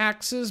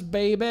 Taxes,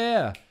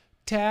 baby.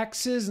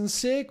 Taxes and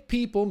sick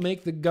people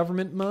make the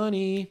government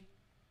money.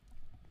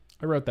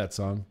 I wrote that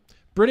song.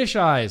 British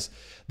Eyes.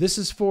 This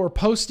is for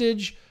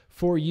postage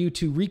for you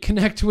to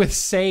reconnect with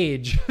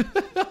Sage.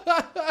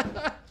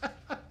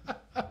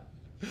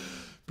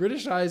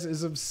 British Eyes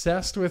is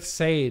obsessed with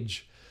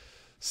Sage.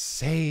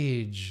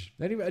 Sage.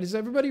 Does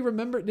everybody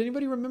remember? Did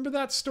anybody remember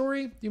that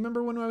story? Do you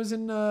remember when I was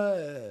in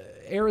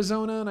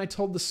Arizona and I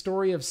told the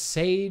story of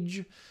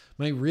Sage,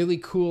 my really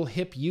cool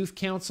hip youth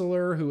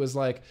counselor who was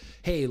like,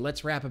 hey,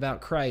 let's rap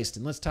about Christ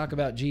and let's talk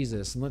about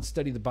Jesus and let's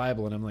study the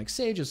Bible. And I'm like,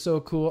 Sage is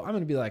so cool. I'm going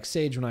to be like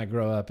Sage when I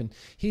grow up. And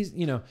he's,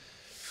 you know,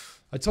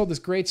 I told this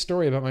great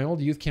story about my old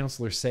youth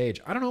counselor,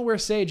 Sage. I don't know where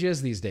Sage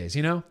is these days,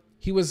 you know?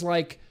 He was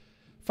like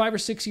 5 or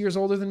 6 years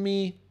older than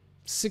me,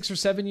 6 or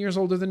 7 years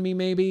older than me,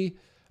 maybe.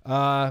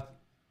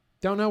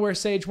 Don't know where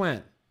Sage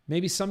went.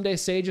 Maybe someday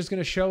Sage is going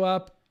to show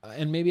up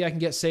and maybe I can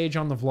get Sage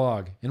on the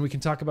vlog and we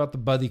can talk about the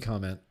Buddy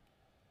comment.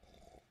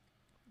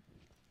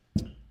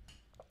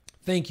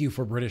 Thank you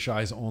for British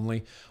Eyes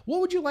only. What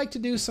would you like to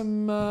do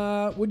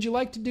would you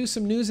like to do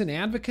some news and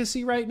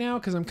advocacy right now?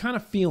 Because I'm kind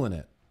of feeling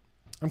it.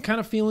 I'm kind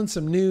of feeling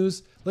some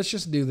news. Let's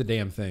just do the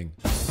damn thing.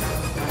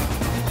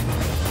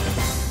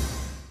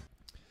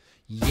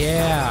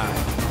 Yeah.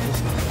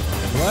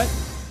 What?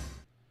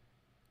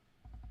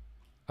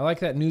 I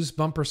like that news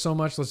bumper so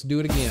much. Let's do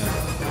it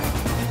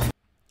again.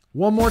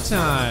 One more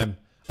time.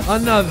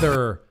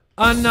 Another.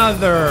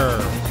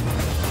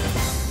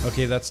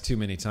 Okay, that's too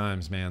many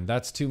times, man.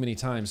 That's too many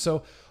times.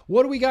 So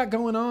what do we got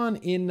going on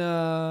in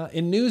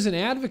news and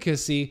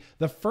advocacy?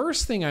 The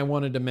first thing I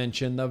wanted to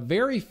mention, the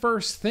very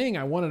first thing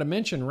I wanted to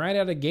mention right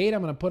out of the gate,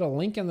 I'm going to put a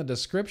link in the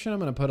description. I'm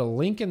going to put a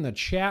link in the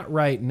chat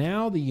right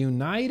now. The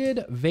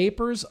United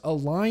Vapors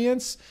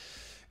Alliance.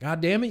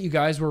 God damn it, you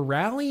guys, we're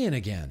rallying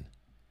again.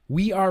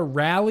 We are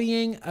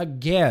rallying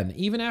again.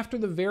 Even after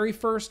the very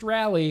first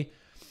rally,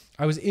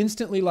 I was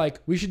instantly like,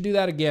 we should do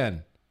that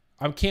again.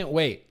 I can't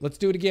wait. Let's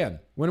do it again.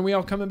 When are we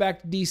all coming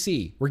back to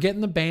DC? We're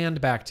getting the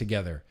band back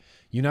together.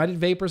 United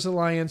Vapors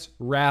Alliance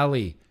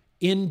rally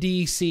in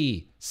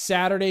DC,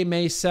 Saturday,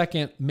 May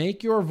 2nd.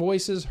 Make your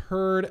voices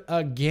heard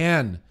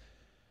again.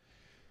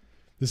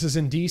 This is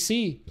in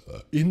DC,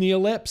 in the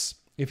Ellipse.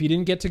 If you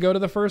didn't get to go to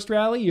the first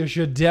rally, you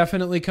should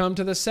definitely come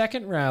to the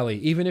second rally.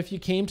 Even if you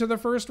came to the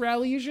first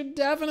rally, you should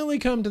definitely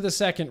come to the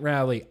second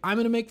rally. I'm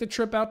going to make the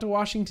trip out to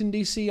Washington,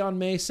 D.C. on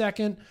May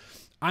 2nd.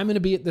 I'm going to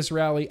be at this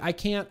rally. I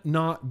can't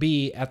not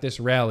be at this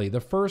rally.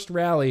 The first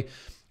rally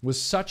was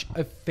such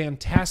a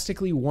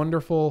fantastically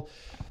wonderful,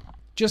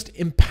 just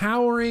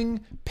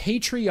empowering,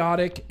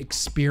 patriotic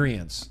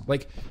experience.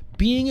 Like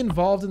being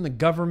involved in the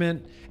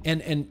government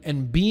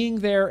and being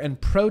there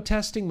and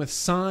protesting with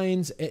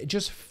signs, it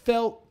just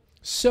felt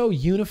so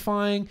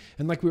unifying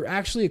and like we were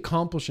actually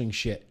accomplishing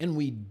shit. And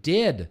we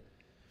did.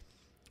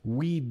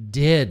 We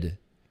did.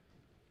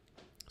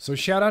 So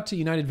shout out to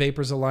United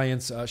Vapors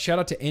Alliance. Shout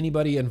out to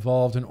anybody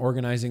involved in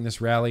organizing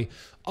this rally.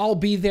 I'll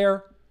be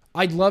there.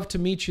 I'd love to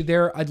meet you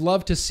there. I'd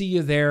love to see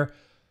you there.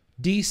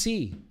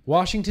 DC,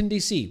 Washington,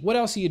 D.C. What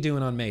else are you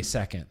doing on May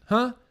 2nd?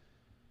 Huh?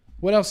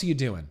 What else are you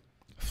doing?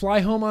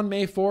 Fly home on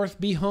May 4th.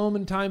 Be home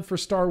in time for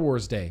Star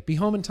Wars Day. Be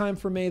home in time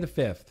for May the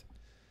 5th.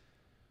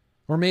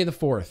 Or May the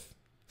 4th.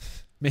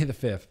 May the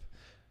 5th.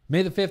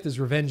 May the 5th is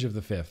Revenge of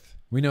the 5th.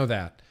 We know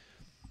that.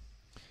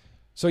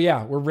 So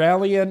yeah, we're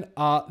rallying.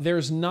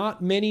 There's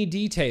not many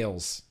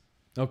details.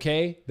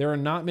 Okay, there are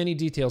not many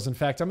details. In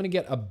fact, I'm going to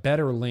get a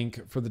better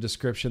link for the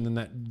description than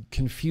that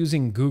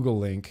confusing Google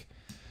link.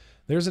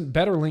 There's a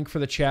better link for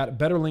the chat, a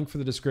better link for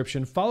the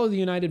description. Follow the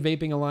United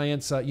Vaping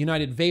Alliance,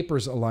 United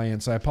Vapors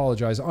Alliance, I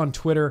apologize, on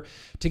Twitter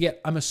to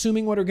get, I'm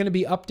assuming, what are going to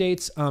be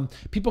updates.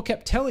 People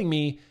kept telling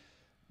me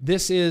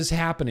this is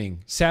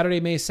happening. Saturday,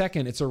 May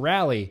 2nd, it's a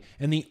rally.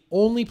 And the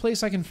only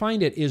place I can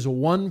find it is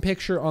one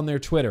picture on their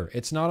Twitter.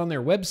 It's not on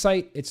their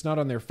website. It's not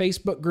on their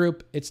Facebook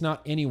group. It's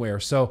not anywhere.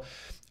 So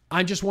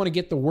I just want to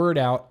get the word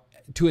out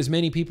to as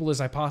many people as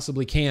I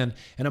possibly can.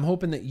 And I'm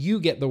hoping that you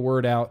get the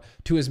word out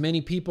to as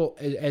many people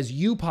as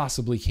you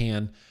possibly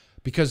can,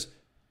 because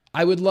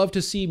I would love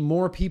to see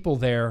more people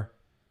there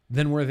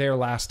than were there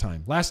last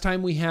time. Last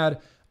time we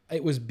had,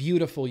 it was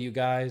beautiful, you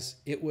guys.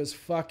 It was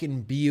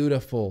fucking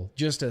beautiful.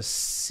 Just a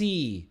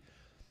sea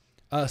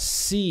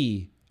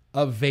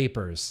of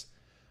vapors.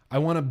 I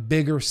want a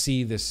bigger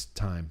sea this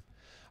time.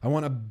 I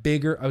want a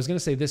bigger, I was going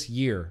to say this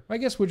year, I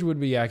guess, which would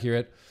be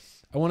accurate.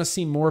 I want to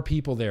see more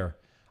people there.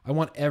 I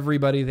want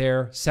everybody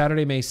there.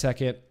 Saturday, May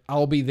 2nd,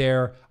 I'll be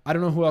there. I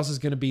don't know who else is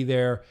going to be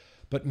there,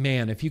 but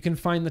man, if you can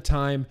find the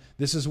time,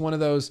 this is one of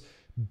those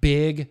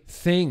big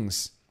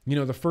things. You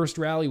know, the first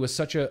rally was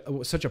such a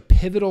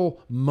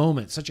pivotal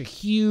moment, such a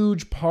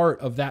huge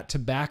part of that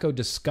tobacco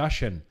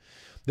discussion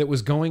that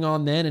was going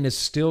on then and is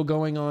still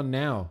going on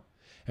now.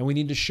 And we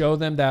need to show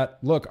them that,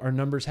 look, our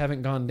numbers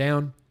haven't gone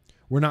down.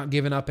 We're not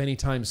giving up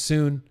anytime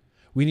soon.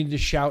 We need to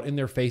shout in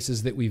their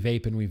faces that we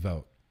vape and we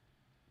vote.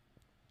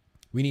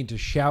 We need to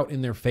shout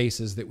in their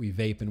faces that we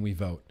vape and we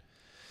vote.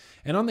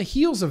 And on the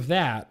heels of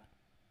that,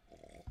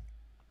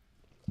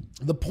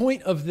 the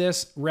point of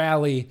this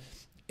rally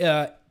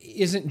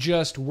isn't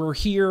just we're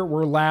here,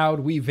 we're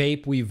loud, we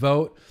vape, we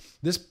vote.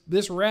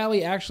 This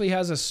rally actually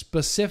has a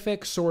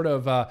specific sort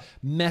of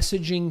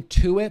messaging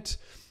to it.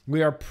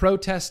 We are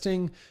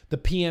protesting the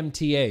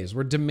PMTAs.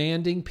 We're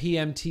demanding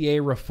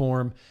PMTA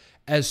reform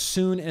as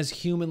soon as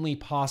humanly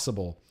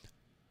possible.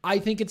 I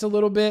think it's a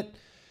little bit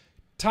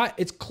tight.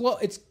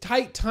 It's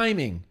tight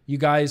timing, you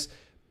guys.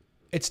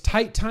 It's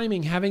tight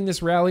timing having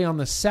this rally on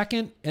the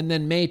 2nd, and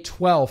then May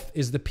 12th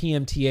is the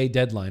PMTA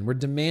deadline. We're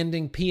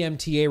demanding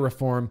PMTA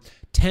reform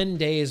 10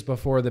 days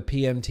before the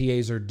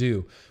PMTAs are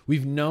due.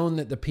 We've known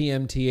that the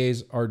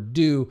PMTAs are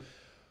due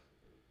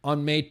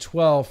on May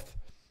 12th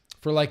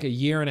for like a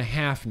year and a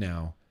half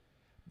now.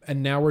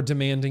 And now we're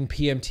demanding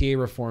PMTA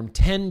reform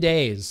 10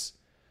 days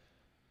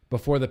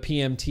before the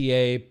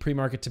PMTA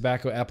pre-market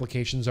tobacco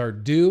applications are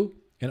due.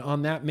 And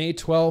on that May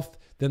 12th,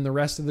 then the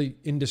rest of the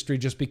industry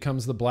just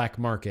becomes the black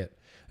market.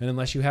 And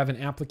unless you have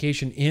an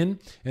application in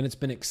and it's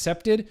been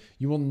accepted,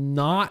 you will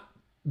not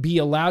be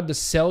allowed to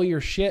sell your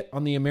shit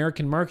on the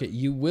American market.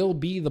 You will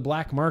be the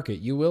black market.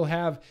 You will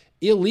have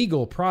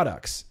illegal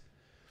products.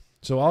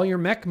 So all your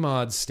mech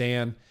mods,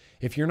 Stan,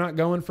 if you're not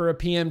going for a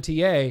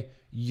PMTA,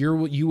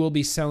 you will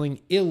be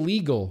selling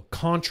illegal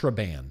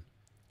contraband,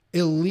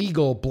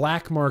 illegal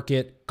black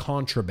market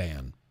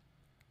contraband.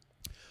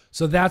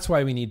 So that's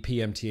why we need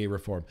PMTA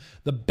reform.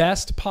 The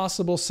best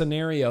possible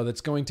scenario that's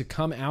going to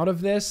come out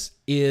of this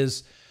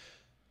is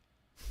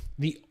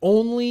the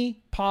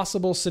only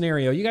possible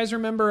scenario. You guys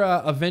remember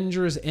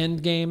Avengers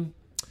Endgame?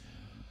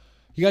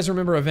 You guys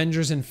remember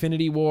Avengers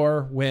Infinity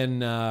War when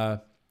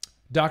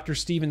Dr.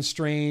 Stephen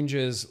Strange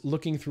is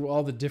looking through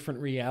all the different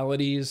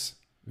realities,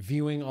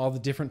 viewing all the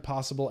different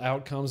possible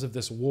outcomes of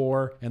this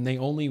war, and they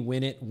only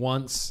win it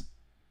once?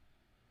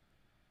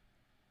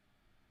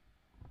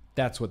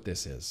 That's what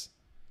this is.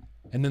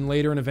 And then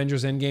later in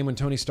Avengers Endgame, when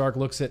Tony Stark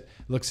looks at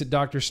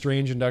Doctor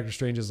Strange, and Doctor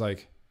Strange is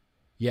like,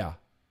 yeah,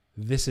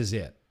 this is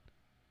it.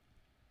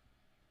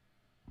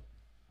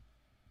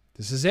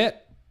 This is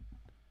it.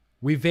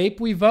 We vape,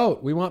 we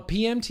vote. We want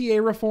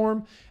PMTA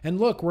reform. And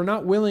look, we're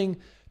not willing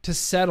to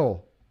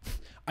settle.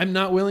 I'm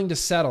not willing to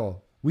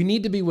settle. We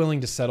need to be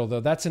willing to settle, though.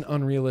 That's an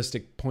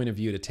unrealistic point of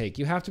view to take.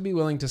 You have to be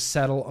willing to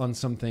settle on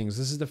some things.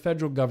 This is the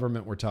federal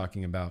government we're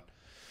talking about.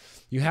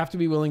 You have to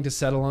be willing to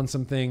settle on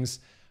some things.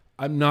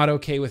 I'm not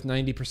okay with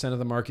 90% of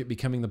the market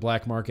becoming the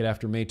black market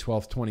after May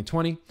 12th,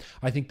 2020.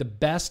 I think the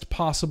best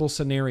possible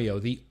scenario,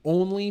 the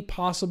only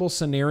possible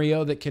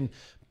scenario that can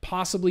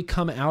possibly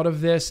come out of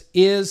this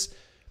is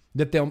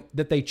that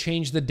they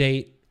change the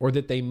date or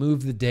that they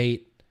move the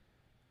date.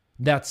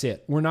 That's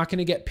it. We're not going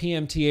to get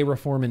PMTA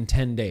reform in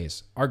 10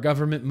 days. Our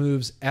government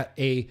moves at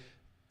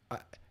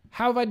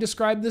how have I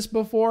described this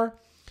before?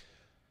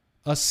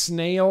 A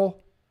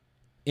snail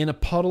in a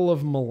puddle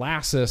of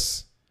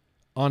molasses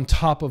on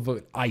top of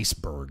an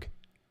iceberg.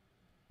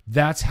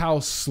 That's how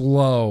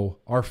slow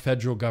our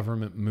federal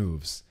government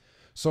moves.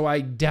 So I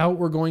doubt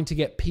we're going to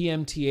get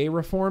PMTA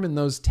reform in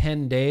those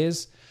 10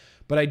 days,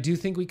 but I do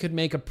think we could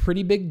make a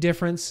pretty big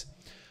difference.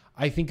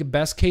 I think a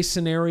best case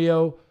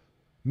scenario,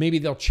 maybe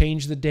they'll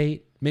change the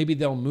date. Maybe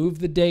they'll move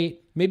the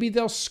date. Maybe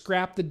they'll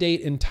scrap the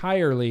date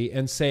entirely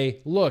and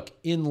say, look,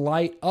 in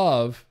light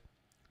of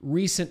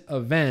recent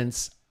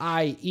events,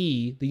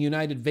 i.e. the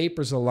United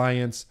Vapors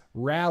Alliance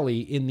rally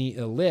in the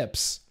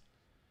Ellipse,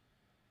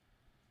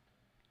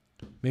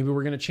 Maybe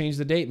we're going to change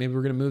the date. Maybe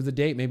we're going to move the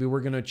date. Maybe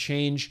we're going to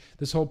change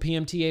this whole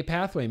PMTA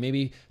pathway.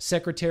 Maybe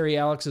Secretary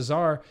Alex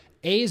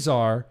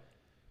Azar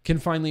can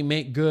finally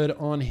make good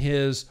on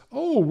his,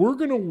 we're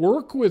going to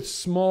work with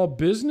small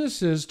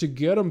businesses to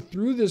get them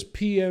through this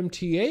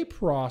PMTA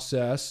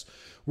process.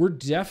 We're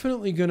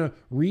definitely going to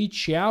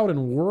reach out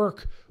and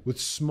work with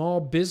small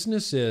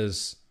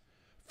businesses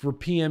for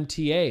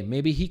PMTA.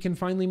 Maybe he can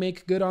finally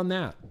make good on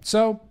that.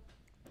 So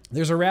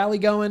there's a rally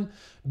going.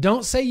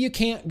 Don't say you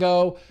can't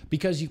go,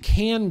 because you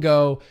can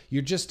go.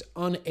 You're just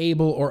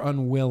unable or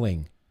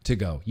unwilling to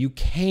go. You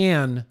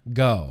can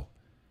go.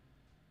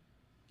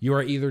 You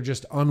are either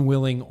just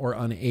unwilling or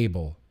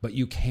unable, but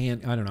you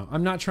can't. I don't know.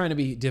 I'm not trying to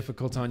be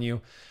difficult on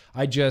you.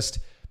 I just,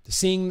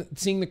 seeing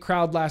the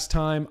crowd last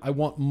time, I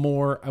want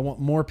more. I want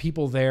more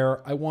people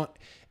there.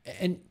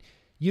 And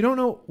you don't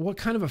know what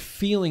kind of a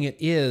feeling it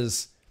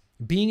is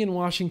being in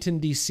Washington,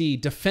 D.C.,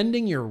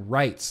 defending your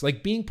rights,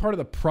 like being part of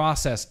the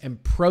process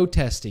and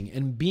protesting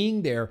and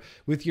being there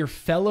with your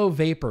fellow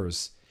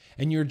vapors.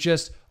 And you're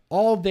just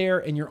all there,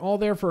 and you're all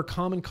there for a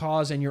common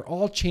cause, and you're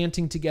all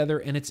chanting together.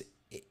 And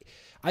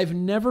I've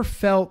never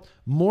felt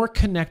more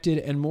connected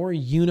and more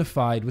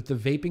unified with the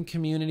vaping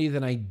community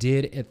than I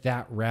did at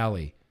that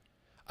rally.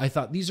 I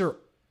thought, these are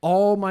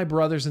all my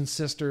brothers and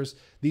sisters.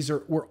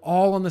 We're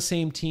all on the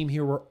same team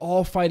here. We're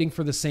all fighting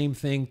for the same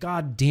thing.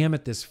 God damn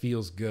it, this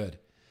feels good.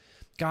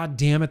 God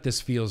damn it,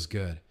 this feels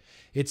good.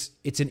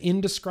 It's an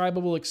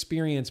indescribable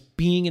experience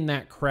being in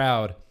that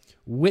crowd,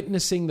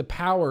 witnessing the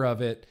power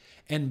of it,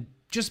 and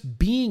just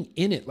being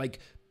in it, like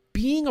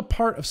being a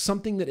part of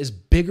something that is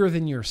bigger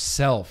than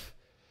yourself.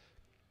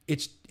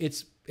 It's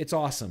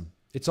awesome.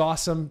 It's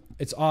awesome.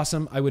 It's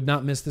awesome. I would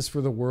not miss this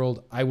for the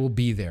world. I will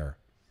be there.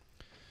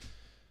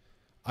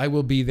 I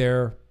will be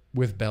there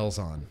with bells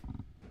on.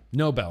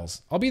 No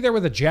bells. I'll be there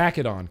with a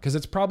jacket on, because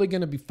it's probably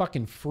going to be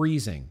fucking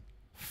freezing.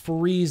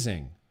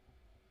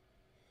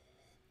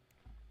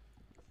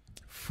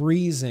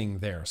 Freezing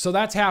there. So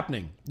that's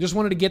happening. Just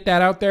wanted to get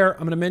that out there. I'm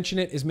going to mention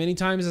it as many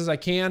times as I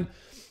can.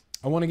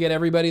 I want to get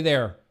everybody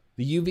there.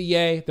 The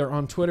UVA, they're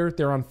on Twitter,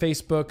 they're on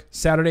Facebook,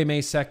 Saturday,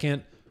 May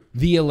 2nd,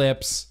 The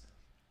Ellipse.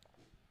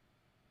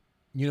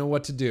 You know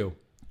what to do.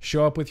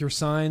 Show up with your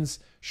signs,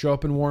 show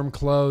up in warm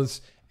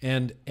clothes,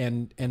 and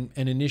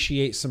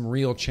initiate some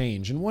real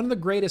change. And one of the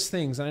greatest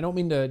things, and I don't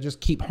mean to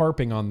just keep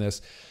harping on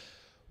this,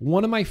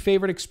 one of my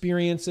favorite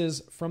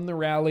experiences from the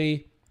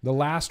rally, the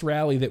last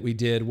rally that we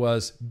did,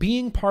 was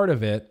being part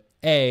of it,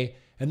 and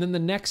then the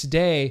next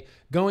day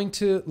going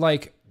to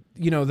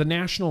the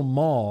National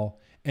Mall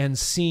and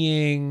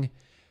seeing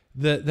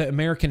the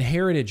American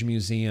Heritage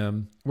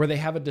Museum, where they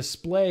have a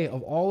display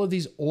of all of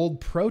these old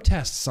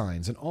protest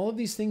signs and all of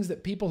these things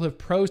that people have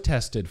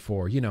protested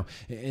for,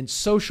 and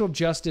social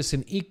justice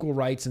and equal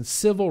rights and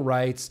civil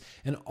rights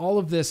and all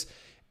of this.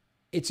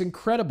 It's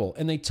incredible.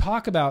 And they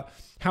talk about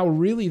how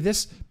really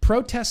this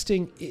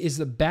protesting is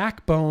the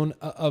backbone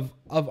of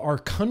our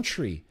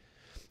country.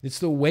 It's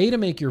the way to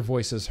make your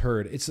voices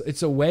heard.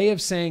 It's a way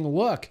of saying,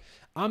 look,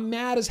 I'm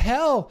mad as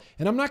hell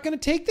and I'm not going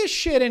to take this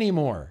shit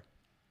anymore.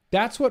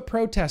 That's what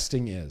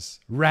protesting is.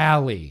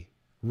 Rally.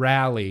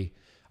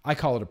 I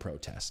call it a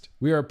protest.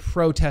 We are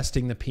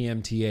protesting the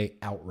PMTA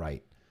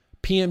outright.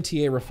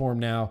 PMTA reform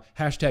now. #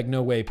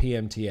 no way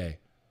PMTA.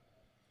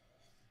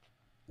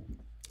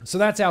 So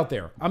that's out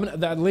there.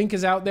 That link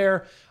is out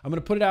there. I'm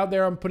going to put it out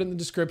there. I'm going to put it in the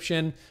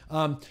description.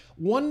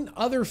 One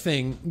other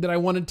thing that I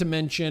wanted to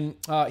mention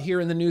here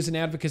in the news and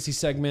advocacy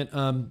segment,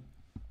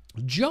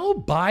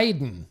 Joe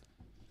Biden,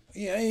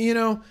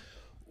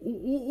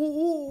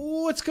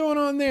 what's going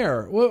on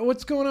there?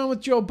 What's going on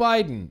with Joe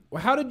Biden?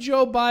 How did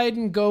Joe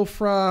Biden go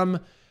from,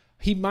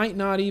 he might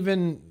not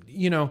even,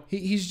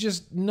 he's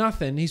just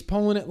nothing. He's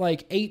polling at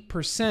like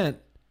 8%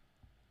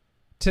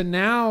 to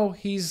now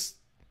he's,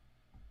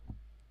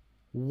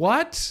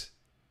 what?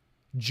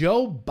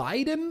 Joe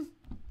Biden?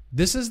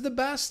 This is the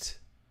best?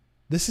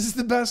 This is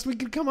the best we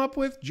could come up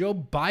with? Joe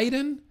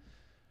Biden?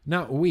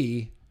 Not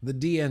we, the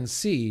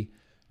DNC.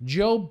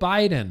 Joe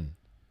Biden.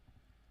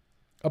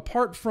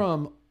 Apart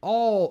from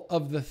all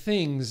of the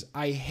things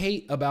I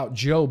hate about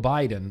Joe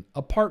Biden,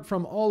 apart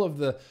from all of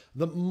the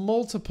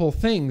multiple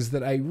things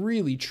that I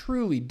really,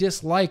 truly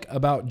dislike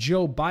about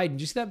Joe Biden.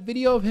 Did you see that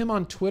video of him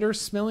on Twitter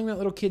smelling that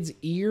little kid's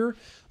ear?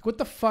 What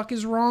the fuck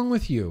is wrong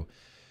with you?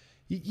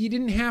 You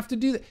didn't have to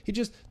do that.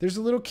 There's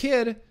a little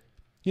kid,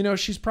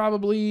 she's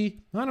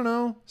probably,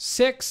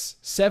 6,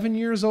 7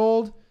 years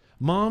old.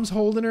 Mom's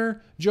holding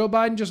her. Joe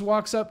Biden just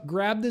walks up,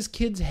 grabbed this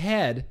kid's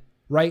head,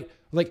 right?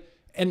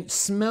 And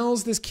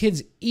smells this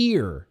kid's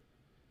ear.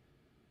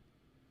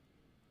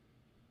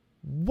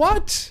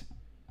 What?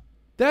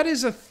 That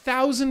is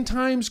 1,000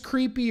 times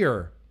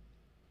creepier.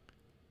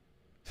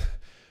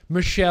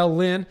 Michelle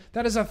Lynn,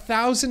 that is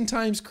 1,000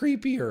 times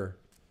creepier.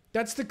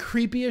 That's the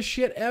creepiest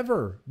shit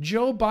ever.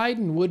 Joe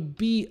Biden would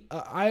be,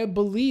 I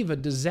believe, a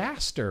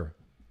disaster.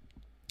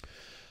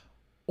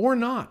 Or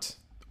not.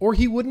 Or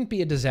he wouldn't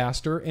be a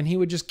disaster and he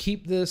would just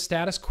keep the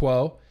status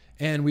quo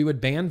and we would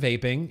ban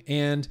vaping,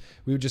 and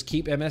we would just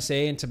keep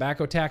MSA and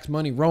tobacco tax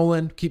money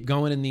rolling, keep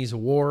going in these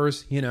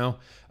wars.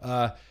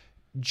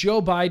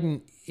 Joe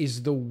Biden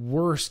is the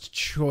worst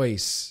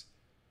choice.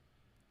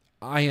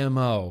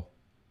 IMO.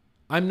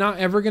 I'm not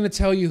ever going to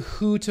tell you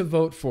who to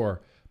vote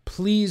for.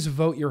 Please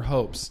vote your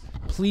hopes.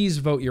 Please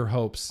vote your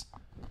hopes.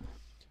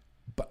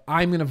 But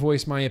I'm going to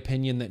voice my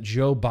opinion that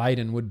Joe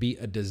Biden would be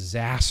a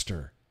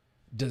disaster.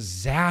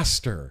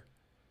 Disaster.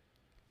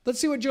 Let's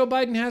see what Joe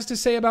Biden has to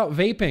say about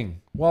vaping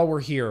while we're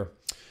here.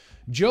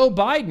 Joe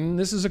Biden,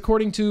 this is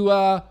according to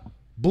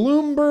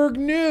Bloomberg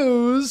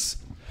News,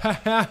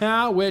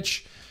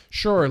 which,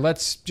 sure,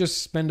 let's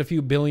just spend a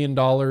few $1 billion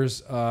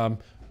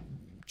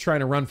trying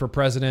to run for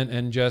president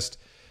and just...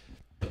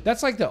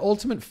 That's like the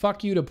ultimate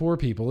fuck you to poor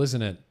people,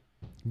 isn't it?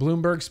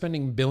 Bloomberg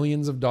spending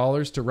billions of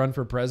dollars to run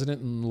for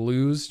president and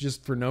lose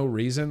just for no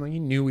reason. Like, he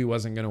knew he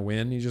wasn't going to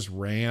win. He just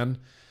ran.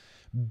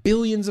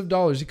 Billions of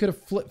dollars. He could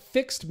have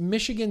fixed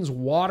Michigan's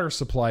water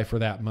supply for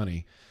that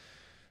money.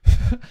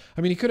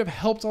 I mean, he could have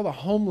helped all the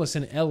homeless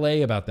in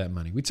LA about that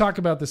money. We talk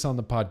about this on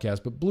the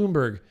podcast, but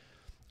Bloomberg,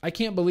 I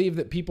can't believe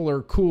that people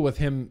are cool with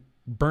him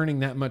burning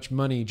that much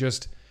money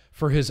just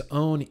for his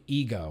own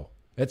ego.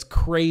 That's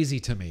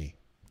crazy to me.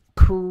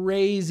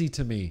 Crazy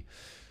to me.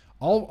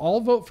 I'll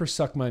vote for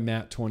Suck My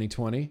Matt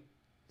 2020.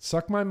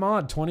 Suck My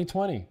Mod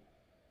 2020.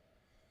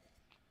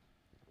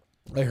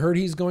 I heard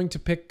he's going to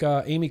pick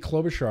Amy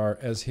Klobuchar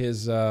as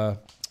his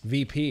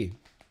VP.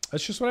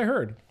 That's just what I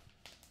heard.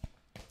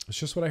 That's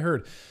just what I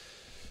heard.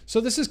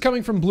 So this is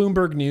coming from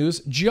Bloomberg News.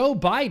 Joe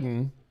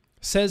Biden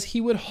says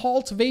he would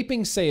halt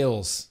vaping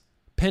sales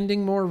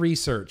pending more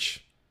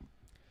research.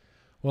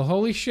 Well,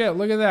 holy shit,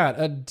 look at that.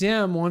 A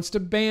Dem wants to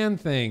ban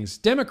things.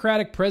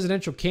 Democratic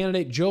presidential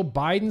candidate Joe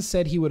Biden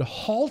said he would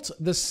halt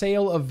the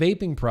sale of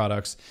vaping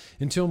products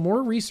until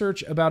more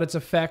research about its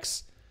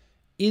effects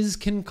is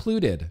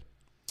concluded.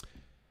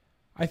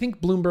 I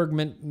think Bloomberg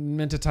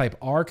meant to type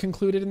 "are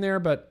concluded" in there,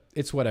 but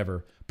it's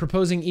whatever.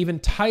 Proposing even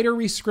tighter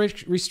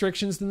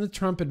restrictions than the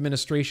Trump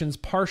administration's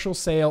partial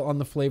sale on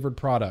the flavored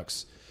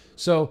products.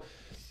 So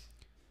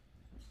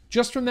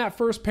just from that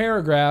first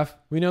paragraph,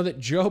 we know that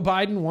Joe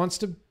Biden wants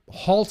to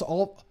halt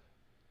all...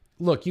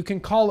 Look, you can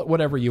call it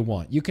whatever you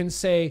want. You can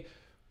say,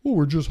 oh,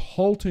 we're just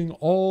halting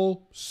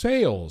all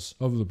sales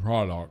of the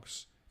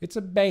products. It's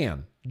a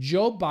ban.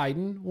 Joe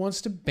Biden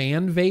wants to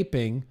ban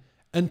vaping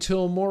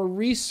until more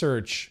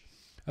research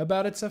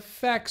about its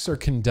effects are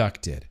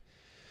conducted.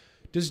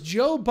 Does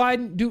Joe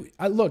Biden do...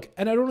 look,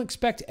 and I don't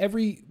expect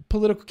every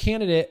political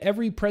candidate,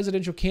 every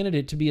presidential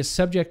candidate to be a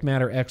subject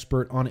matter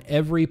expert on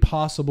every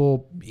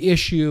possible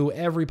issue,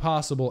 every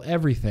possible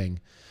everything.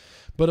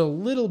 But a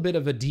little bit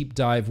of a deep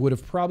dive would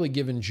have probably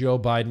given Joe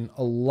Biden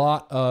a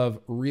lot of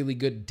really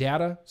good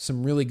data,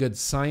 some really good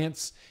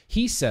science.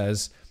 He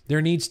says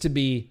there needs to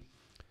be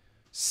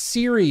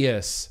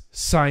serious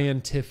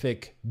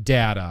scientific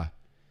data.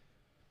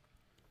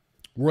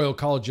 Royal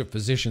College of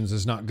Physicians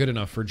is not good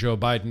enough for Joe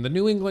Biden. The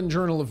New England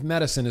Journal of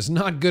Medicine is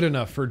not good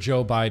enough for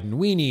Joe Biden.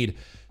 We need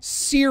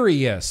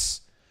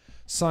serious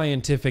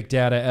scientific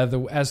data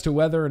as to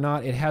whether or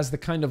not it has the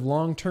kind of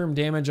long-term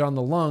damage on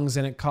the lungs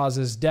and it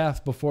causes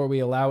death before we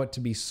allow it to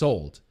be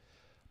sold.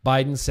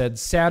 Biden said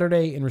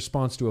Saturday in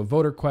response to a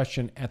voter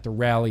question at the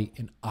rally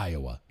in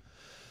Iowa.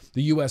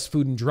 The U.S.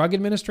 Food and Drug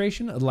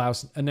Administration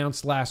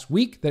announced last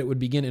week that it would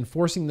begin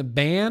enforcing the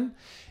ban.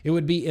 It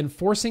would be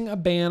enforcing a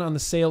ban on the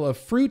sale of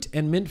fruit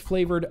and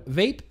mint-flavored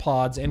vape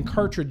pods and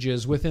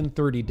cartridges within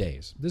 30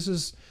 days.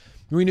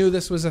 We knew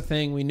this was a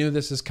thing. We knew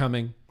this is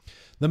coming.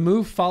 The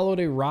move followed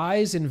a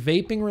rise in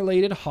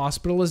vaping-related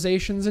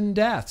hospitalizations and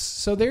deaths.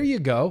 So there you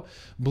go.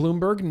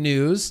 Bloomberg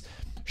News,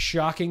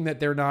 shocking that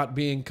they're not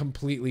being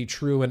completely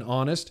true and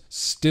honest,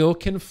 still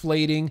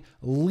conflating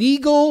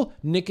legal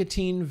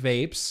nicotine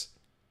vapes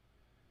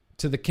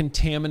to the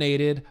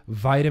contaminated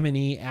vitamin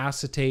E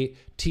acetate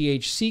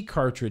THC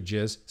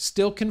cartridges,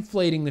 still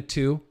conflating the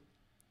two.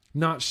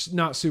 Not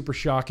super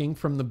shocking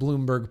from the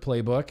Bloomberg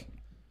playbook.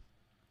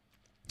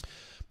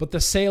 But the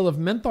sale of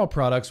menthol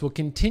products will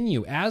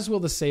continue, as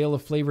will the sale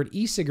of flavored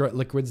e-cigarette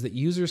liquids that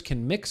users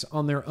can mix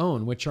on their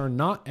own, which are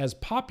not as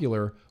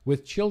popular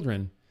with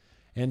children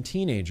and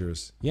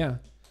teenagers. Yeah.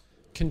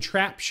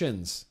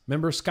 Contraptions.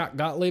 Remember Scott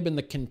Gottlieb and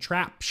the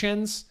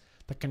contraptions?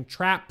 The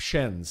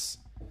contraptions.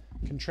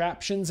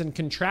 Contraptions and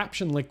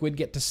contraption liquid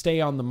get to stay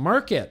on the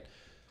market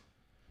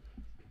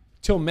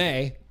till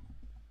May.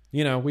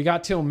 You know, we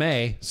got till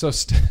May, so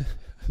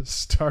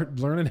start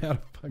learning how to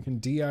fucking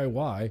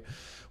DIY.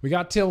 We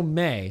got till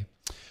May.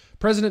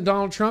 President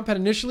Donald Trump had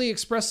initially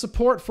expressed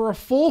support for a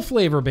full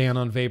flavor ban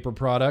on vapor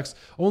products,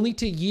 only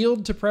to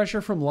yield to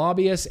pressure from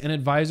lobbyists and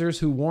advisors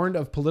who warned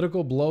of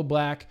political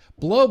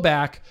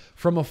blowback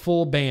from a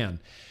full ban.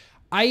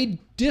 I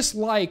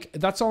dislike,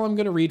 that's all I'm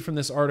going to read from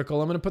this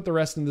article. I'm going to put the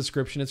rest in the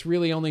description. It's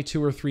really only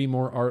 2 or 3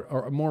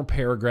 more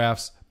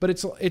paragraphs, but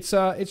it's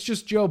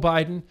just Joe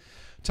Biden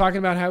talking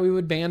about how he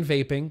would ban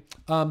vaping.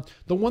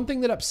 The one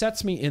thing that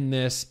upsets me in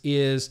this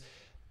is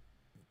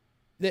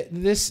that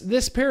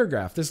this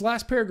paragraph, this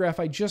last paragraph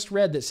I just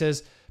read that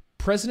says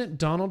President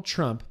Donald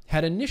Trump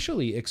had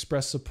initially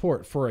expressed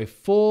support for a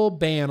full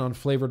ban on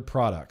flavored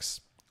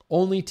products,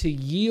 only to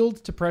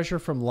yield to pressure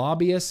from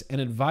lobbyists and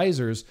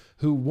advisors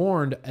who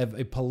warned of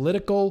a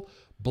political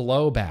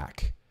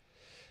blowback.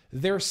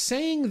 They're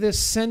saying this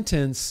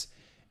sentence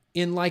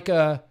in like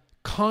a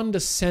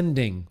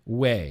condescending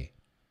way.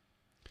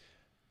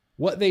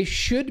 What they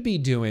should be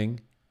doing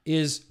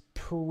is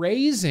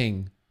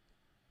praising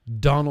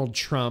Donald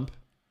Trump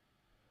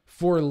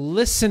for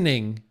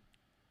listening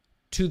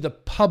to the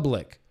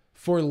public,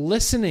 for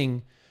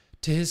listening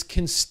to his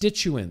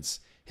constituents.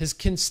 His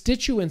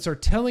constituents are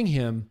telling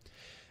him,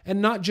 and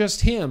not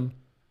just him,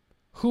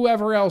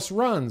 whoever else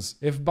runs.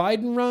 If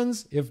Biden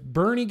runs, if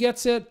Bernie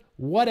gets it,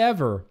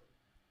 whatever.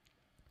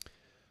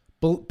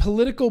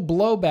 Political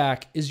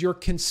blowback is your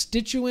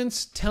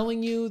constituents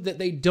telling you that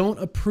they don't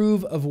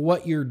approve of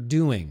what you're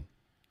doing.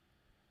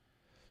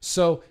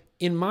 So,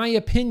 in my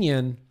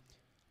opinion,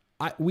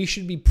 we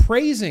should be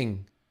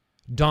praising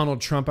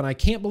Donald Trump, and I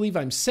can't believe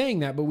I'm saying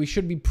that, but we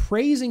should be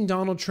praising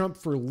Donald Trump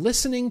for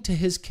listening to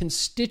his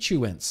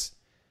constituents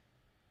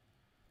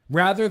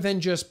rather than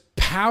just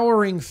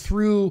powering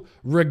through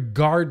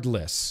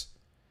regardless.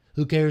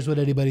 Who cares what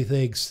anybody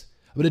thinks?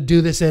 I'm going to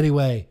do this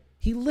anyway.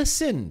 He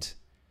listened.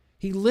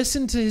 He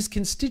listened to his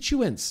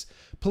constituents.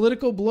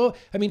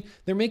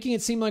 They're making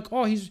it seem like,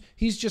 oh,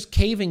 he's just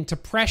caving to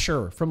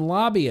pressure from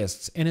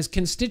lobbyists and his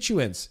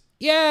constituents.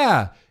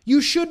 Yeah, you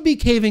should be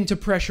caving to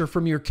pressure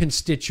from your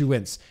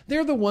constituents.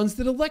 They're the ones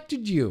that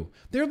elected you.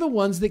 They're the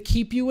ones that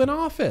keep you in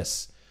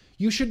office.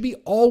 You should be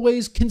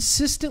always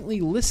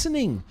consistently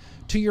listening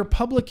to your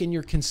public and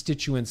your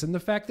constituents. And the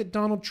fact that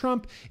Donald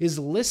Trump is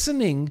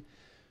listening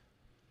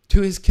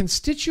to his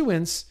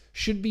constituents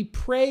should be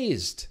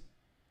praised.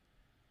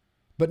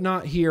 But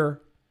not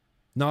here,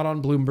 not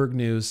on Bloomberg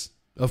News.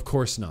 Of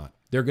course not.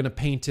 They're going to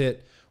paint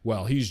it,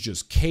 well, he's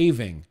just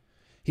caving.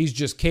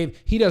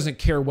 He doesn't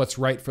care what's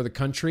right for the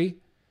country.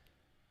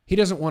 He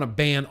doesn't want to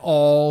ban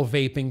all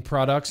vaping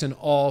products and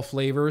all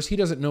flavors. He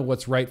doesn't know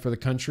what's right for the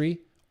country.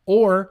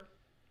 Or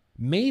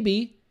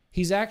maybe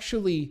he's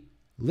actually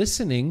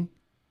listening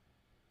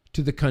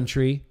to the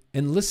country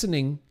and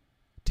listening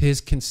to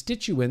his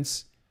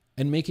constituents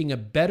and making a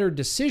better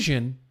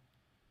decision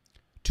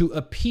to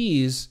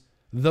appease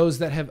those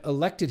that have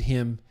elected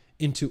him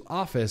into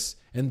office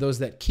and those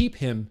that keep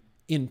him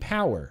in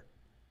power.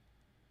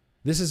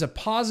 This is a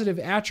positive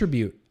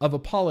attribute of a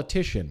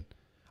politician.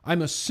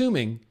 I'm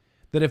assuming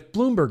that if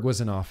Bloomberg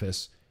was in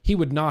office, he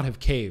would not have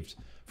caved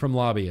from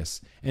lobbyists,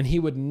 and he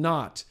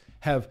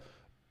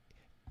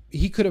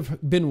could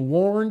have been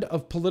warned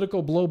of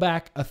political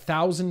blowback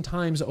 1,000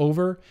 times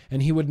over,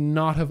 and he would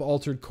not have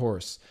altered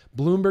course.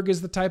 Bloomberg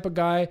is the type of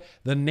guy,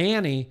 the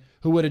nanny,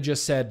 who would have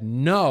just said,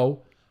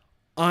 no,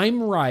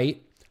 I'm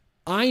right.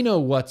 I know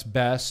what's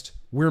best.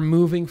 We're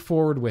moving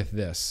forward with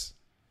this.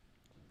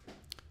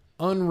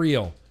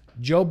 Unreal.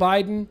 Joe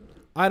Biden,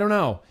 I don't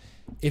know.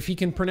 If he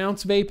can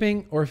pronounce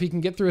vaping or if he can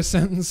get through a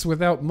sentence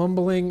without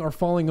mumbling or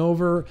falling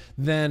over,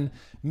 then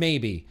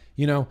maybe.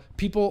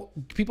 People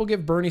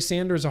give Bernie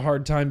Sanders a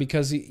hard time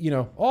because he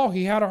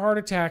had a heart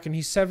attack and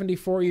he's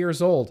 74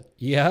 years old.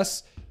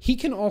 Yes, he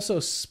can also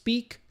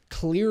speak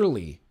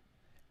clearly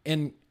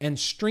and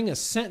string a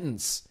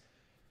sentence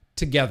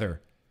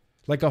together,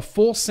 like a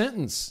full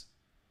sentence.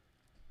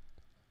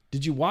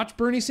 Did you watch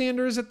Bernie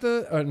Sanders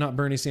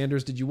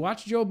did you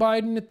watch Joe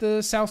Biden at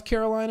the South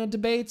Carolina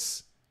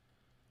debates?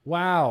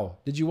 Wow.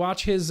 Did you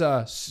watch his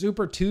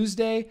Super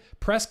Tuesday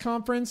press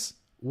conference?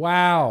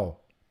 Wow.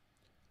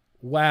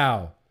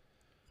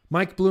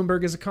 Mike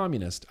Bloomberg is a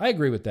communist. I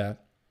agree with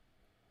that.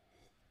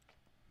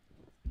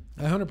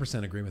 I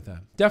 100% agree with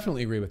that.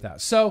 Definitely agree with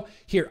that. So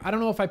here, I don't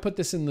know if I put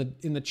this in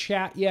the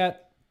chat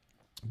yet,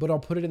 but I'll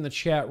put it in the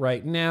chat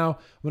right now.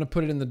 I'm going to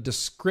put it in the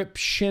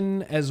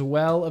description as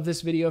well of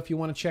this video if you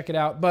want to check it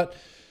out. But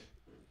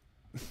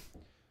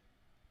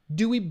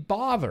do we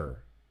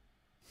bother?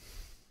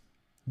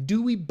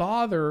 Do we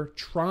bother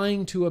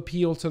trying to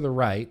appeal to the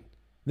right?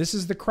 This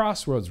is the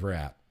crossroads we're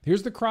at.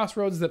 Here's the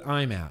crossroads that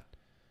I'm at.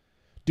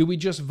 Do we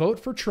just vote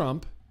for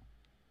Trump,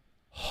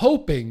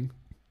 hoping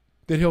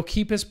that he'll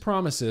keep his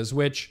promises,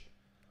 which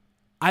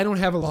I don't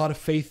have a lot of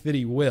faith that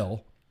he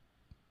will?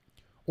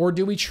 Or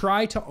do we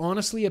try to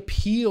honestly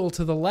appeal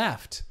to the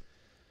left?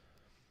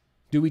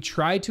 Do we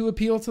try to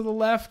appeal to the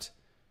left?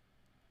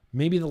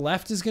 Maybe the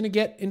left is going to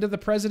get into the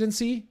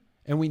presidency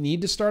and we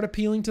need to start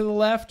appealing to the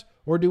left?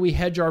 Or do we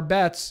hedge our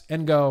bets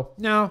and go,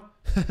 no,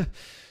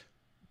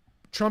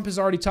 Trump has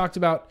already talked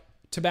about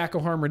tobacco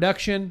harm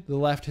reduction. The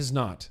left has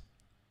not.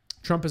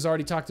 Trump has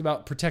already talked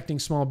about protecting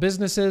small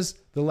businesses.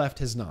 The left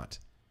has not.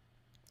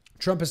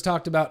 Trump has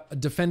talked about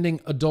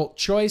defending adult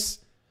choice.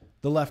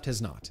 The left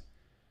has not.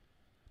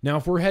 Now,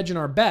 if we're hedging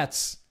our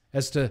bets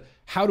as to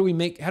how do we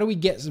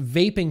get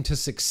vaping to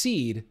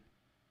succeed,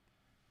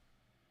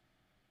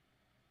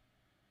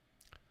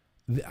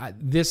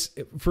 this,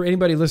 for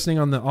anybody listening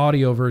on the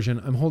audio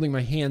version, I'm holding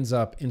my hands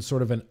up in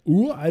sort of an,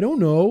 ooh, I don't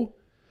know,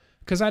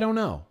 because I don't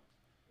know.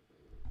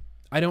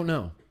 I don't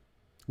know.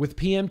 With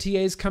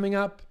PMTAs coming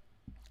up,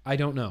 I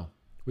don't know.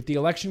 With the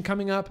election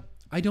coming up,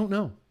 I don't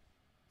know.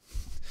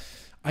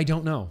 I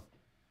don't know.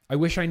 I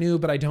wish I knew,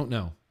 but I don't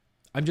know.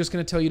 I'm just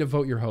going to tell you to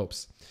vote your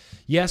hopes.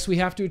 Yes, we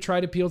have to try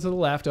to appeal to the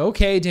left.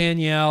 Okay,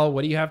 Danielle,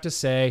 what do you have to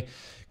say?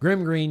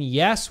 Grim Green,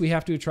 yes, we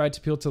have to try to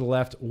appeal to the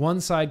left. One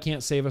side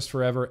can't save us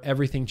forever.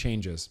 Everything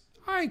changes.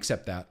 I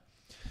accept that.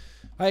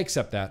 I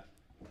accept that.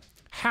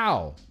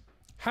 How?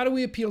 How do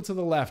we appeal to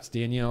the left,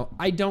 Danielle?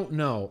 I don't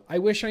know. I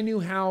wish I knew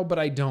how, but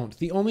I don't.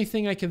 The only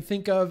thing I can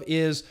think of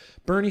is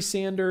Bernie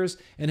Sanders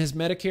and his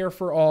Medicare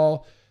for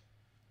all.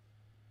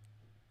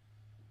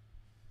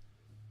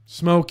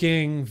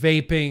 Smoking,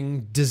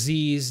 vaping,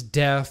 disease,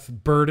 death,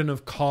 burden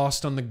of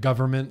cost on the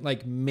government.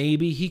 Like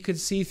maybe he could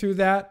see through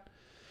that.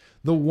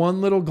 The one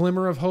little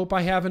glimmer of hope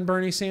I have in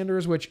Bernie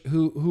Sanders,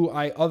 who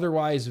I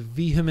otherwise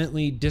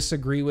vehemently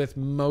disagree with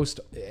most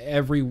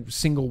every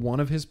single one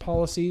of his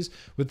policies,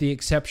 with the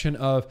exception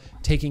of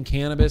taking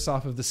cannabis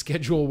off of the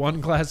Schedule I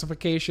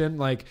classification.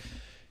 Like,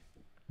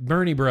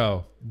 Bernie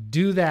bro,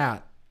 do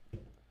that.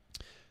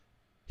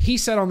 He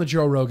said on the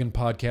Joe Rogan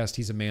podcast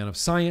he's a man of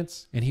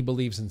science and he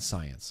believes in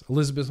science.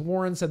 Elizabeth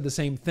Warren said the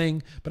same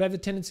thing, but I have the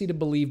tendency to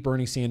believe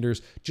Bernie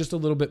Sanders just a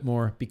little bit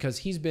more because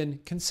he's been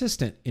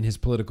consistent in his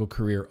political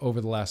career over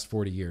the last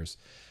 40 years.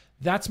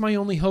 That's my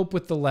only hope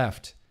with the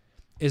left,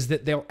 is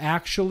that they'll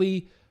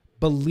actually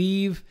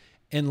believe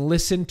and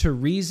listen to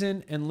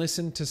reason and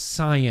listen to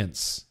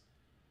science.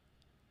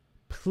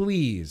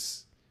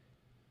 Please.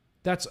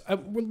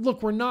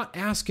 Look, we're not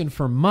asking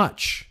for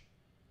much,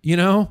 you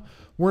know?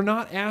 We're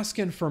not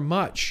asking for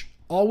much.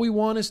 All we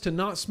want is to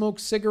not smoke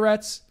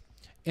cigarettes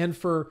and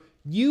for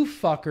you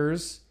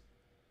fuckers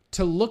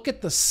to look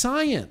at the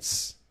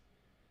science.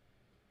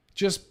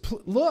 Just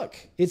look,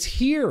 it's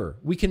here.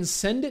 We can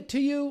send it to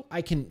you.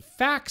 I can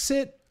fax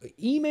it,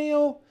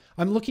 email.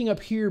 I'm looking up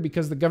here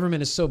because the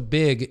government is so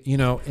big, you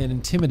know, and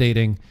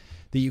intimidating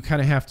that you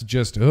kind of have to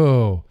just,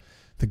 the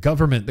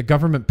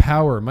government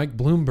power, Mike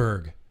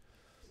Bloomberg.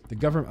 The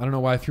government, I don't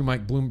know why I threw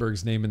Mike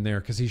Bloomberg's name in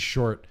there because he's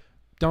short.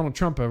 Donald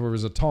Trump, however,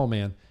 was a tall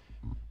man.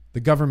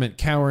 The government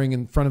cowering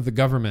in front of the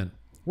government.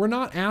 We're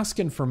not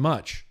asking for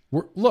much.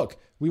 Look,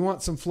 we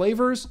want some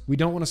flavors. We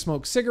don't want to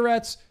smoke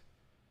cigarettes.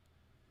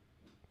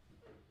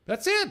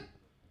 That's it.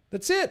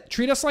 That's it.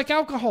 Treat us like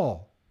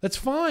alcohol. That's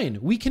fine.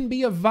 We can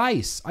be a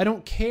vice. I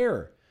don't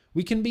care.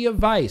 We can be a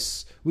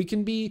vice. We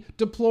can be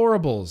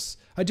deplorables.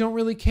 I don't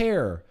really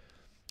care.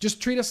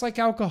 Just treat us like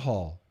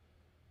alcohol.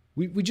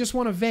 We just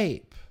want to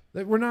vape.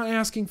 We're not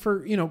asking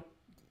for, you know,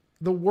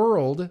 the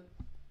world.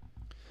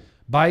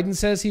 Biden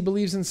says he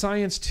believes in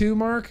science too,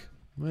 Mark.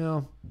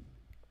 Well,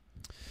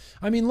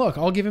 I mean, look,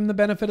 I'll give him the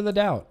benefit of the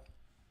doubt.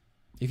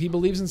 If he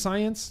believes in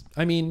science,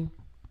 I mean,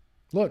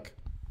 look,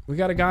 we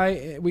got a guy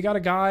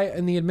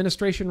in the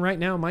administration right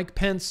now, Mike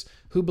Pence,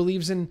 who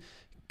believes in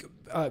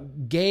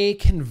gay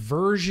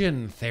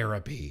conversion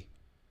therapy.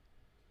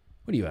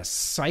 What are you, a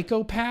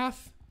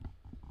psychopath?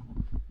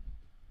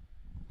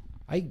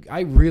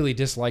 I really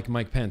dislike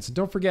Mike Pence. And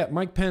don't forget,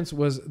 Mike Pence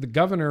was the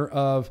governor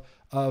of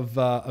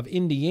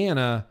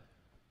Indiana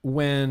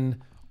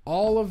when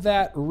all of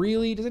that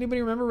really, does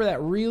anybody remember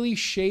that really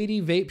shady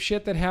vape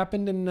shit that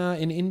happened in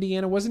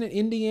Indiana? Wasn't it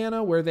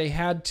Indiana where they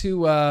had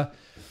to,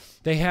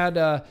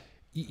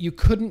 you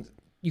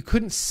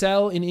couldn't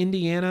sell in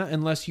Indiana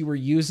unless you were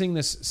using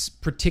this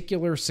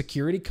particular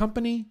security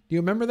company? Do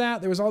you remember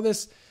that? There was all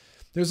this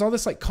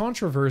like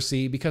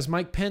controversy because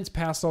Mike Pence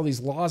passed all these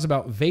laws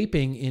about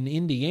vaping in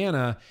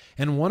Indiana.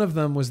 And one of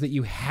them was that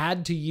you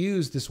had to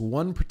use this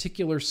one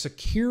particular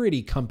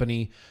security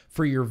company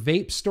for your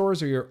vape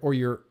stores or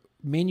your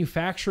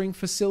manufacturing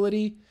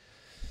facility.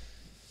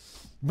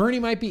 Bernie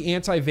might be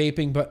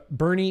anti-vaping, but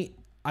Bernie,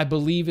 I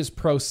believe, is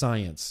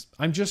pro-science.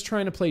 I'm just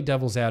trying to play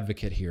devil's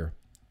advocate here.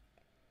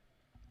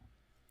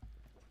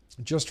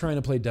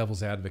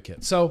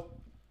 So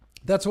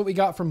that's what we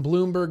got from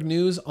Bloomberg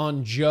News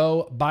on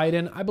Joe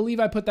Biden. I believe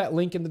I put that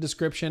link in the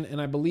description,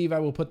 and I believe I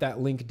will put that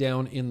link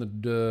down in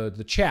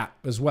the chat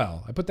as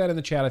well. I put that in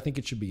the chat. I think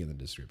it should be in the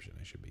description.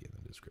 I should be in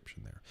the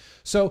description there.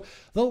 So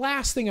the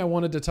last thing I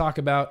wanted to talk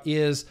about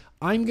is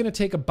I'm going to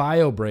take a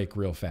bio break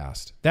real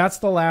fast. That's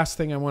the last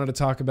thing I wanted to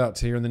talk about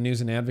here in the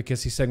news and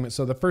advocacy segment.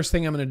 So the first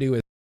thing I'm going to do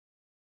is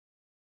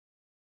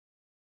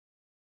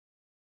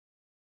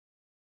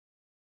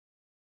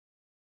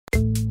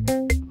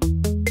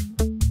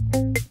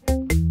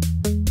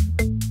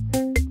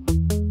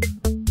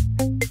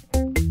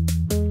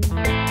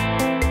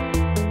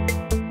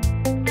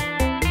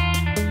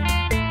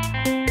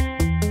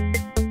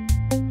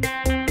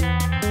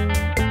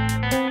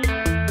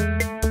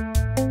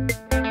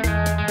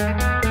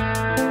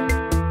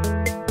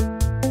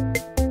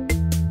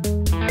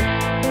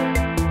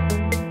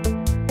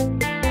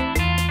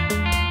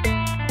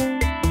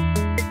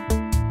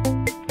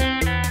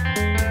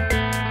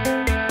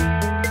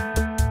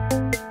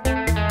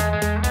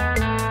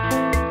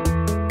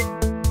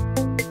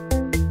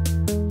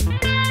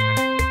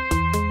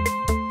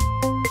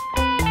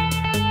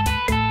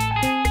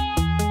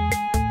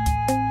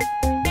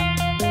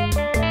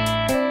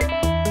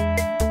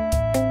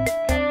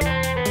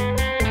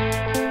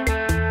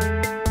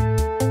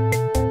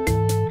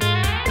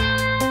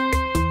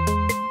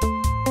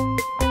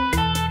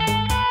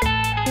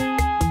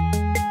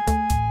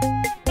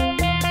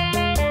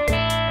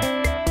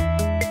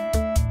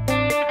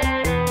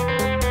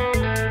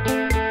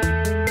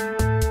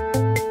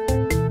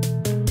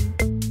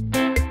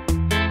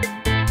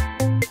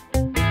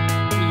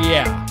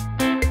Yeah.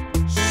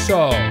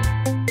 So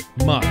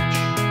much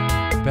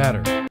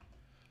better.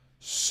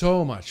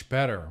 So much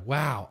better.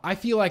 Wow. I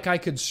feel like I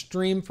could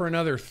stream for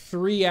another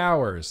 3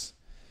 hours.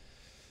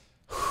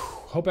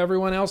 Hope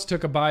everyone else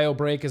took a bio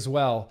break as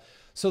well.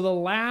 So the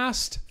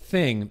last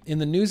thing in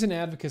the news and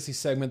advocacy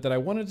segment that I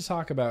wanted to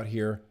talk about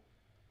here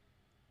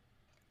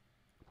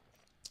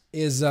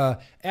is as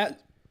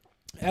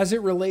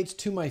it relates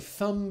to my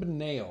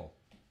thumbnail.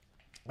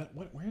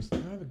 Where's I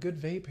have a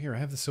good vape here? I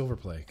have the Silver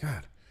Play.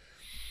 God.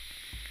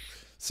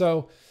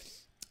 So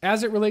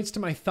as it relates to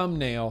my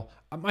thumbnail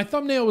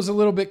was a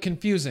little bit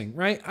confusing,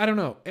 right? I don't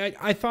know.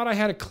 I thought I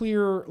had a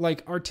clear,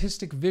 like,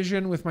 artistic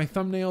vision with my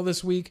thumbnail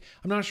this week.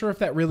 I'm not sure if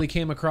that really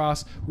came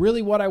across.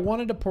 Really, what I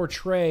wanted to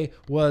portray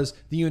was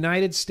the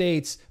United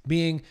States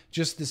being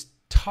just this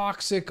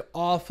toxic,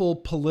 awful,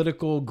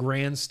 political,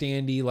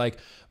 grandstandy, like,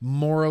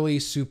 morally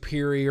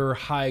superior,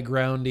 high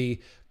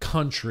groundy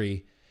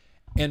country.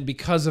 And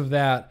because of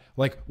that,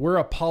 like, we're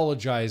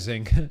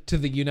apologizing to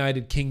the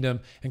United Kingdom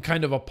and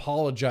kind of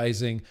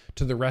apologizing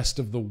to the rest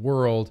of the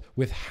world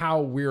with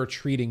how we're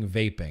treating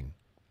vaping.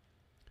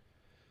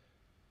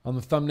 On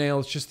the thumbnail,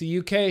 it's just the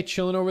UK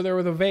chilling over there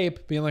with a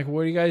vape, being like, what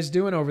are you guys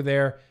doing over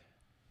there?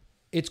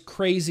 It's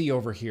crazy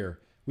over here.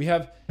 We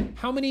have,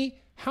 how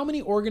many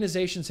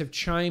organizations have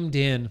chimed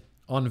in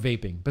on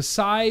vaping?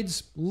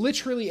 Besides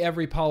literally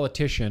every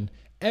politician,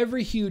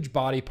 every huge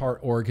body part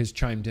org has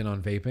chimed in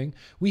on vaping.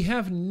 We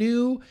have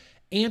new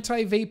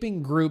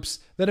anti-vaping groups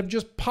that have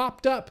just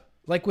popped up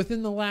like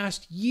within the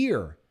last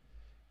year.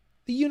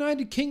 The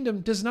United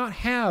Kingdom does not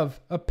have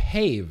a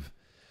PAVE.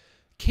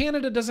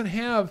 Canada doesn't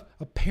have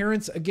a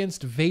Parents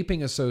Against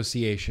Vaping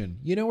Association.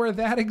 You know where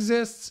that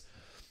exists?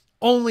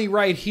 Only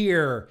right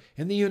here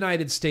in the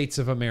United States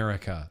of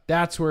America.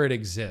 That's where it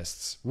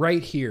exists,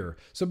 right here.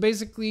 So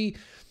basically,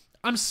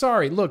 I'm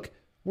sorry. Look,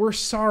 we're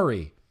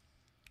sorry.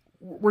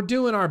 We're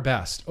doing our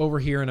best over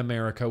here in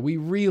America. We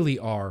really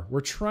are.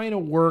 We're trying to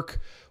work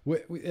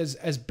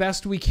as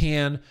best we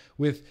can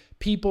with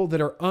people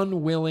that are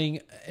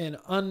unwilling and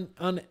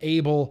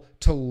unable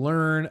to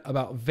learn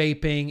about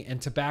vaping and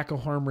tobacco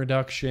harm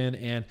reduction,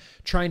 and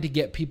trying to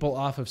get people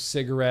off of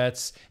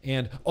cigarettes,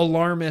 and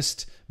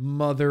alarmist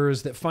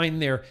mothers that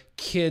find their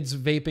kids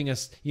vaping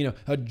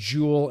a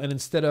Juul, and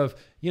instead of,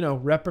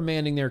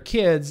 reprimanding their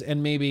kids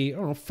and maybe,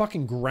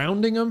 fucking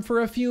grounding them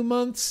for a few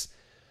months,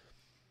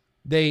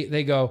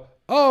 They go,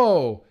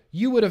 oh,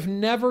 you would have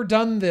never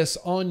done this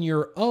on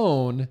your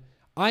own.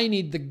 I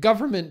need the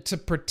government to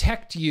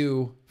protect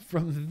you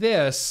from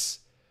this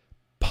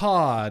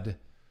pod.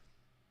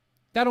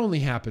 That only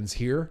happens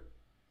here.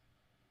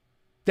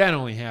 That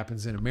only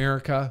happens in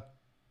America.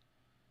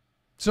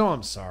 So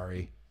I'm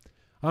sorry.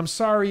 I'm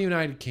sorry,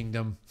 United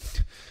Kingdom.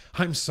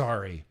 I'm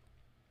sorry.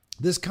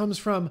 This comes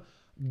from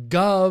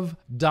gov.uk.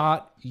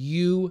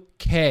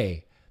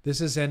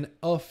 This is an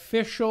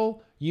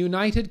official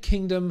United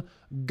Kingdom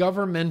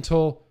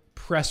governmental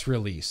press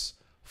release.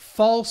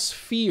 False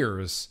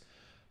fears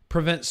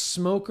prevent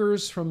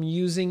smokers from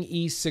using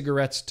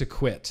e-cigarettes to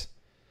quit.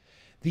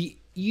 The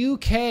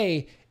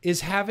UK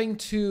is having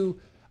to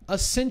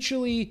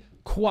essentially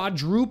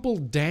quadruple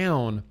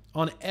down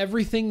on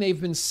everything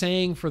they've been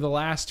saying for the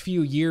last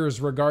few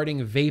years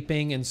regarding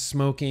vaping and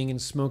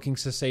smoking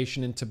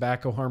cessation and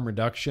tobacco harm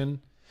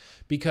reduction,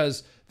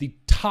 because the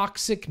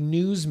toxic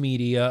news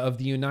media of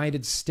the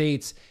United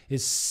States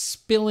is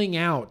spilling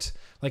out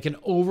like an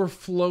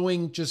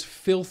overflowing, just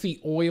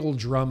filthy oil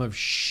drum of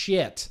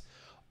shit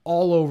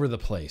all over the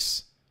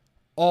place.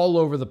 All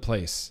over the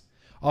place.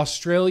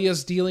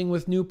 Australia's dealing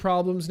with new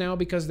problems now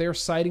because they're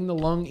citing the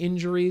lung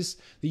injuries.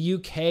 The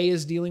UK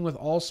is dealing with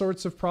all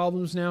sorts of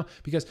problems now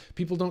because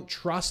people don't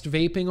trust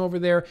vaping over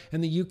there.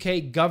 And the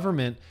UK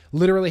government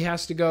literally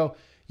has to go,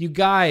 you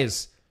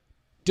guys,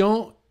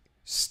 don't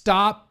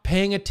stop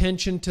paying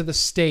attention to the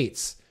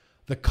states.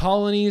 The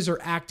colonies are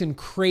acting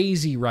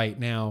crazy right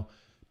now.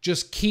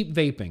 Just keep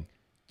vaping.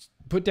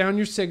 Put down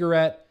your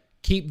cigarette.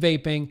 Keep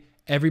vaping.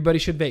 Everybody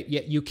should vape.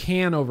 Yet you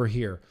can over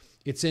here.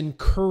 It's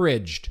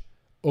encouraged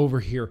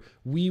over here.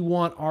 We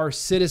want our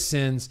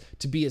citizens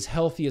to be as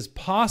healthy as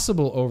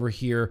possible over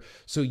here.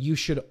 So you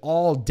should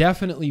all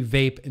definitely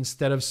vape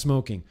instead of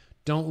smoking.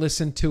 Don't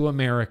listen to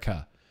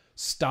America.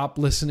 Stop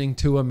listening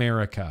to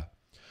America.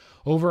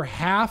 Over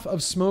half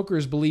of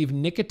smokers believe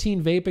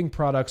nicotine vaping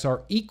products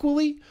are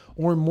equally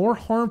or more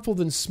harmful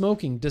than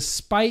smoking,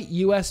 despite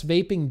U.S.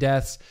 vaping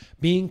deaths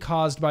being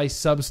caused by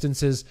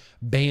substances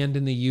banned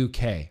in the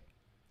UK.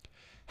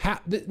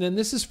 And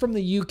this is from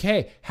the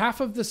UK.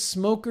 Half of the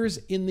smokers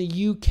in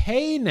the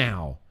UK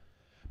now,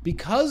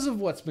 because of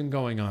what's been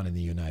going on in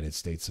the United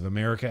States of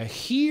America,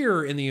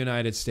 here in the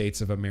United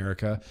States of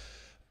America,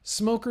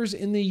 smokers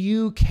in the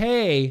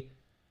UK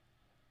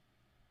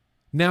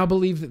now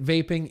believe that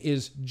vaping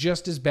is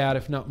just as bad,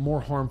 if not more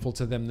harmful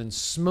to them than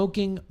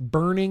smoking,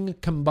 burning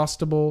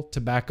combustible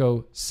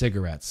tobacco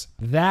cigarettes.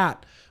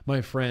 That,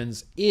 my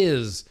friends,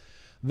 is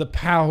the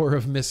power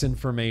of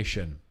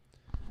misinformation.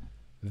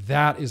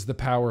 That is the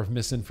power of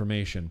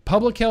misinformation.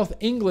 Public Health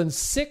England's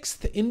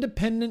 6th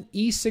independent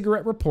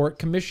e-cigarette report,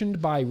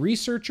 commissioned by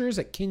researchers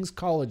at King's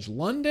College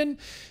London,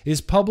 is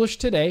published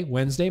today,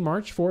 Wednesday,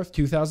 March 4th,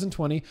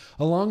 2020,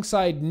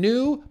 alongside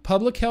new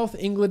Public Health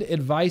England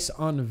advice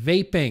on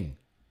vaping.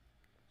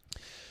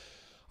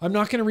 I'm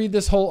not going to read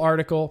this whole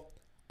article.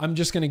 I'm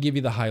just going to give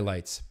you the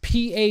highlights.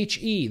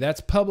 PHE,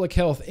 that's Public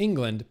Health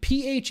England.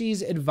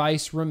 PHE's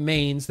advice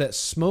remains that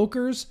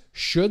smokers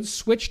should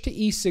switch to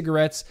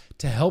e-cigarettes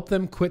to help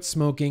them quit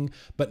smoking,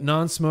 but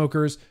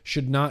non-smokers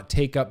should not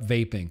take up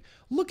vaping.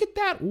 Look at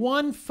that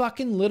one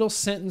fucking little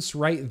sentence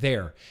right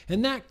there.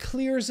 And that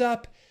clears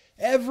up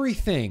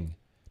everything.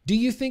 Do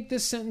you think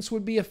this sentence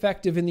would be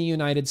effective in the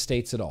United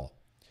States at all?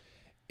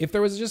 If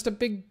there was just a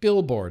big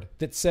billboard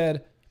that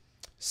said,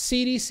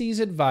 CDC's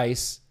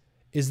advice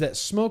is that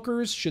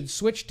smokers should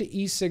switch to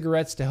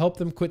e-cigarettes to help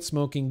them quit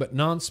smoking, but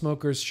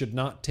non-smokers should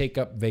not take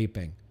up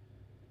vaping.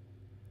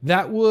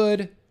 That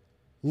would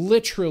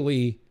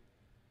literally...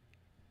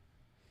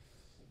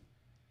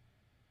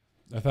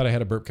 I thought I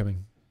had a burp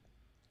coming.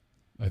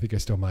 I think I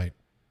still might.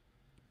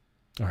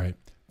 All right.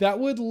 That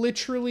would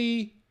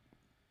literally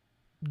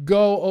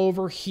go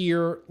over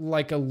here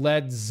like a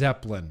Led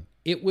Zeppelin.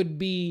 It would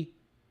be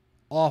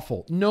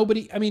awful.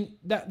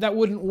 That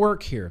wouldn't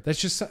work here. That's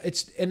just,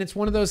 it's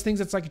one of those things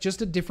that's like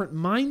just a different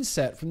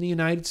mindset from the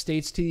United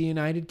States to the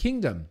United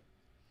Kingdom.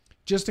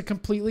 Just a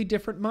completely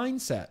different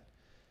mindset.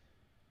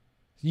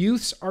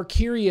 Youths are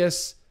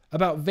curious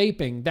about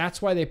vaping.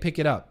 That's why they pick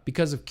it up,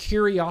 because of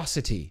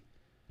curiosity.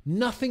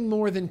 Nothing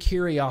more than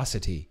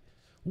curiosity.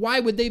 Why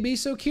would they be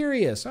so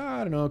curious? I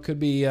don't know. It could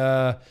be,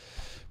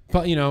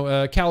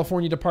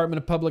 California Department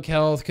of Public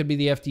Health, could be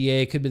the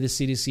FDA, could be the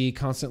CDC,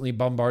 constantly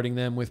bombarding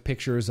them with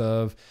pictures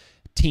of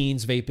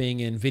teens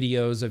vaping and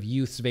videos of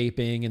youths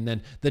vaping, and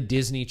then the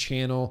Disney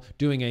Channel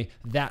doing a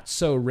That's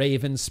So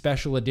Raven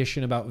special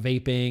edition about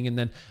vaping, and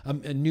then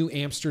a New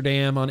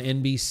Amsterdam on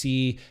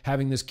NBC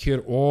having this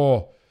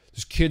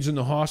kid's in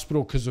the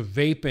hospital because of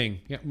vaping.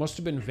 Yeah, must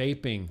have been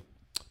vaping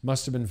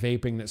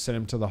that sent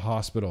him to the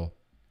hospital.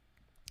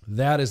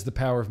 That is the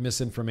power of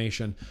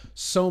misinformation.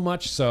 So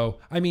much so.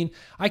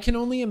 I can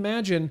only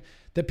imagine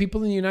that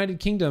people in the United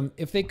Kingdom,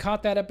 if they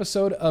caught that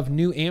episode of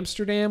New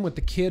Amsterdam with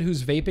the kid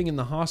who's vaping in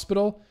the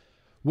hospital,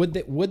 would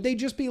they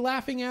just be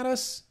laughing at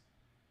us?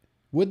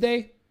 Would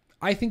they?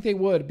 I think they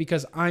would,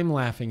 because I'm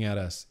laughing at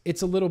us.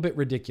 It's a little bit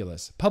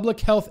ridiculous. Public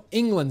Health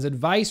England's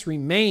advice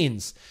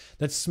remains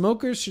that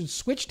smokers should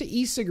switch to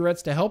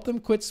e-cigarettes to help them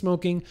quit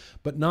smoking,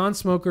 but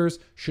non-smokers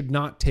should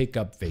not take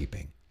up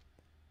vaping.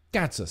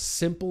 That's a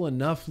simple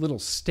enough little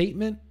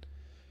statement.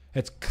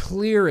 It's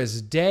clear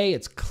as day.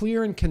 It's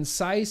clear and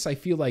concise. I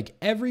feel like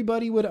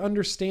everybody would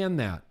understand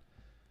that.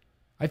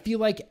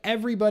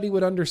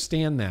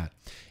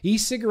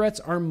 E-cigarettes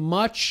are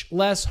much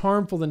less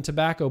harmful than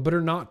tobacco, but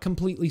are not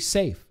completely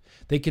safe.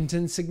 They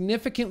contain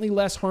significantly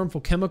less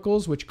harmful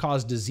chemicals, which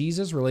cause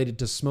diseases related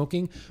to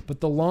smoking, but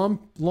the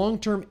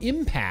long-term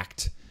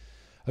impact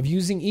of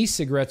using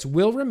e-cigarettes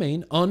will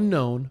remain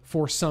unknown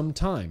for some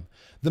time.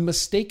 The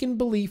mistaken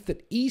belief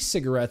that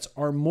e-cigarettes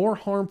are more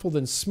harmful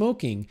than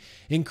smoking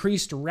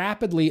increased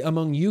rapidly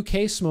among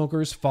UK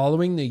smokers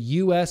following the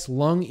US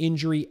lung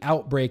injury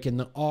outbreak in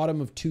the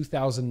autumn of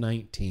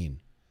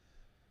 2019.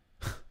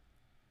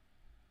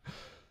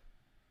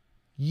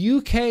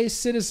 UK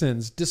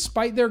citizens,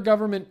 despite their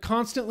government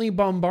constantly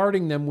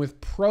bombarding them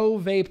with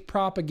pro-vape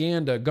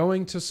propaganda,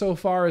 going to so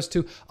far as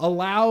to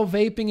allow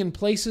vaping in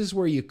places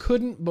where you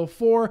couldn't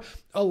before,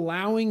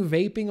 allowing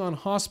vaping on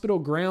hospital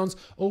grounds,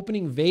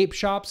 opening vape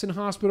shops in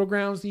hospital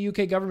grounds. The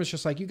UK government's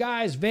just like, you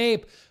guys,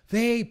 vape,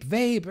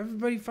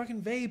 everybody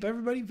fucking vape,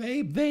 everybody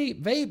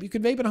vape. You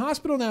can vape in a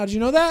hospital now. Did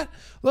you know that?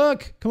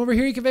 Look, come over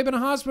here, you can vape in a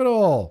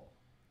hospital.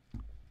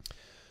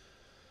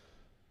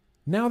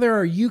 Now there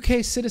are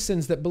UK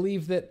citizens that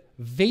believe that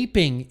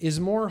vaping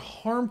is more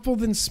harmful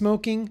than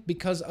smoking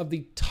because of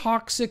the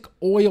toxic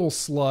oil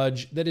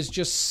sludge that is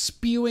just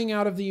spewing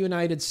out of the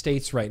United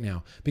States right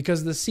now.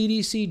 Because the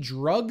CDC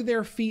drug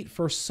their feet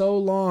for so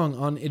long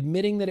on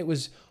admitting that it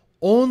was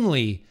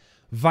only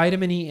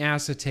vitamin E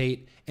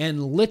acetate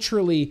and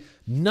literally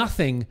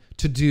nothing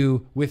to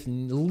do with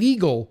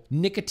legal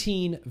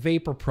nicotine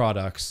vapor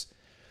products.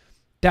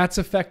 That's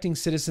affecting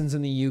citizens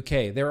in the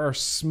UK. There are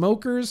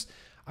smokers.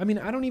 I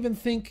don't even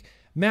think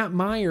Matt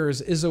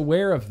Myers is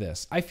aware of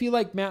this. I feel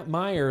like Matt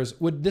Myers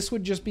would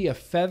just be a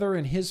feather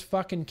in his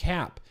fucking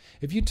cap.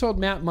 If you told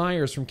Matt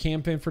Myers from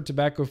Campaign for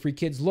Tobacco-Free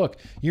Kids, look,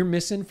 your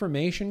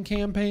misinformation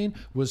campaign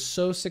was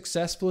so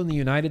successful in the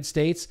United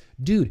States,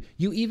 dude,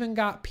 you even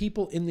got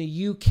people in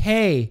the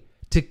UK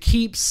to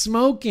keep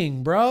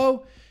smoking,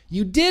 bro.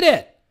 You did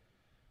it.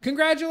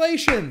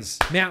 Congratulations,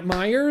 Matt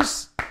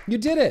Myers. You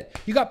did it.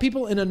 You got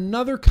people in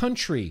another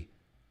country.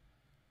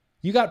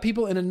 You got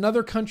people in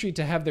another country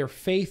to have their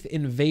faith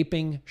in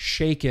vaping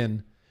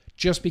shaken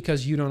just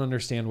because you don't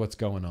understand what's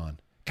going on.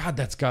 God,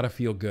 that's got to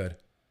feel good.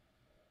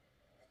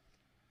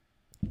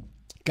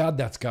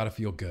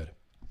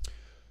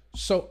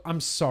 So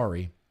I'm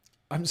sorry.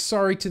 I'm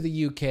sorry to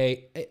the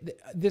UK.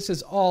 This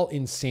is all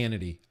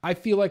insanity. I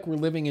feel like we're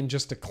living in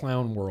just a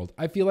clown world.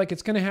 I feel like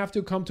it's going to have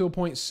to come to a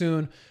point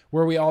soon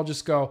where we all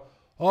just go,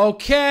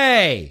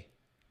 okay.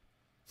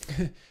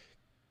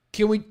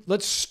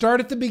 Let's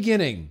start at the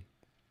beginning.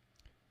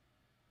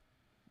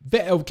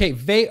 Okay.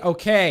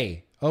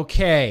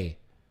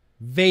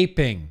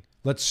 Vaping.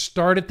 Let's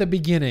start at the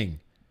beginning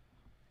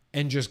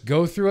and just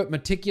go through it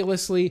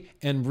meticulously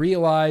and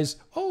realize,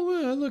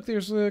 look,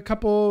 there's a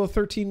couple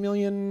 13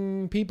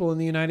 million people in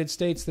the United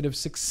States that have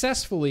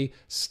successfully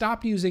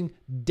stopped using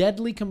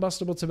deadly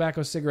combustible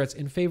tobacco cigarettes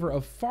in favor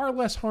of far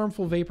less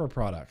harmful vapor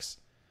products.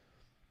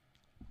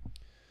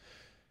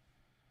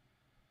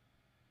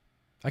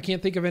 I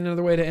can't think of any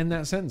other way to end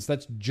that sentence.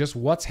 That's just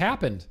what's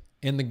happened.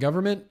 And the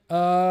government,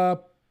 for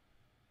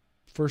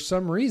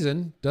some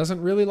reason,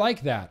 doesn't really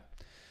like that.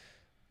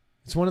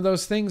 It's one of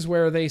those things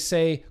where they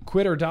say,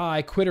 quit or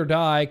die, quit or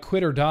die,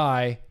 quit or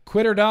die,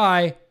 quit or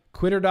die,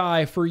 quit or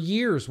die for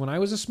years. When I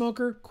was a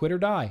smoker, quit or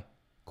die,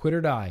 quit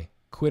or die,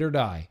 quit or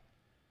die.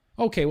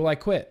 Okay, well, I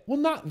quit. Well,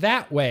 not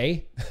that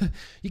way.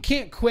 You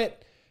can't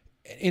quit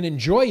and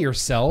enjoy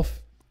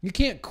yourself. You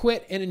can't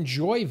quit and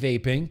enjoy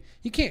vaping.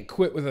 You can't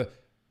quit with a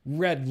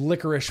red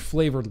licorice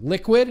flavored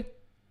liquid.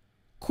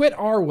 Quit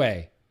our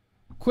way.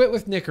 Quit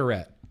with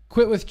Nicorette.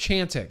 Quit with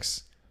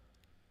Chantix.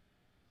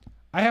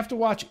 I have to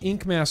watch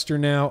Ink Master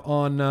now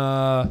on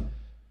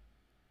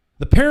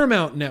the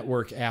Paramount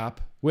Network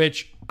app,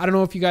 which I don't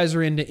know if you guys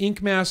are into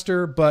Ink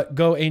Master, but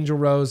go Angel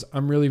Rose.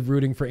 I'm really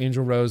rooting for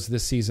Angel Rose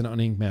this season on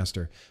Ink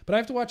Master. But I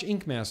have to watch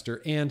Ink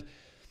Master, and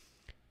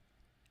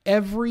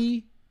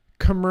every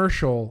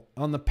commercial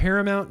on the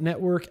Paramount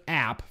Network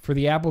app for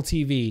the Apple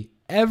TV,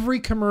 every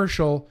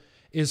commercial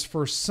is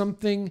for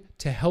something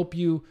to help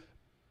you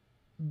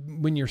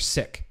when you're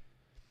sick.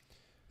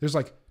 There's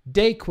like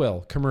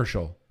Dayquil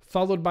commercial,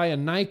 followed by a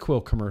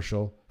NyQuil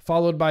commercial,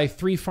 followed by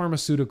 3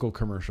 pharmaceutical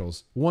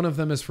commercials. One of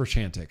them is for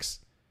Chantix.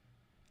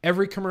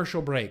 Every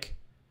commercial break,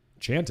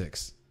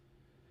 Chantix.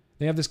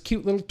 They have this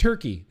cute little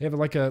turkey. They have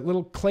like a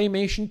little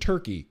claymation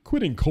turkey.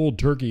 Quitting cold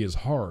turkey is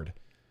hard.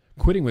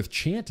 Quitting with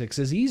Chantix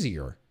is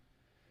easier.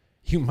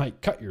 You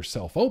might cut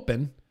yourself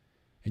open,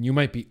 and you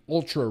might be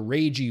ultra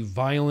ragey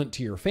violent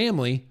to your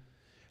family,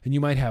 and you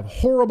might have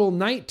horrible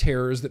night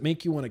terrors that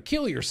make you want to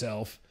kill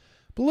yourself.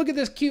 But look at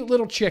this cute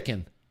little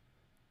chicken.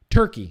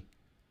 Turkey.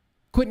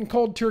 Quitting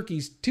cold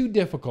turkey's too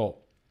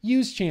difficult.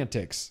 Use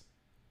Chantix.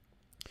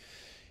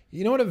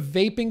 You know what a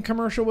vaping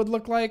commercial would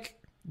look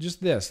like?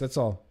 Just this, that's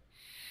all.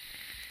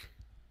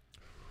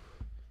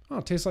 Oh,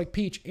 it tastes like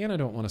peach, and I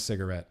don't want a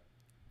cigarette.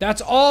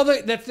 That's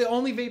the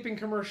only vaping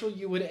commercial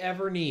you would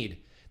ever need.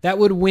 That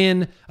would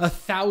win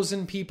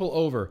 1,000 people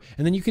over.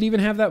 And then you could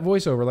even have that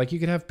voiceover. Like you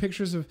could have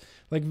pictures of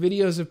like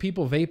videos of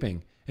people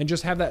vaping and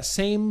just have that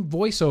same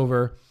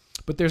voiceover,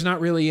 but there's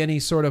not really any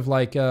sort of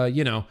like,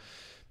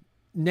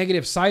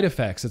 negative side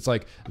effects. It's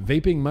like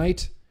vaping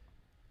might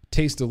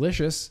taste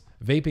delicious.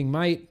 Vaping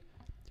might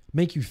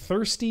make you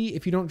thirsty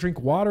if you don't drink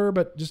water,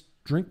 but just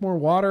drink more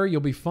water.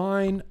 You'll be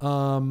fine.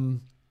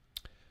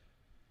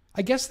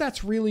 I guess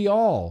that's really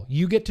all.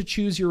 You get to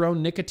choose your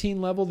own nicotine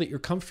level that you're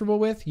comfortable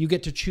with. You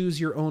get to choose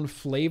your own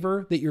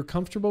flavor that you're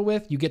comfortable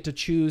with. You get to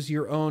choose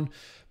your own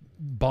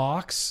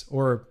box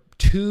or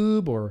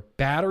tube or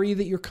battery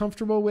that you're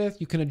comfortable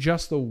with. You can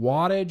adjust the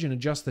wattage and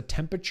adjust the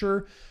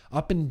temperature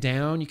up and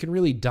down. You can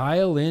really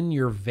dial in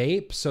your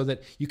vape so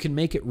that you can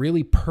make it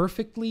really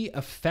perfectly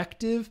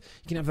effective.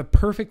 You can have the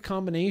perfect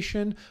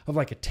combination of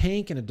like a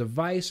tank and a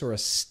device or a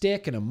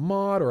stick and a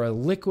mod or a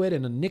liquid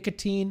and a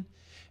nicotine.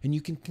 And you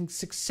can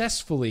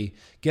successfully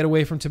get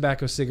away from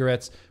tobacco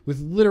cigarettes with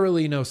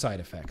literally no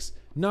side effects,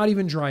 not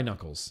even dry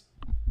knuckles.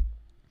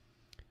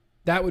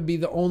 That would be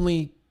the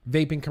only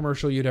vaping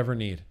commercial you'd ever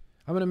need.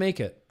 I'm going to make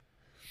it.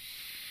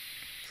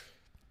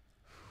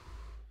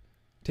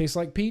 Tastes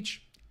like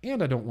peach,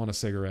 and I don't want a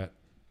cigarette.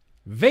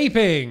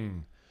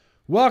 Vaping!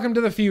 Welcome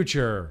to the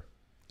future.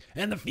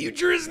 And the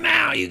future is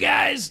now, you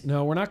guys.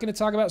 No, we're not going to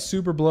talk about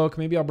Super Bloke.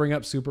 Maybe I'll bring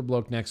up Super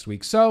Bloke next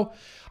week. So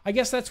I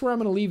guess that's where I'm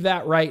going to leave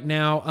that right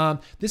now.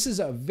 This is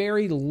a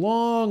very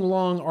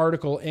long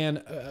article, and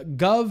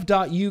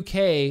gov.uk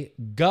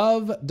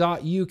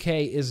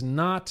is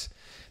not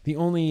the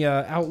only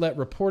outlet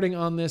reporting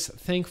on this.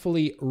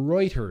 Thankfully,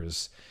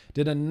 Reuters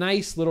did a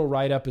nice little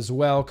write-up as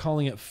well,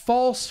 calling it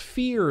False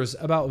Fears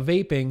About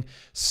Vaping,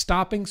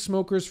 Stopping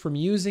Smokers from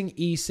Using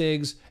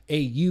E-Cigs,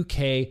 a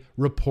UK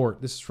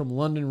report. This is from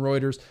London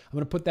Reuters. I'm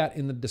going to put that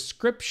in the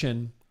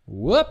description.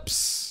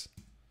 Whoops.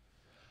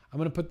 I'm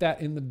going to put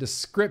that in the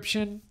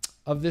description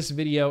of this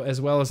video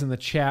as well as in the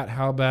chat.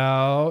 How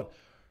about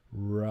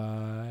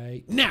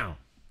right now?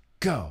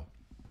 Go.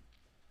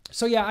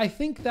 So yeah, I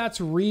think that's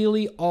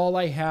really all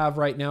I have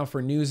right now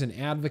for news and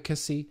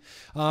advocacy.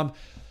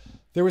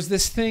 There was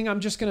this thing, I'm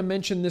just going to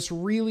mention this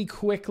really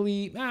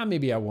quickly.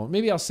 Maybe I won't.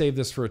 Maybe I'll save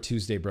this for a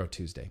Tuesday Bro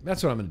Tuesday.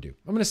 That's what I'm going to do.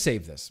 I'm going to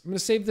save this. I'm going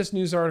to save this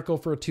news article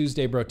for a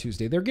Tuesday Bro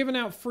Tuesday. They're giving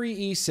out free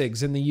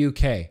e-cigs in the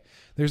UK.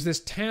 There's this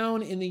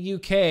town in the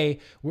UK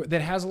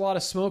that has a lot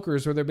of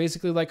smokers where they're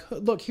basically like,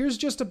 look, here's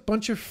just a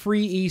bunch of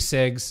free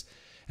e-cigs.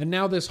 And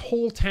now this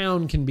whole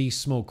town can be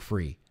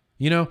smoke-free.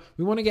 You know,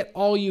 we want to get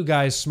all you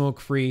guys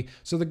smoke-free.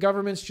 So the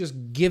government's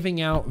just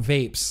giving out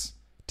vapes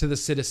to the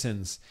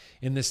citizens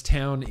in this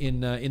town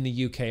in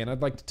the UK. And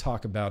I'd like to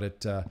talk about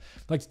it. I'd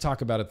like to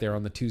talk about it there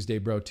on the Tuesday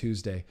Bro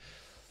Tuesday.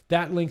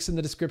 That link's in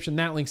the description.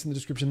 That link's in the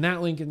description.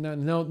 That link in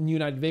the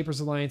United Vapors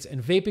Alliance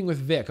and Vaping with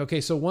Vic.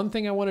 Okay, so one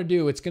thing I want to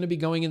do, it's going to be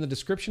going in the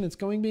description. It's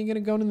going to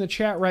go in the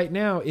chat right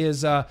now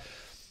is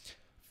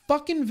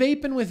fucking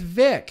Vaping with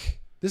Vic.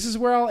 This is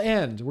where I'll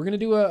end. We're going to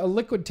do a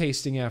liquid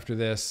tasting after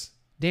this.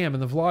 Damn,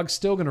 and the vlog's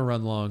still going to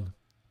run long.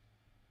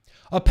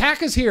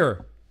 Paca's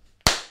here.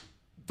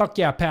 Fuck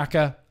yeah,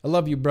 Paca. I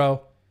love you,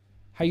 bro.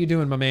 How you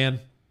doing, my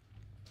man?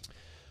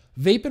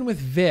 Vaping with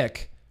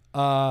Vic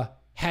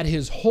had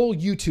his whole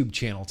YouTube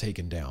channel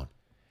taken down.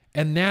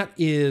 And that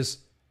is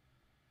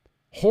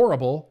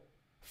horrible,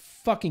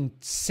 fucking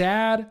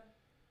sad,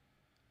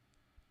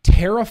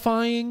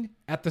 terrifying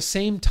at the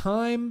same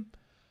time.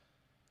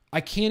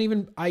 I can't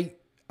even, I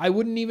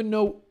wouldn't even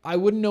know, I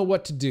wouldn't know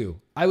what to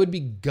do. I would be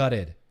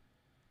gutted.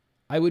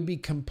 I would be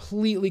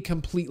completely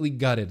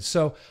gutted.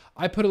 So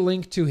I put a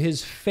link to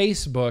his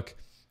Facebook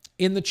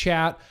in the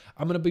chat.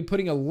 I'm going to be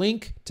putting a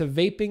link to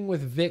Vaping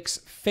with Vic's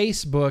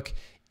Facebook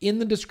in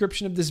the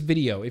description of this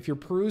video. If you're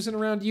perusing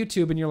around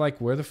YouTube and you're like,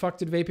 where the fuck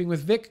did Vaping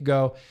with Vic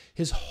go?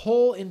 His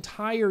whole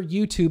entire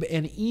YouTube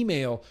and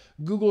email,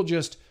 Google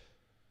just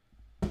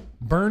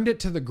burned it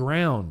to the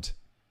ground.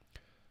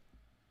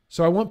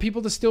 So I want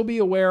people to still be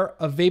aware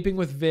of Vaping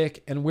with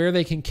Vic and where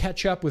they can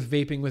catch up with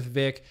Vaping with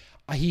Vic.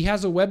 He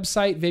has a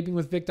website,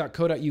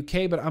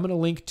 vapingwithvic.co.uk, but I'm going to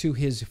link to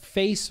his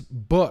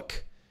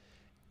Facebook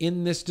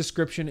in this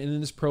description and in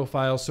this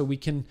profile so we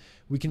can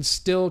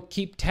still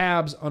keep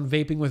tabs on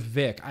Vaping with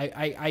Vic.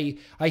 I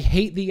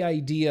hate the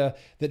idea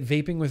that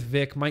Vaping with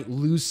Vic might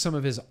lose some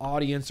of his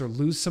audience or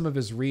lose some of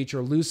his reach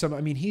or lose some.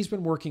 I mean, he's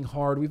been working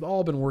hard. We've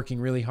all been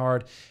working really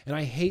hard, and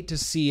I hate to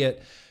see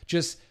it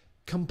just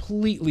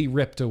completely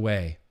ripped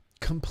away.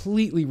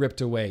 Completely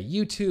ripped away.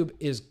 YouTube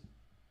is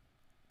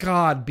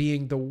God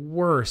being the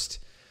worst.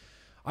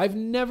 I've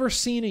never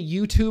seen a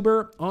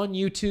YouTuber on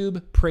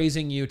YouTube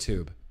praising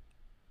YouTube.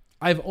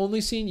 I've only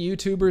seen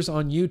YouTubers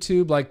on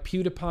YouTube like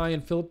PewDiePie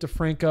and Philip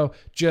DeFranco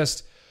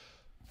just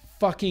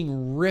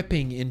fucking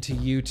ripping into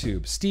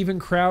YouTube. Steven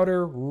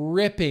Crowder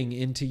ripping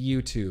into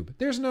YouTube.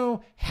 There's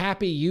no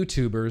happy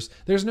YouTubers.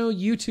 There's no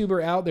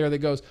YouTuber out there that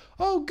goes,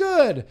 oh,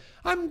 good.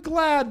 I'm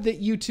glad that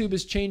YouTube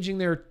is changing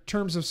their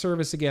terms of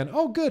service again.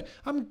 Oh, good.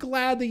 I'm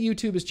glad that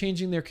YouTube is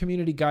changing their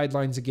community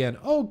guidelines again.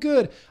 Oh,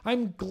 good.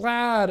 I'm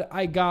glad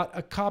I got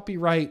a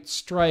copyright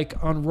strike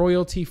on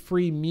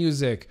royalty-free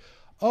music.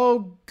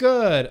 Oh,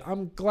 good.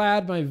 I'm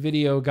glad my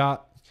video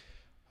got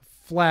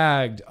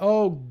flagged.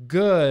 Oh,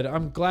 good.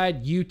 I'm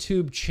glad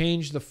YouTube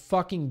changed the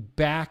fucking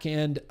back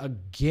end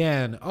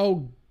again.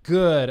 Oh,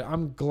 good.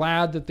 I'm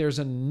glad that there's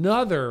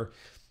another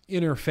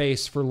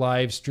interface for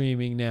live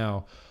streaming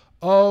now.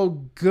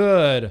 Oh,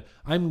 good.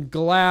 I'm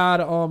glad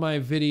all my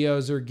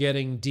videos are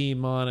getting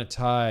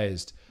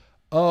demonetized.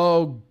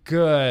 Oh,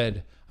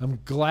 good. I'm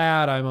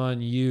glad I'm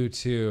on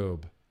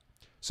YouTube.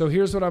 So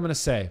here's what I'm going to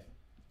say.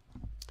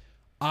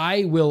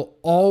 I will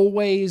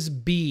always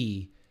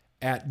be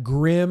at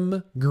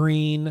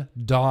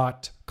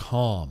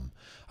grimgreen.com.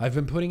 I've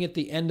been putting at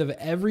the end of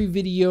every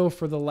video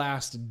for the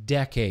last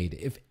decade.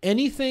 If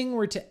anything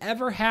were to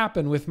ever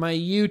happen with my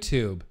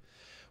YouTube,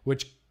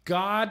 which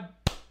God,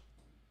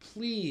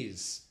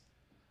 please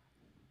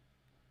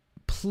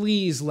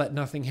let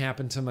nothing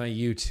happen to my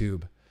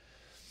YouTube.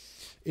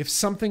 If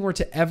something were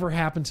to ever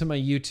happen to my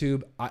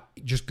YouTube,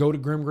 just go to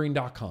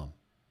grimgreen.com.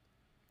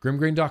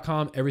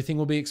 Grimgreen.com, everything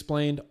will be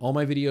explained. All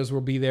my videos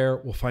will be there.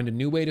 We'll find a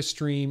new way to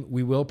stream.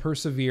 We will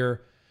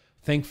persevere.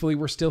 Thankfully,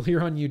 we're still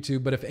here on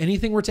YouTube. But if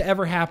anything were to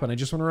ever happen, I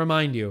just want to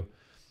remind you,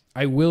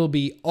 I will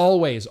be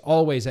always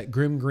at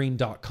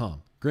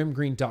grimgreen.com.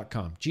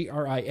 Grimgreen.com.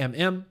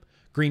 Grimm,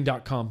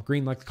 green.com.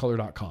 Green like the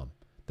color.com.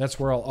 That's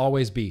where I'll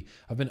always be.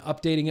 I've been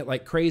updating it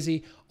like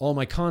crazy. All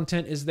my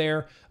content is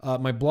there.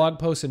 My blog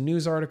posts and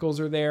news articles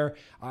are there.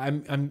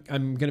 I'm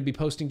going to be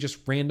posting just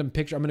random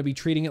pictures. I'm going to be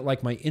treating it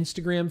like my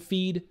Instagram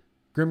feed,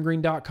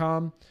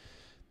 grimgreen.com.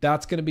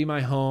 That's going to be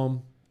my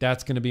home.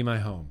 That's going to be my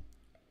home.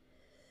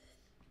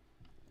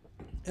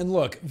 And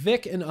look,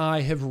 Vic and I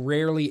have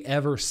rarely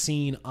ever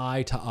seen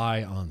eye to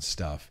eye on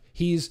stuff.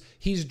 He's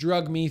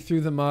drugged me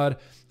through the mud.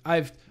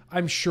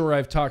 I'm sure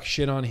I've talked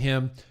shit on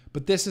him.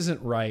 But this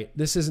isn't right.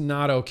 This is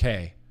not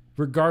okay.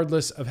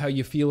 Regardless of how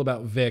you feel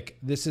about Vic,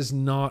 this is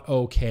not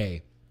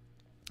okay.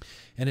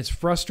 And it's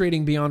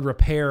frustrating beyond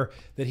repair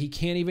that he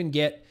can't even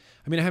get...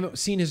 I mean, I haven't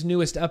seen his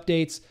newest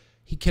updates.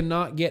 He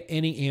cannot get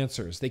any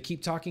answers. They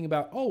keep talking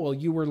about, oh, well,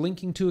 you were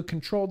linking to a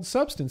controlled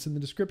substance in the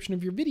description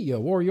of your video,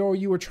 or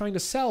you were trying to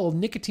sell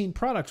nicotine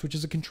products, which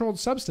is a controlled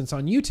substance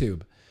on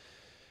YouTube.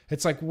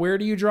 It's like, where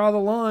do you draw the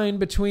line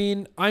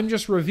between I'm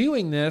just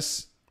reviewing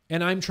this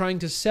and I'm trying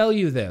to sell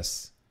you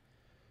this?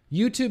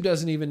 YouTube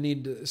doesn't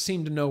even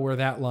seem to know where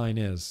that line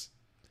is.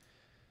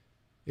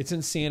 It's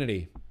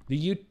insanity.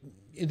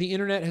 the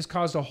internet has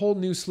caused a whole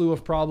new slew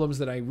of problems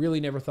that I really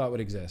never thought would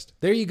exist.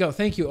 There you go.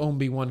 Thank you,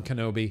 Ombi1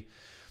 Kenobi.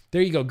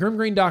 There you go.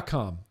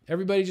 Grimgreen.com.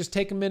 Everybody just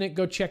take a minute,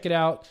 go check it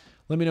out.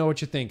 Let me know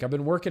what you think. I've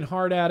been working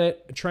hard at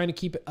it, trying to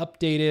keep it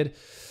updated,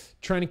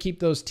 trying to keep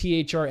those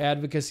THR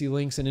advocacy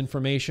links and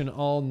information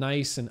all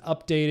nice and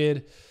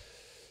updated.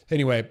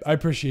 Anyway, I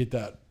appreciate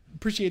that.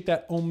 Appreciate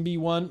that,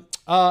 Ombi1.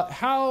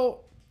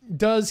 How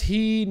does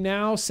he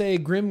now say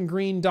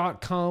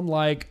grimgreen.com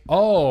like,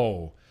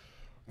 oh,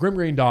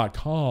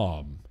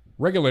 grimgreen.com,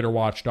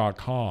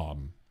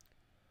 regulatorwatch.com.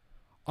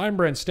 I'm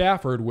Brent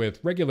Stafford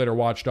with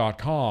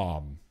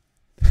regulatorwatch.com.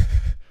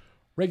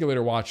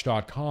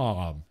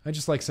 regulatorwatch.com. I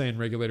just like saying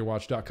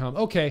regulatorwatch.com.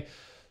 Okay,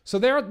 so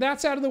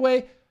that's out of the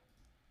way.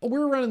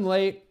 We're running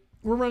late.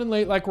 We're running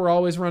late like we're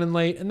always running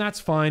late, and that's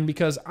fine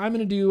because I'm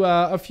going to do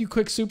a few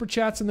quick super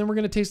chats, and then we're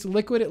going to taste the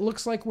liquid. It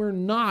looks like we're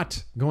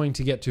not going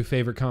to get to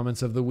favorite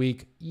comments of the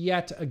week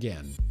yet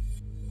again.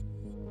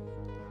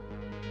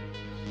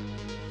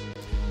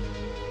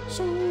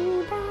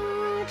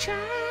 Super chat.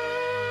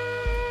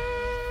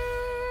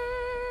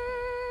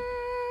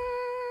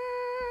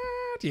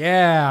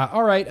 Yeah.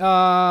 All right.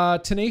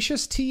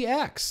 Tenacious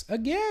TX.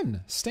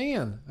 Again,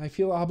 Stan, I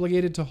feel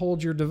obligated to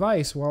hold your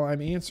device while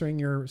I'm answering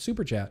your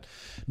super chat.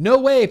 No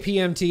way,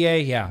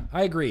 PMTA. Yeah,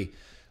 I agree.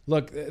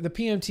 Look, the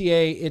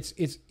PMTA,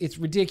 it's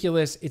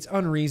ridiculous. It's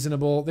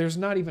unreasonable. There's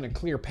not even a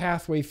clear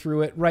pathway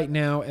through it right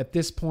now at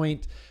this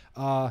point.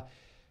 No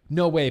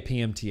way,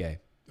 PMTA.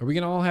 Are we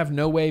going to all have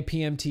no way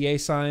PMTA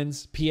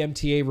signs,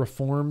 PMTA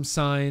reform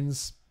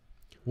signs?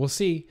 We'll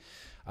see.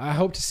 I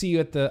hope to see you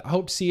at the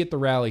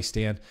rally,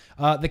 Stan.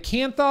 The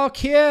Canthal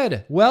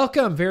Kid,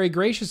 welcome. Very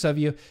gracious of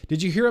you.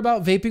 Did you hear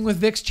about Vaping with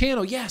Vic's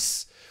channel?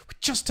 Yes, we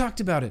just talked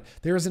about it.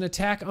 There is an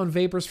attack on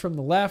vapors from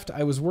the left.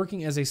 I was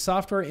working as a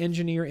software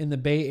engineer in the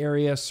Bay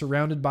Area,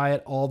 surrounded by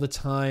it all the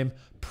time.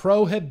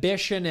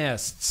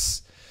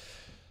 Prohibitionists.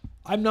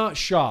 I'm not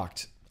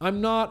shocked.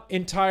 I'm not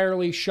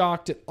entirely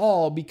shocked at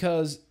all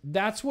because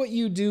that's what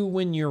you do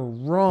when you're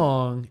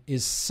wrong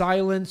is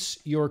silence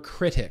your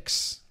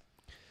critics.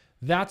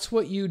 That's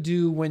what you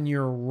do when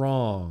you're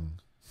wrong,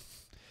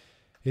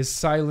 is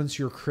silence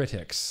your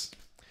critics.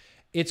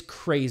 It's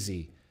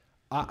crazy.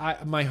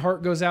 My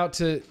heart goes out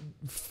to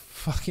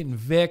fucking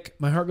Vic.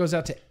 My heart goes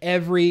out to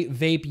every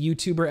vape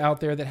YouTuber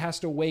out there that has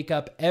to wake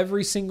up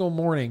every single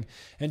morning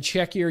and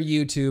check your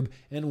YouTube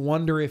and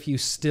wonder if you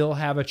still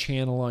have a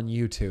channel on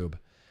YouTube.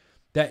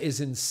 That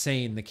is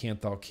insane, the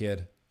Canthal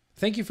Kid.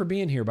 Thank you for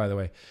being here, by the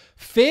way.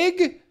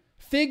 Fig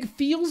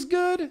feels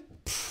good.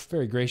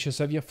 Very gracious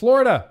of you.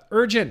 Florida,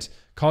 urgent.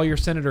 Call your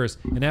senators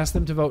and ask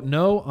them to vote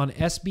no on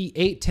SB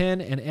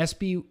 810 and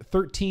SB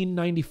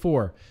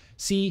 1394.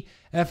 See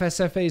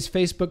FSFA's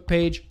Facebook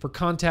page for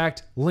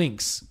contact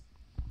links.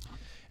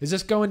 Is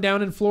this going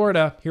down in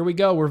Florida? Here we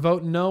go. We're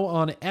voting no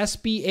on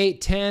SB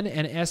 810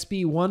 and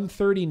SB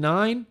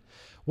 139.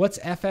 What's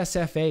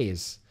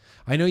FSFA's?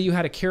 I know you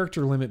had a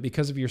character limit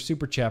because of your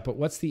super chat, but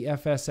what's the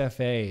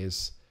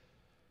FSFA's?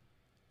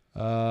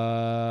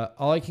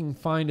 All I can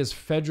find is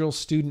Federal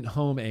Student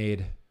Home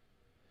Aid.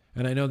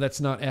 And I know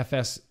that's not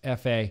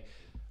FSFA.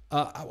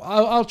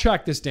 I'll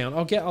track this down.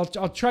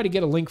 I'll try to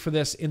get a link for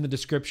this in the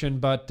description,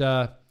 but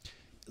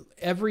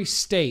every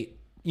state,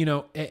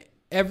 is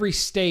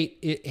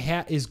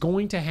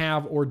going to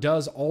have or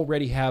does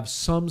already have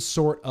some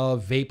sort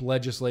of vape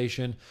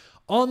legislation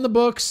on the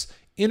books,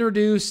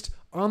 introduced,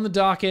 on the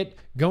docket,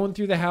 going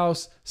through the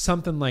House,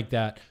 something like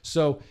that.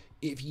 So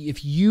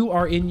if you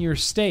are in your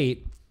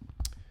state,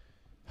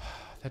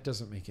 that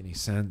doesn't make any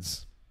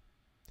sense.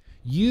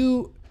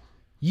 You're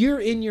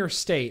in your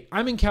state.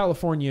 I'm in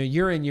California.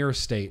 You're in your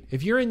state.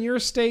 If you're in your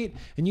state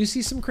and you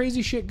see some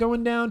crazy shit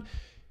going down,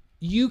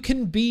 you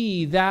can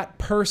be that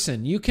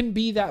person. You can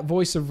be that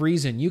voice of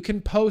reason. You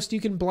can post, you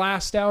can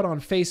blast out on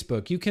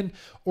Facebook. You can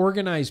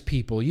organize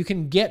people. You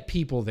can get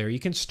people there. You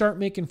can start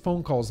making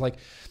phone calls. Like,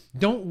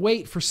 don't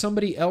wait for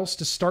somebody else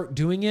to start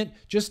doing it.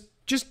 Just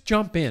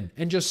jump in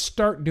and just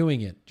start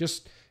doing it.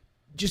 Just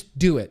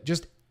do it.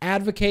 Just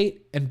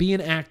advocate and be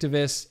an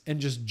activist and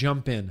just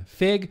jump in.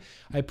 Fig,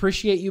 I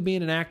appreciate you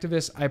being an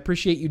activist. I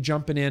appreciate you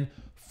jumping in.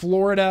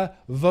 Florida,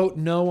 vote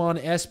no on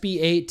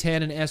SB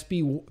 810 and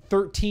SB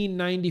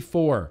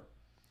 1394.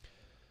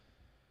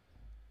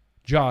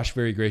 Josh,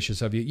 very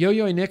gracious of you.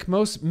 Yo-Yo Nick,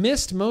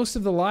 missed most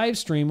of the live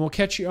stream. We'll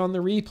catch you on the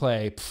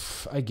replay.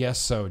 I guess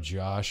so,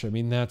 Josh. I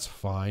mean, that's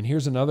fine.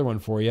 Here's another one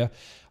for you.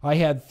 I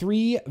had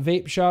 3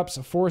 vape shops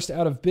forced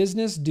out of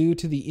business due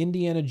to the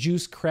Indiana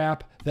juice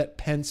crap that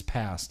Pence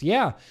passed.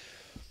 Yeah,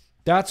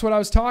 that's what I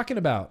was talking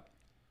about.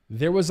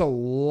 There was a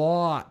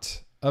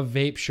lot of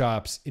vape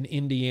shops in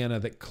Indiana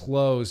that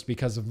closed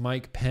because of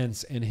Mike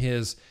Pence and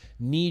his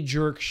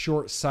knee-jerk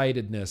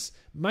short-sightedness.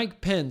 Mike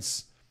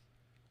Pence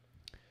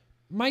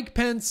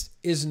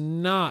is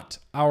not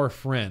our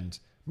friend.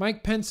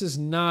 Mike Pence is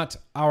not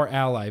our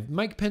ally.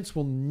 Mike Pence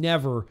will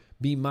never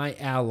be my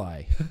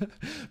ally.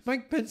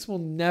 Mike Pence will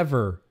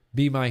never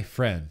be my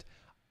friend.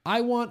 I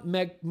want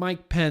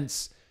Mike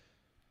Pence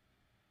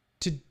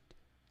to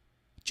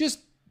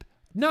just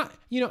not,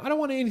 I don't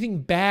want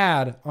anything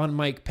bad on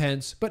Mike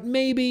Pence, but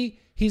maybe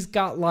he's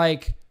got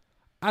like,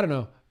 I don't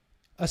know,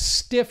 a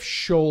stiff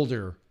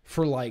shoulder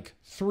for like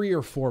 3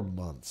 or 4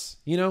 months.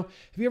 Have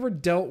you ever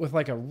dealt with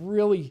like a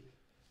really,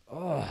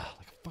 like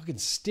a fucking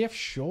stiff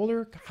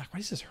shoulder? God, why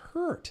does this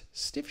hurt?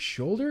 Stiff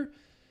shoulder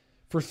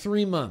for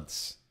 3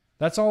 months.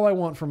 That's all I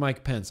want from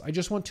Mike Pence. I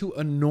just want to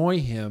annoy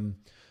him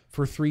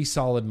for 3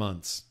 solid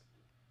months.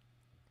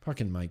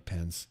 Fucking Mike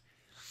Pence.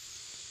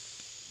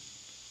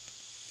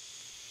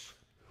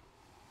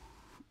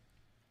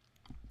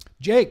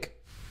 Jake,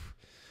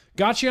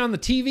 got you on the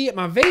TV at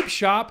my vape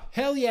shop.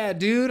 Hell yeah,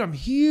 dude. I'm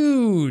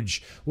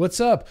huge. What's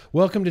up?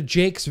 Welcome to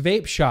Jake's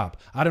Vape Shop.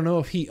 I don't know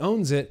if he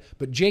owns it,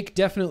 but Jake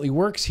definitely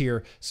works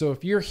here. So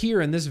if you're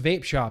here in this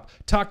vape shop,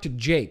 talk to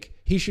Jake.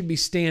 He should be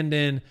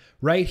standing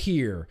right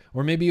here,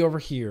 or maybe over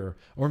here,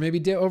 or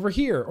maybe over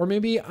here, or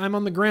maybe I'm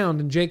on the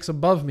ground and Jake's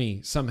above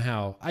me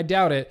somehow. I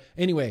doubt it.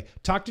 Anyway,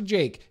 talk to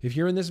Jake. If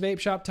you're in this vape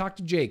shop, talk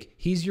to Jake.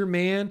 He's your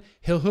man.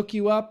 He'll hook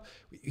you up.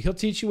 He'll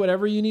teach you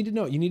whatever you need to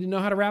know. You need to know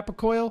how to wrap a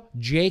coil?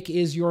 Jake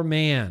is your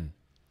man.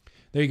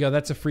 There you go.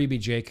 That's a freebie,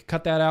 Jake.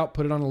 Cut that out.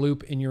 Put it on a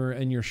loop in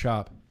your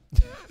shop.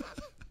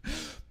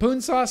 Poon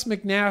Sauce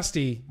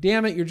McNasty.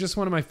 Damn it, you're just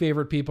one of my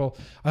favorite people.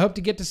 I hope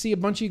to get to see a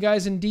bunch of you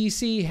guys in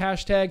DC.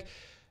 Hashtag,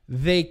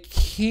 they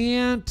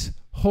can't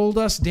hold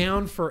us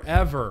down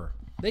forever.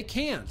 They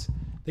can't.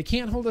 They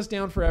can't hold us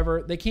down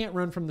forever. They can't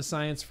run from the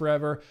science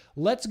forever.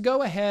 Let's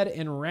go ahead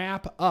and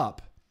wrap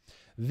up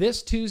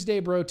this Tuesday,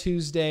 Bro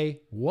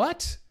Tuesday.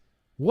 What?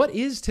 What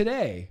is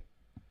today?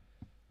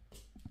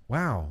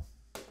 Wow.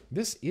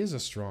 This is a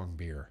strong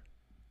beer.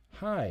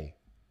 Hi.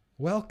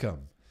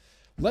 Welcome.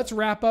 Let's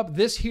wrap up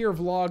this here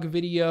vlog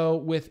video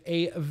with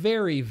a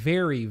very,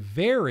 very,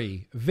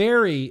 very,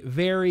 very,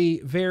 very,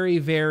 very, very,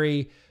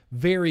 very,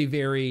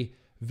 very,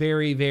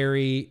 very,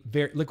 very,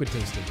 very liquid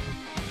tasting.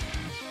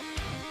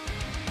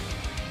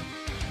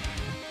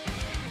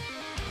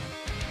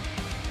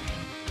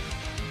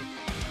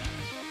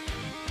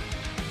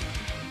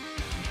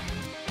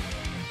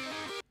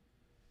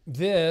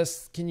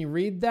 This, can you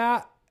read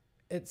that?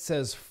 It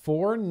says,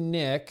 for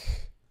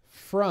Nick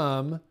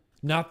from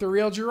Not the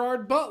Real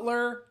Gerard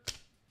Butler.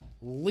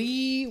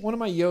 Lee, one of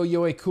my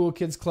Yo-Yo Cool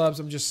Kids clubs.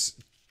 I'm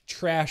just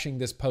trashing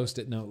this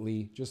Post-it note,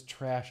 Lee. Just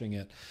trashing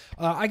it.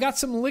 I got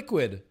some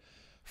liquid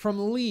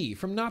from Lee,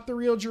 from Not the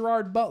Real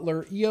Gerard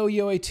Butler.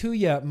 Yo-Yo to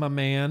ya, my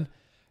man.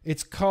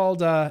 It's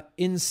called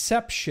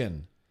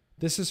Inception.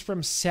 This is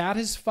from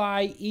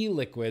Satisfy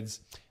E-Liquids,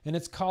 and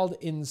it's called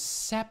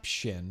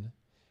Inception.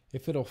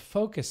 If it'll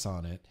focus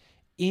on it.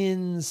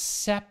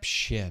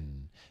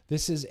 Inception.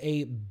 This is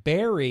a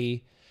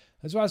berry.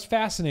 That's why I was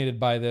fascinated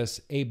by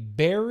this. A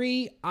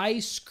berry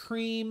ice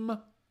cream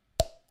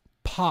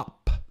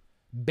pop.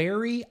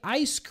 Berry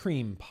ice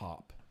cream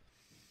pop.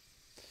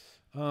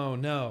 Oh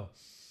no.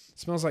 It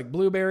smells like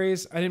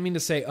blueberries. I didn't mean to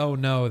say oh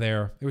no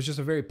there. It was just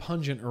a very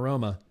pungent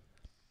aroma.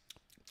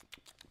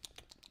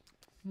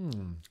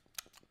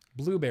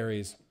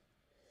 Blueberries.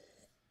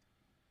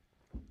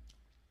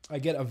 I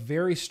get a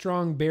very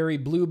strong berry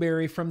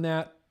blueberry from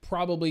that.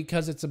 Probably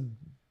because it's a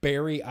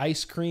berry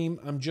ice cream.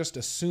 I'm just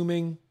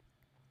assuming.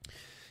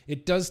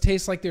 It does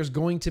taste like there's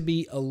going to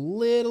be a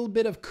little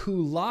bit of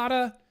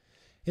culotta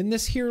in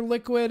this here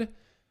liquid.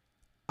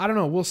 I don't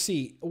know. We'll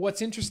see.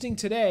 What's interesting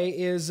today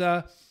is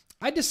I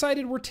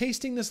decided we're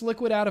tasting this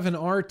liquid out of an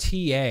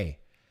RTA.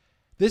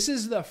 This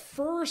is the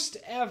first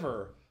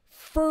ever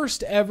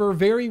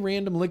very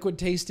random liquid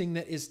tasting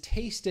that is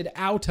tasted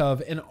out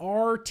of an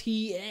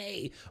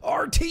RTA.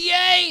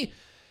 RTA!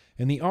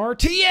 And the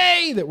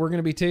RTA that we're going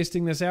to be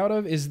tasting this out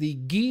of is the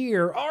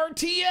Gear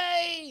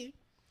RTA.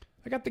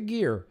 I got the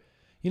Gear.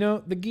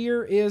 The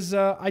Gear is,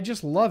 I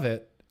just love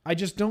it. I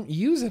just don't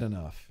use it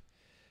enough.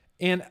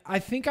 And I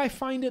think I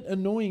find it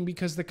annoying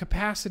because the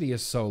capacity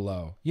is so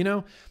low.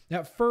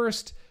 At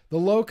first, the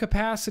low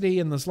capacity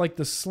and this like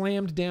the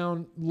slammed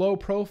down low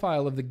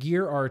profile of the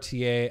Gear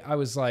RTA, I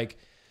was like,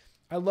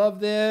 I love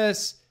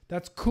this.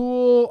 That's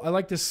cool. I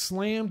like this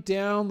slammed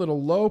down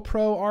little low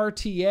pro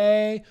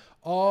RTA.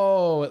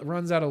 Oh, it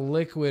runs out of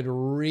liquid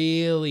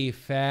really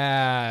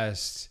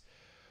fast.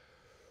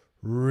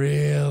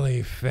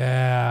 Really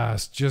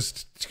fast.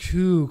 Just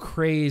too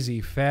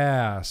crazy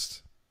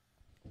fast.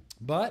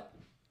 But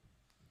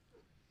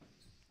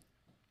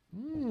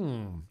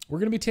we're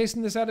going to be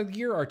tasting this out of the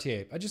Gear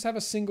RTA. I just have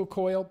a single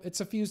coil. It's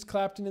a Fused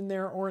Clapton in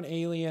there or an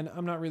Alien.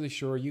 I'm not really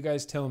sure. You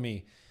guys tell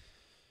me.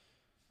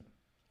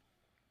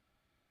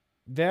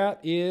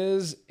 That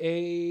is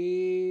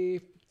a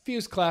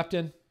Fused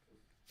Clapton.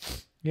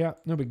 Yeah,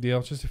 no big deal.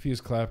 It's just a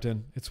Fused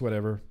Clapton. It's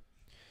whatever.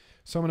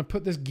 So I'm going to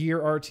put this Gear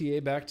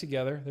RTA back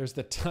together. There's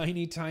the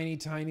tiny, tiny,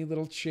 tiny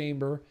little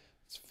chamber.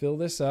 Let's fill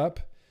this up.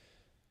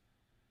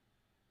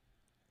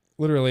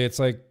 Literally, it's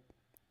like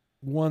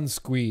one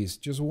squeeze.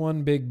 Just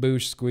one big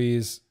boosh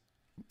squeeze.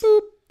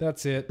 Boop.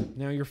 That's it.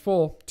 Now you're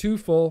full. Too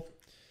full.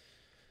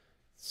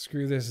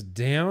 Screw this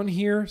down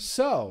here.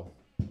 So,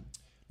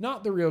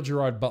 Not the Real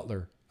Gerard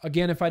Butler.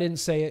 Again, if I didn't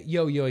say it,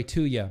 yo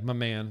to ya, my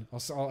man.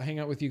 I'll hang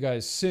out with you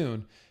guys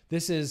soon.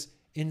 This is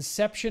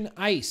Inception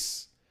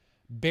Ice.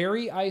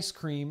 Berry ice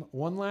cream.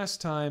 One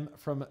last time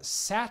from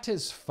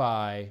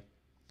Satisfy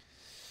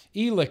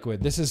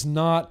e-liquid. This is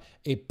not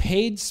a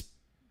paid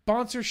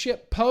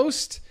sponsorship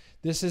post.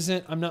 This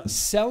isn't, I'm not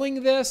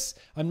selling this.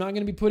 I'm not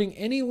going to be putting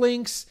any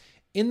links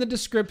in the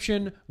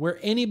description where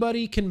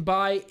anybody can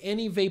buy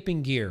any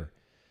vaping gear.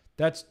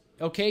 That's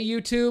okay,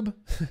 YouTube?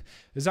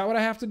 Is that what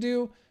I have to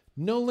do?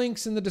 No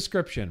links in the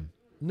description.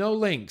 No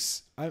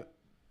links.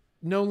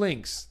 No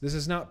links. This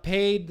is not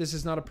paid. This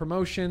is not a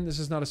promotion. This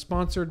is not a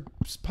sponsored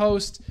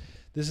post.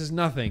 This is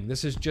nothing.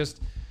 This is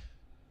just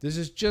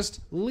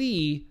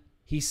Lee.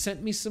 He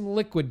sent me some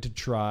liquid to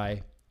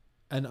try,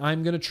 and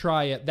I'm going to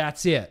try it.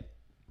 That's it.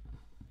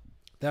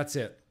 That's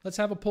it. Let's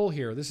have a pull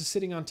here. This is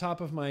sitting on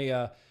top of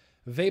my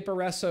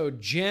Vaporesso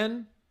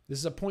Gen. This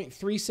is a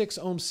 0.36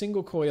 ohm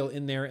single coil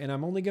in there, and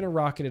I'm only going to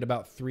rock it at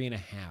about 3.5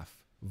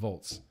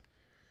 volts.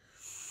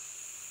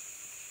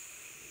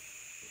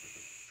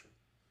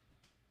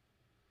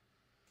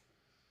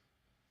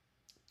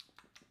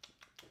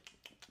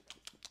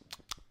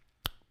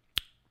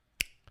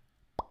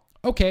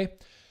 Okay.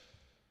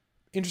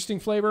 Interesting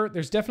flavor.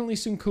 There's definitely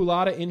some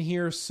culotta in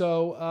here,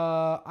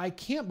 so I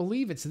can't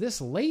believe it's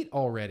this late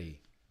already.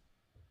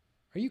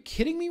 Are you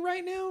kidding me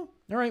right now?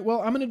 All right,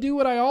 well, I'm going to do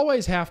what I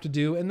always have to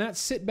do, and that's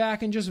sit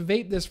back and just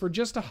vape this for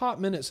just a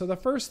hot minute. So the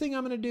first thing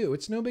I'm going to do,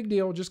 it's no big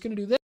deal, just going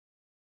to do this.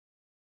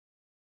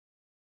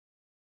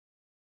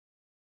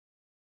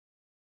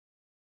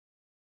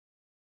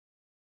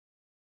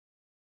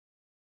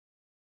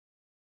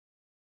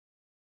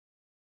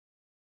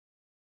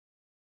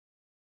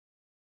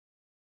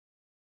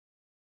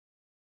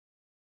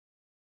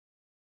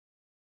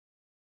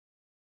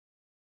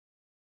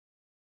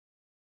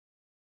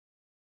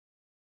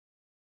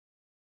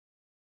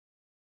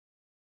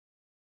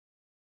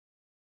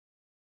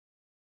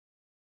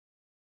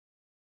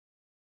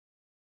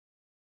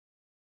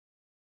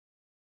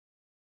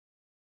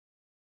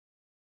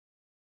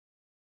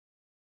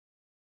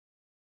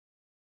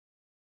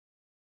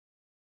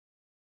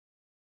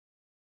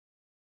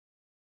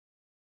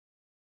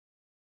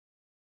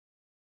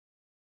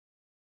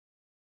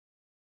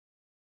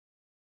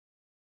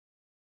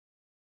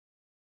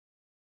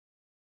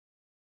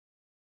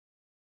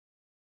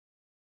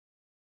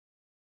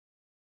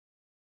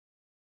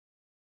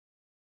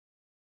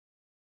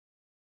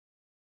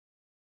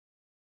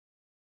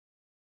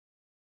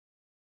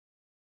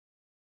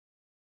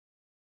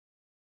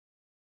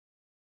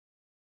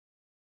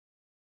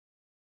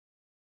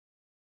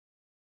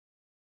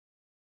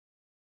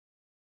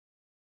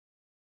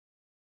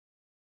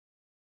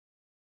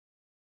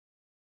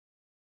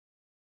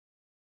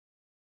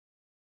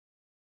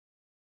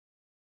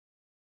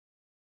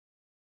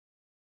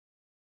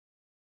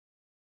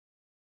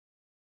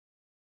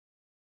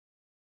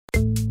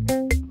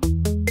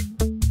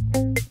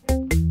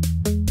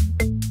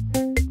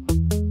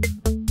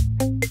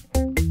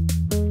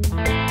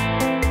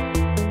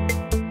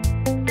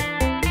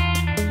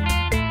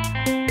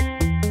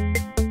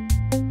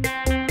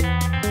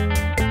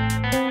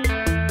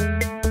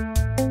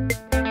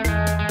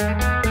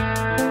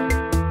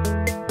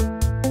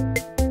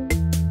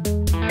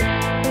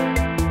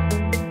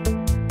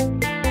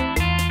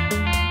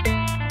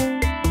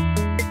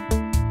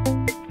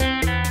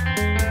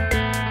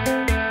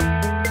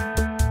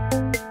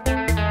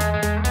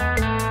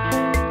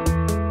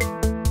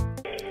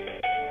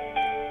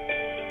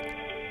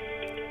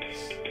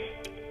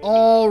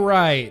 All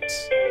right.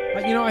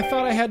 You know, I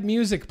thought I had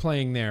music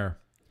playing there.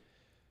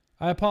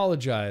 I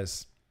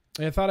apologize.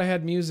 I thought I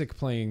had music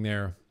playing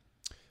there.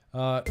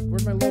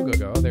 Where'd my logo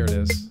go? Oh, there it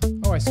is.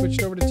 Oh, I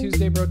switched over to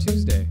Tuesday Bro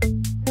Tuesday.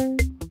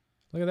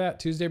 Look at that.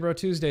 Tuesday Bro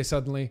Tuesday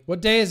suddenly. What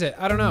day is it?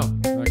 I don't know.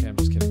 Okay, I'm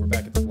just kidding. We're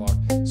back at the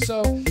vlog.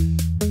 So,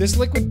 this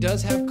liquid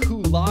does have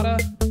culotta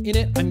in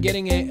it. I'm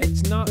getting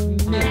it's not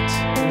mint.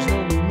 There's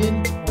no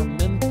mint or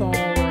menthol or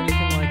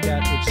anything like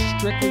that. It's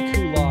strictly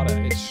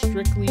culotta. It's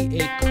strictly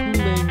a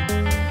cooling.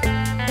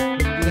 When you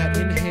do that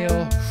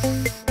inhale,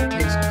 it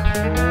tastes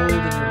cold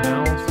in your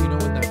mouth. You know,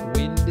 when that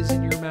wind is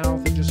in your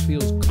mouth, it just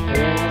feels cold.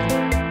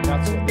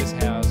 That's what this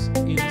has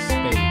in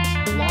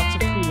spades. Lots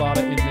of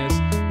culotta in this.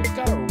 It's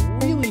got a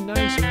really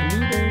nice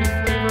blueberry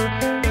flavor.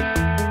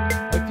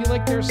 I feel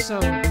like there's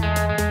some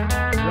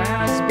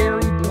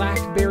raspberry,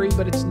 blackberry,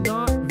 but it's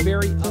not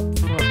very upfront.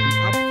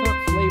 The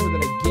upfront flavor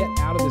that I get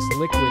out of this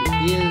liquid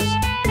is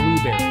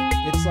blueberry.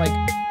 It's like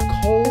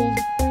cold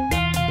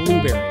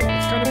blueberry.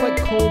 It's kind of like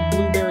cold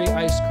blueberry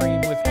ice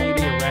cream with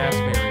maybe a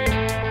raspberry on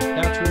top.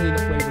 That's really the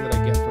flavor that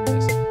I get from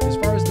this. As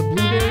far as the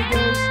blueberry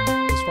goes,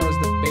 as far as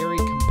the berry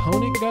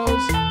component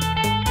goes,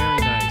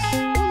 very nice.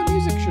 Oh, the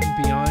music shouldn't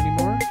be on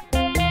anymore.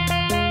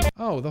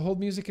 Oh, the whole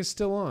music is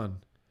still on.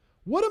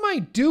 What am I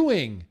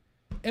doing?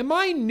 Am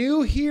I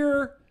new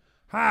here?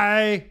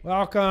 Hi,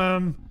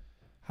 welcome.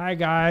 Hi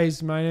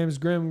guys, my name is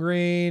Grimm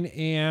Green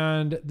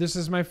and this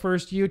is my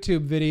first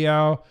YouTube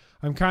video.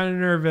 I'm kind of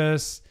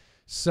nervous,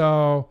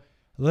 so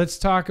let's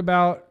talk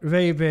about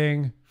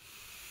vaping.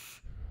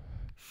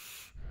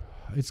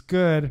 It's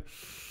good.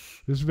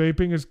 This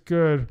vaping is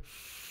good.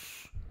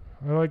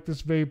 I like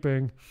this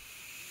vaping.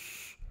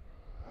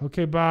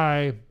 Okay,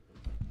 bye.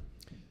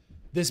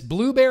 This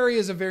blueberry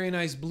is a very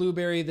nice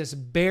blueberry. This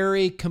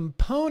berry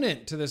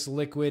component to this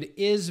liquid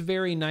is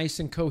very nice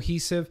and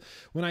cohesive.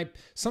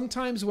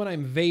 Sometimes when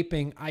I'm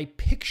vaping, I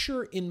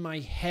picture in my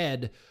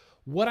head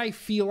what I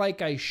feel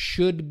like I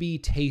should be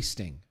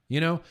tasting,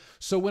 you know?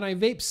 So when I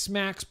vape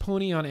Smacks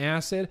Pony on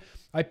Acid,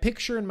 I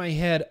picture in my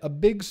head a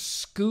big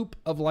scoop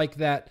of like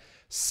that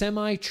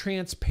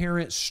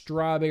semi-transparent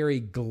strawberry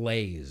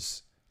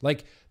glaze.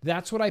 Like,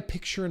 that's what I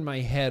picture in my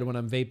head when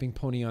I'm vaping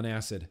Pony on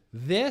Acid.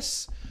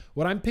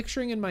 What I'm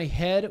picturing in my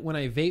head when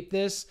I vape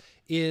this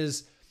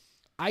is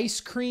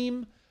ice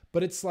cream,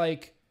 but it's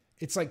like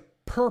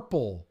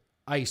purple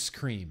ice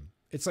cream.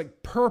 It's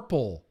like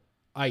purple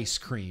ice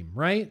cream,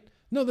 right?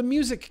 No, the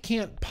music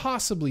can't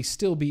possibly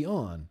still be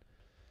on.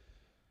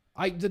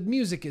 The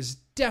music is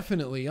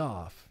definitely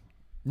off.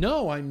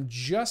 No, I'm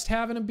just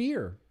having a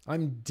beer.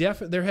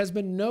 There has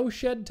been no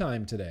shed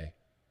time today.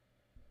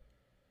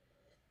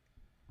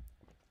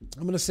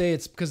 I'm going to say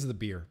it's because of the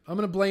beer. I'm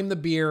going to blame the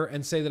beer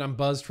and say that I'm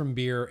buzzed from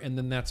beer, and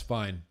then that's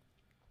fine.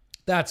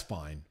 That's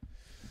fine.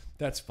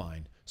 That's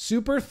fine.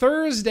 Super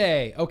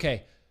Thursday.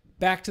 Okay,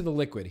 back to the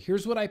liquid.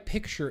 Here's what I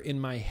picture in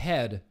my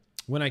head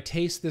when I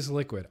taste this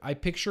liquid. I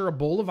picture a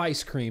bowl of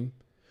ice cream.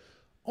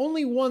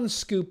 Only one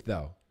scoop,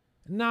 though.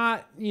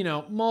 Not,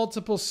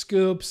 multiple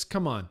scoops.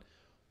 Come on.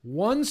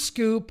 One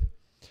scoop,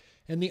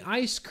 and the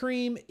ice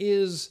cream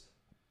is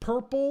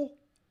purple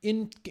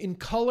in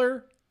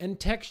color and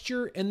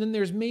texture, and then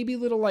there's maybe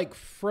little like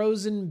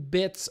frozen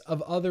bits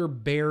of other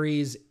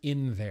berries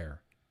in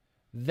there.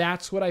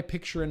 That's what I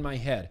picture in my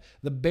head.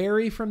 The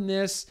berry from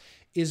this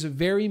is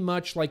very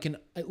much like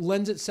it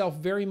lends itself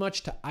very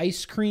much to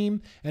ice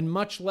cream and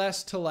much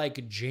less to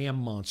like Jam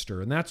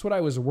Monster. And that's what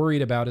I was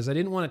worried about, is I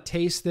didn't want to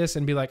taste this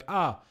and be like,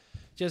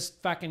 just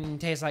fucking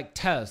tastes like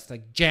toast,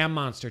 like Jam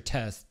Monster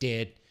toast,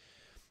 dude.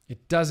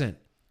 It doesn't.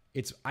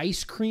 It's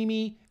ice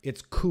creamy,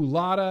 it's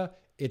culotta,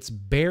 it's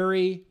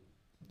berry.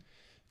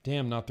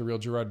 Damn, not the real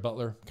Gerard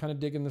Butler. Kind of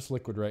digging this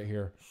liquid right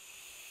here.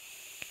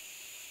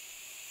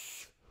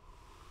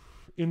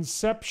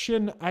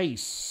 Inception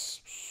Ice.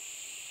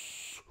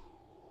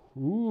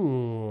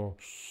 Ooh.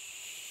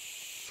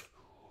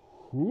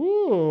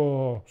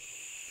 Ooh.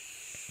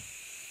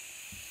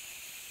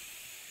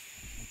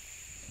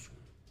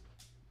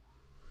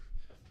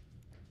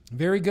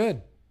 Very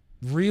good.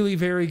 Really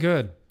very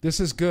good. This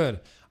is good.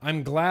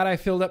 I'm glad I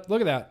filled up. Look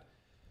at that.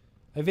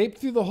 I vaped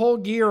through the whole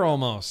gear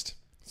almost.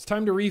 It's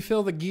time to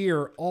refill the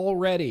gear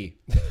already.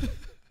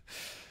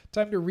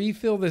 Time to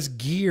refill this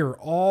gear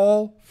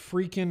all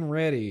freaking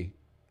ready.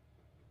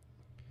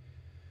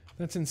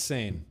 That's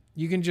insane.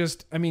 You can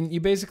you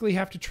basically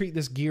have to treat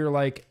this gear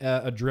like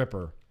a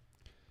dripper.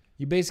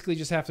 You basically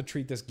just have to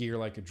treat this gear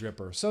like a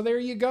dripper. So there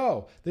you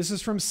go. This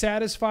is from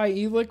Satisfy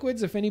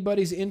E-Liquids. If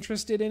anybody's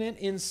interested in it,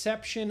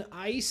 Inception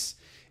Ice.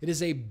 It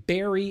is a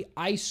berry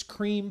ice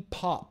cream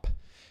pop.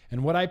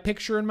 And what I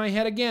picture in my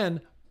head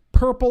again,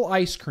 purple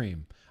ice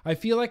cream. I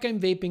feel like I'm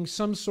vaping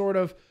some sort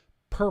of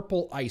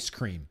purple ice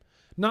cream.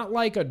 Not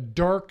like a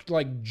dark,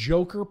 like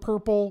Joker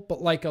purple,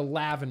 but like a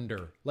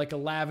lavender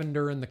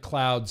in the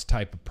clouds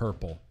type of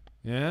purple.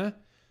 Yeah?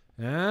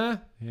 Yeah,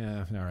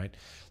 all right.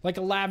 Like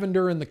a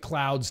lavender in the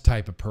clouds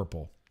type of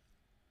purple.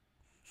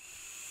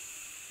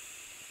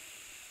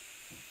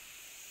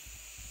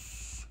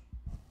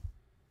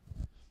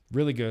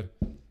 Really good.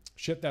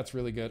 Shit, that's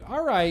really good.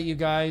 All right, you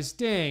guys.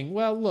 Dang.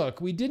 Well,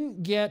 look, we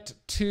didn't get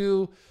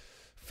to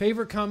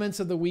favorite comments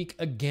of the week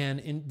again.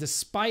 And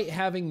despite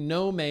having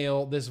no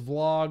mail, this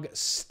vlog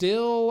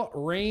still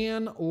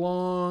ran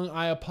long.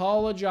 I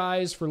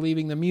apologize for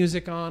leaving the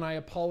music on. I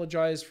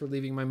apologize for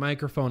leaving my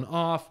microphone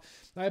off.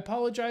 I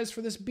apologize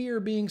for this beer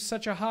being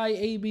such a high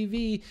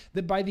ABV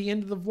that by the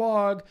end of the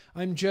vlog,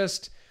 I'm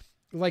just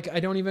like, I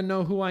don't even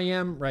know who I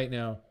am right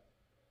now.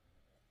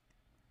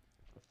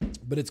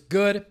 But it's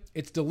good.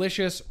 It's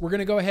delicious. We're going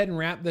to go ahead and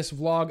wrap this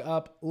vlog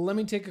up. Let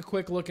me take a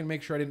quick look and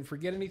make sure I didn't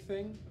forget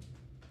anything.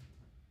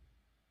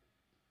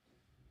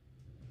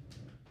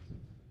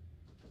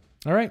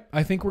 All right.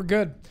 I think we're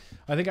good.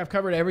 I think I've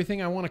covered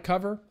everything I want to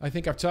cover. I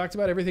think I've talked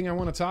about everything I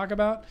want to talk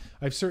about.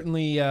 I've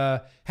certainly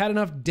had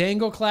enough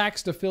dangle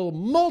clacks to fill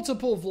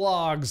multiple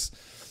vlogs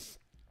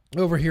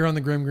over here on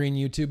the Grimm Green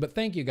YouTube. But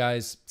thank you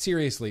guys.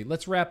 Seriously,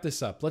 let's wrap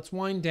this up. Let's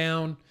wind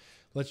down.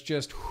 Let's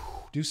just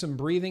do some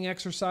breathing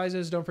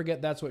exercises. Don't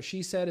forget That's What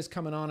She Said is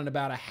coming on in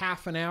about a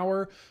half an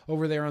hour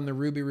over there on the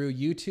Ruby Roo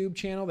YouTube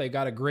channel. They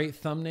got a great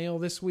thumbnail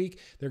this week.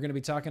 They're going to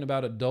be talking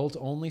about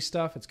adult-only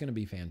stuff. It's going to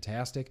be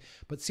fantastic.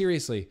 But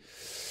seriously,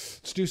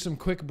 let's do some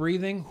quick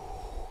breathing,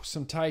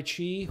 some Tai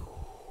Chi,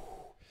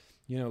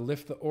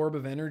 lift the orb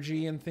of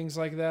energy and things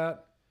like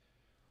that.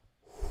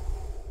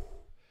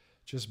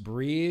 Just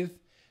breathe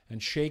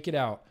and shake it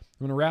out.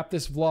 I'm going to wrap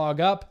this vlog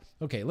up.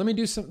 Okay, let me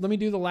do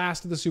the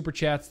last of the super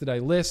chats that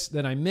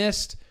I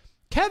missed.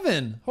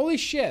 Kevin, holy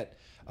shit.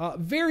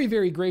 Very,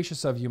 very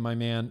gracious of you, my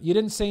man. You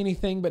didn't say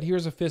anything, but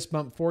here's a fist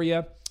bump for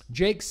you.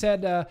 Jake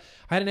said, I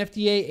had an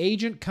FDA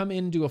agent come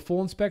in and do a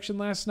full inspection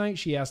last night.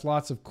 She asked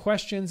lots of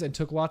questions and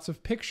took lots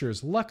of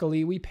pictures.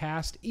 Luckily, we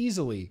passed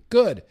easily.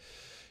 Good.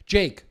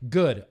 Jake,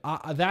 good.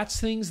 That's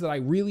things that I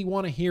really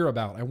want to hear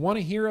about. I want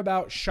to hear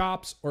about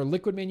shops or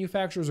liquid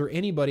manufacturers or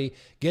anybody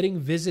getting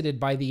visited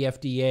by the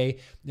FDA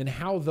and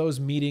how those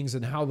meetings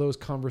and how those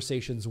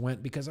conversations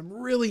went, because I'm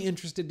really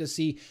interested to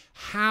see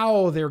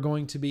how they're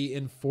going to be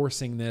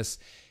enforcing this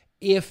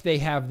if they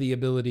have the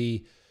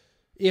ability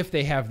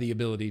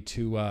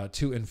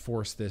to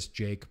enforce this,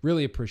 Jake.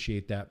 Really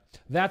appreciate that.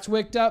 That's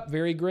Wicked Up.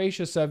 Very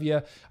gracious of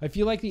you. I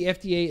feel like the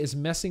FDA is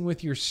messing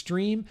with your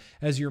stream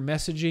as your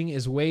messaging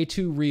is way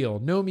too real.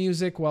 No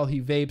music while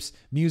he vapes,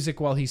 music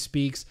while he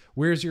speaks.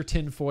 Where's your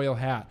tinfoil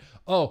hat?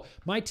 Oh,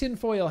 my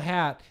tinfoil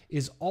hat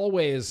is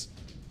always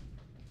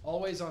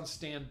on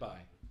standby,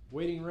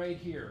 waiting right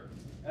here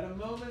at a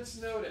moment's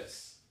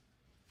notice.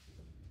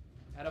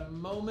 At a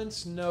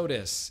moment's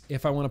notice,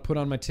 if I want to put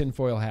on my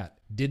tinfoil hat.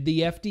 Did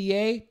the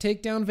FDA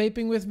take down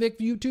Vaping with Vic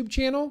YouTube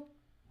channel?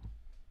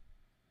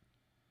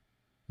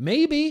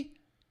 Maybe.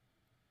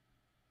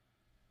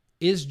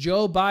 Is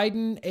Joe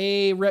Biden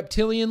a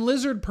reptilian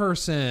lizard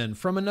person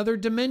from another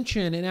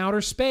dimension in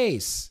outer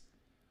space?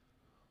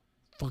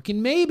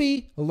 Fucking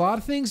maybe. A lot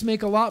of things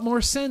make a lot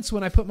more sense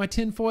when I put my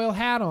tinfoil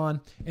hat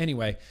on.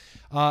 Anyway,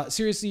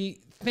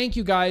 seriously, thank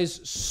you guys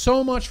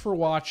so much for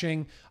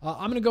watching.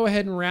 I'm going to go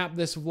ahead and wrap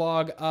this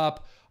vlog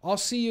up. I'll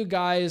see you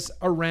guys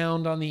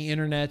around on the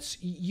internets.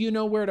 You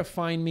know where to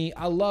find me.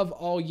 I love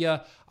all ya.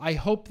 I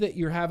hope that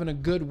you're having a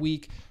good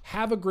week.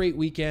 Have a great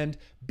weekend.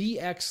 Be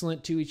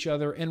excellent to each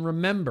other. And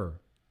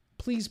remember,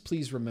 please,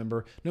 please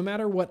remember, no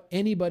matter what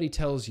anybody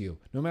tells you,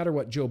 no matter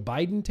what Joe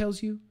Biden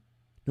tells you,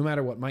 no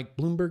matter what Mike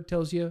Bloomberg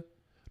tells you,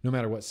 no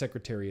matter what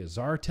Secretary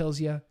Azar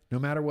tells you, no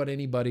matter what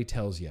anybody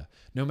tells you,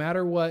 no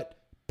matter what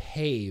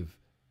Pave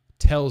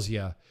tells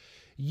you,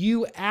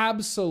 you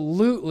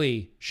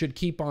absolutely should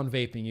keep on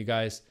vaping, you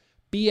guys.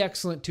 Be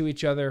excellent to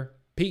each other.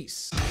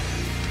 Peace.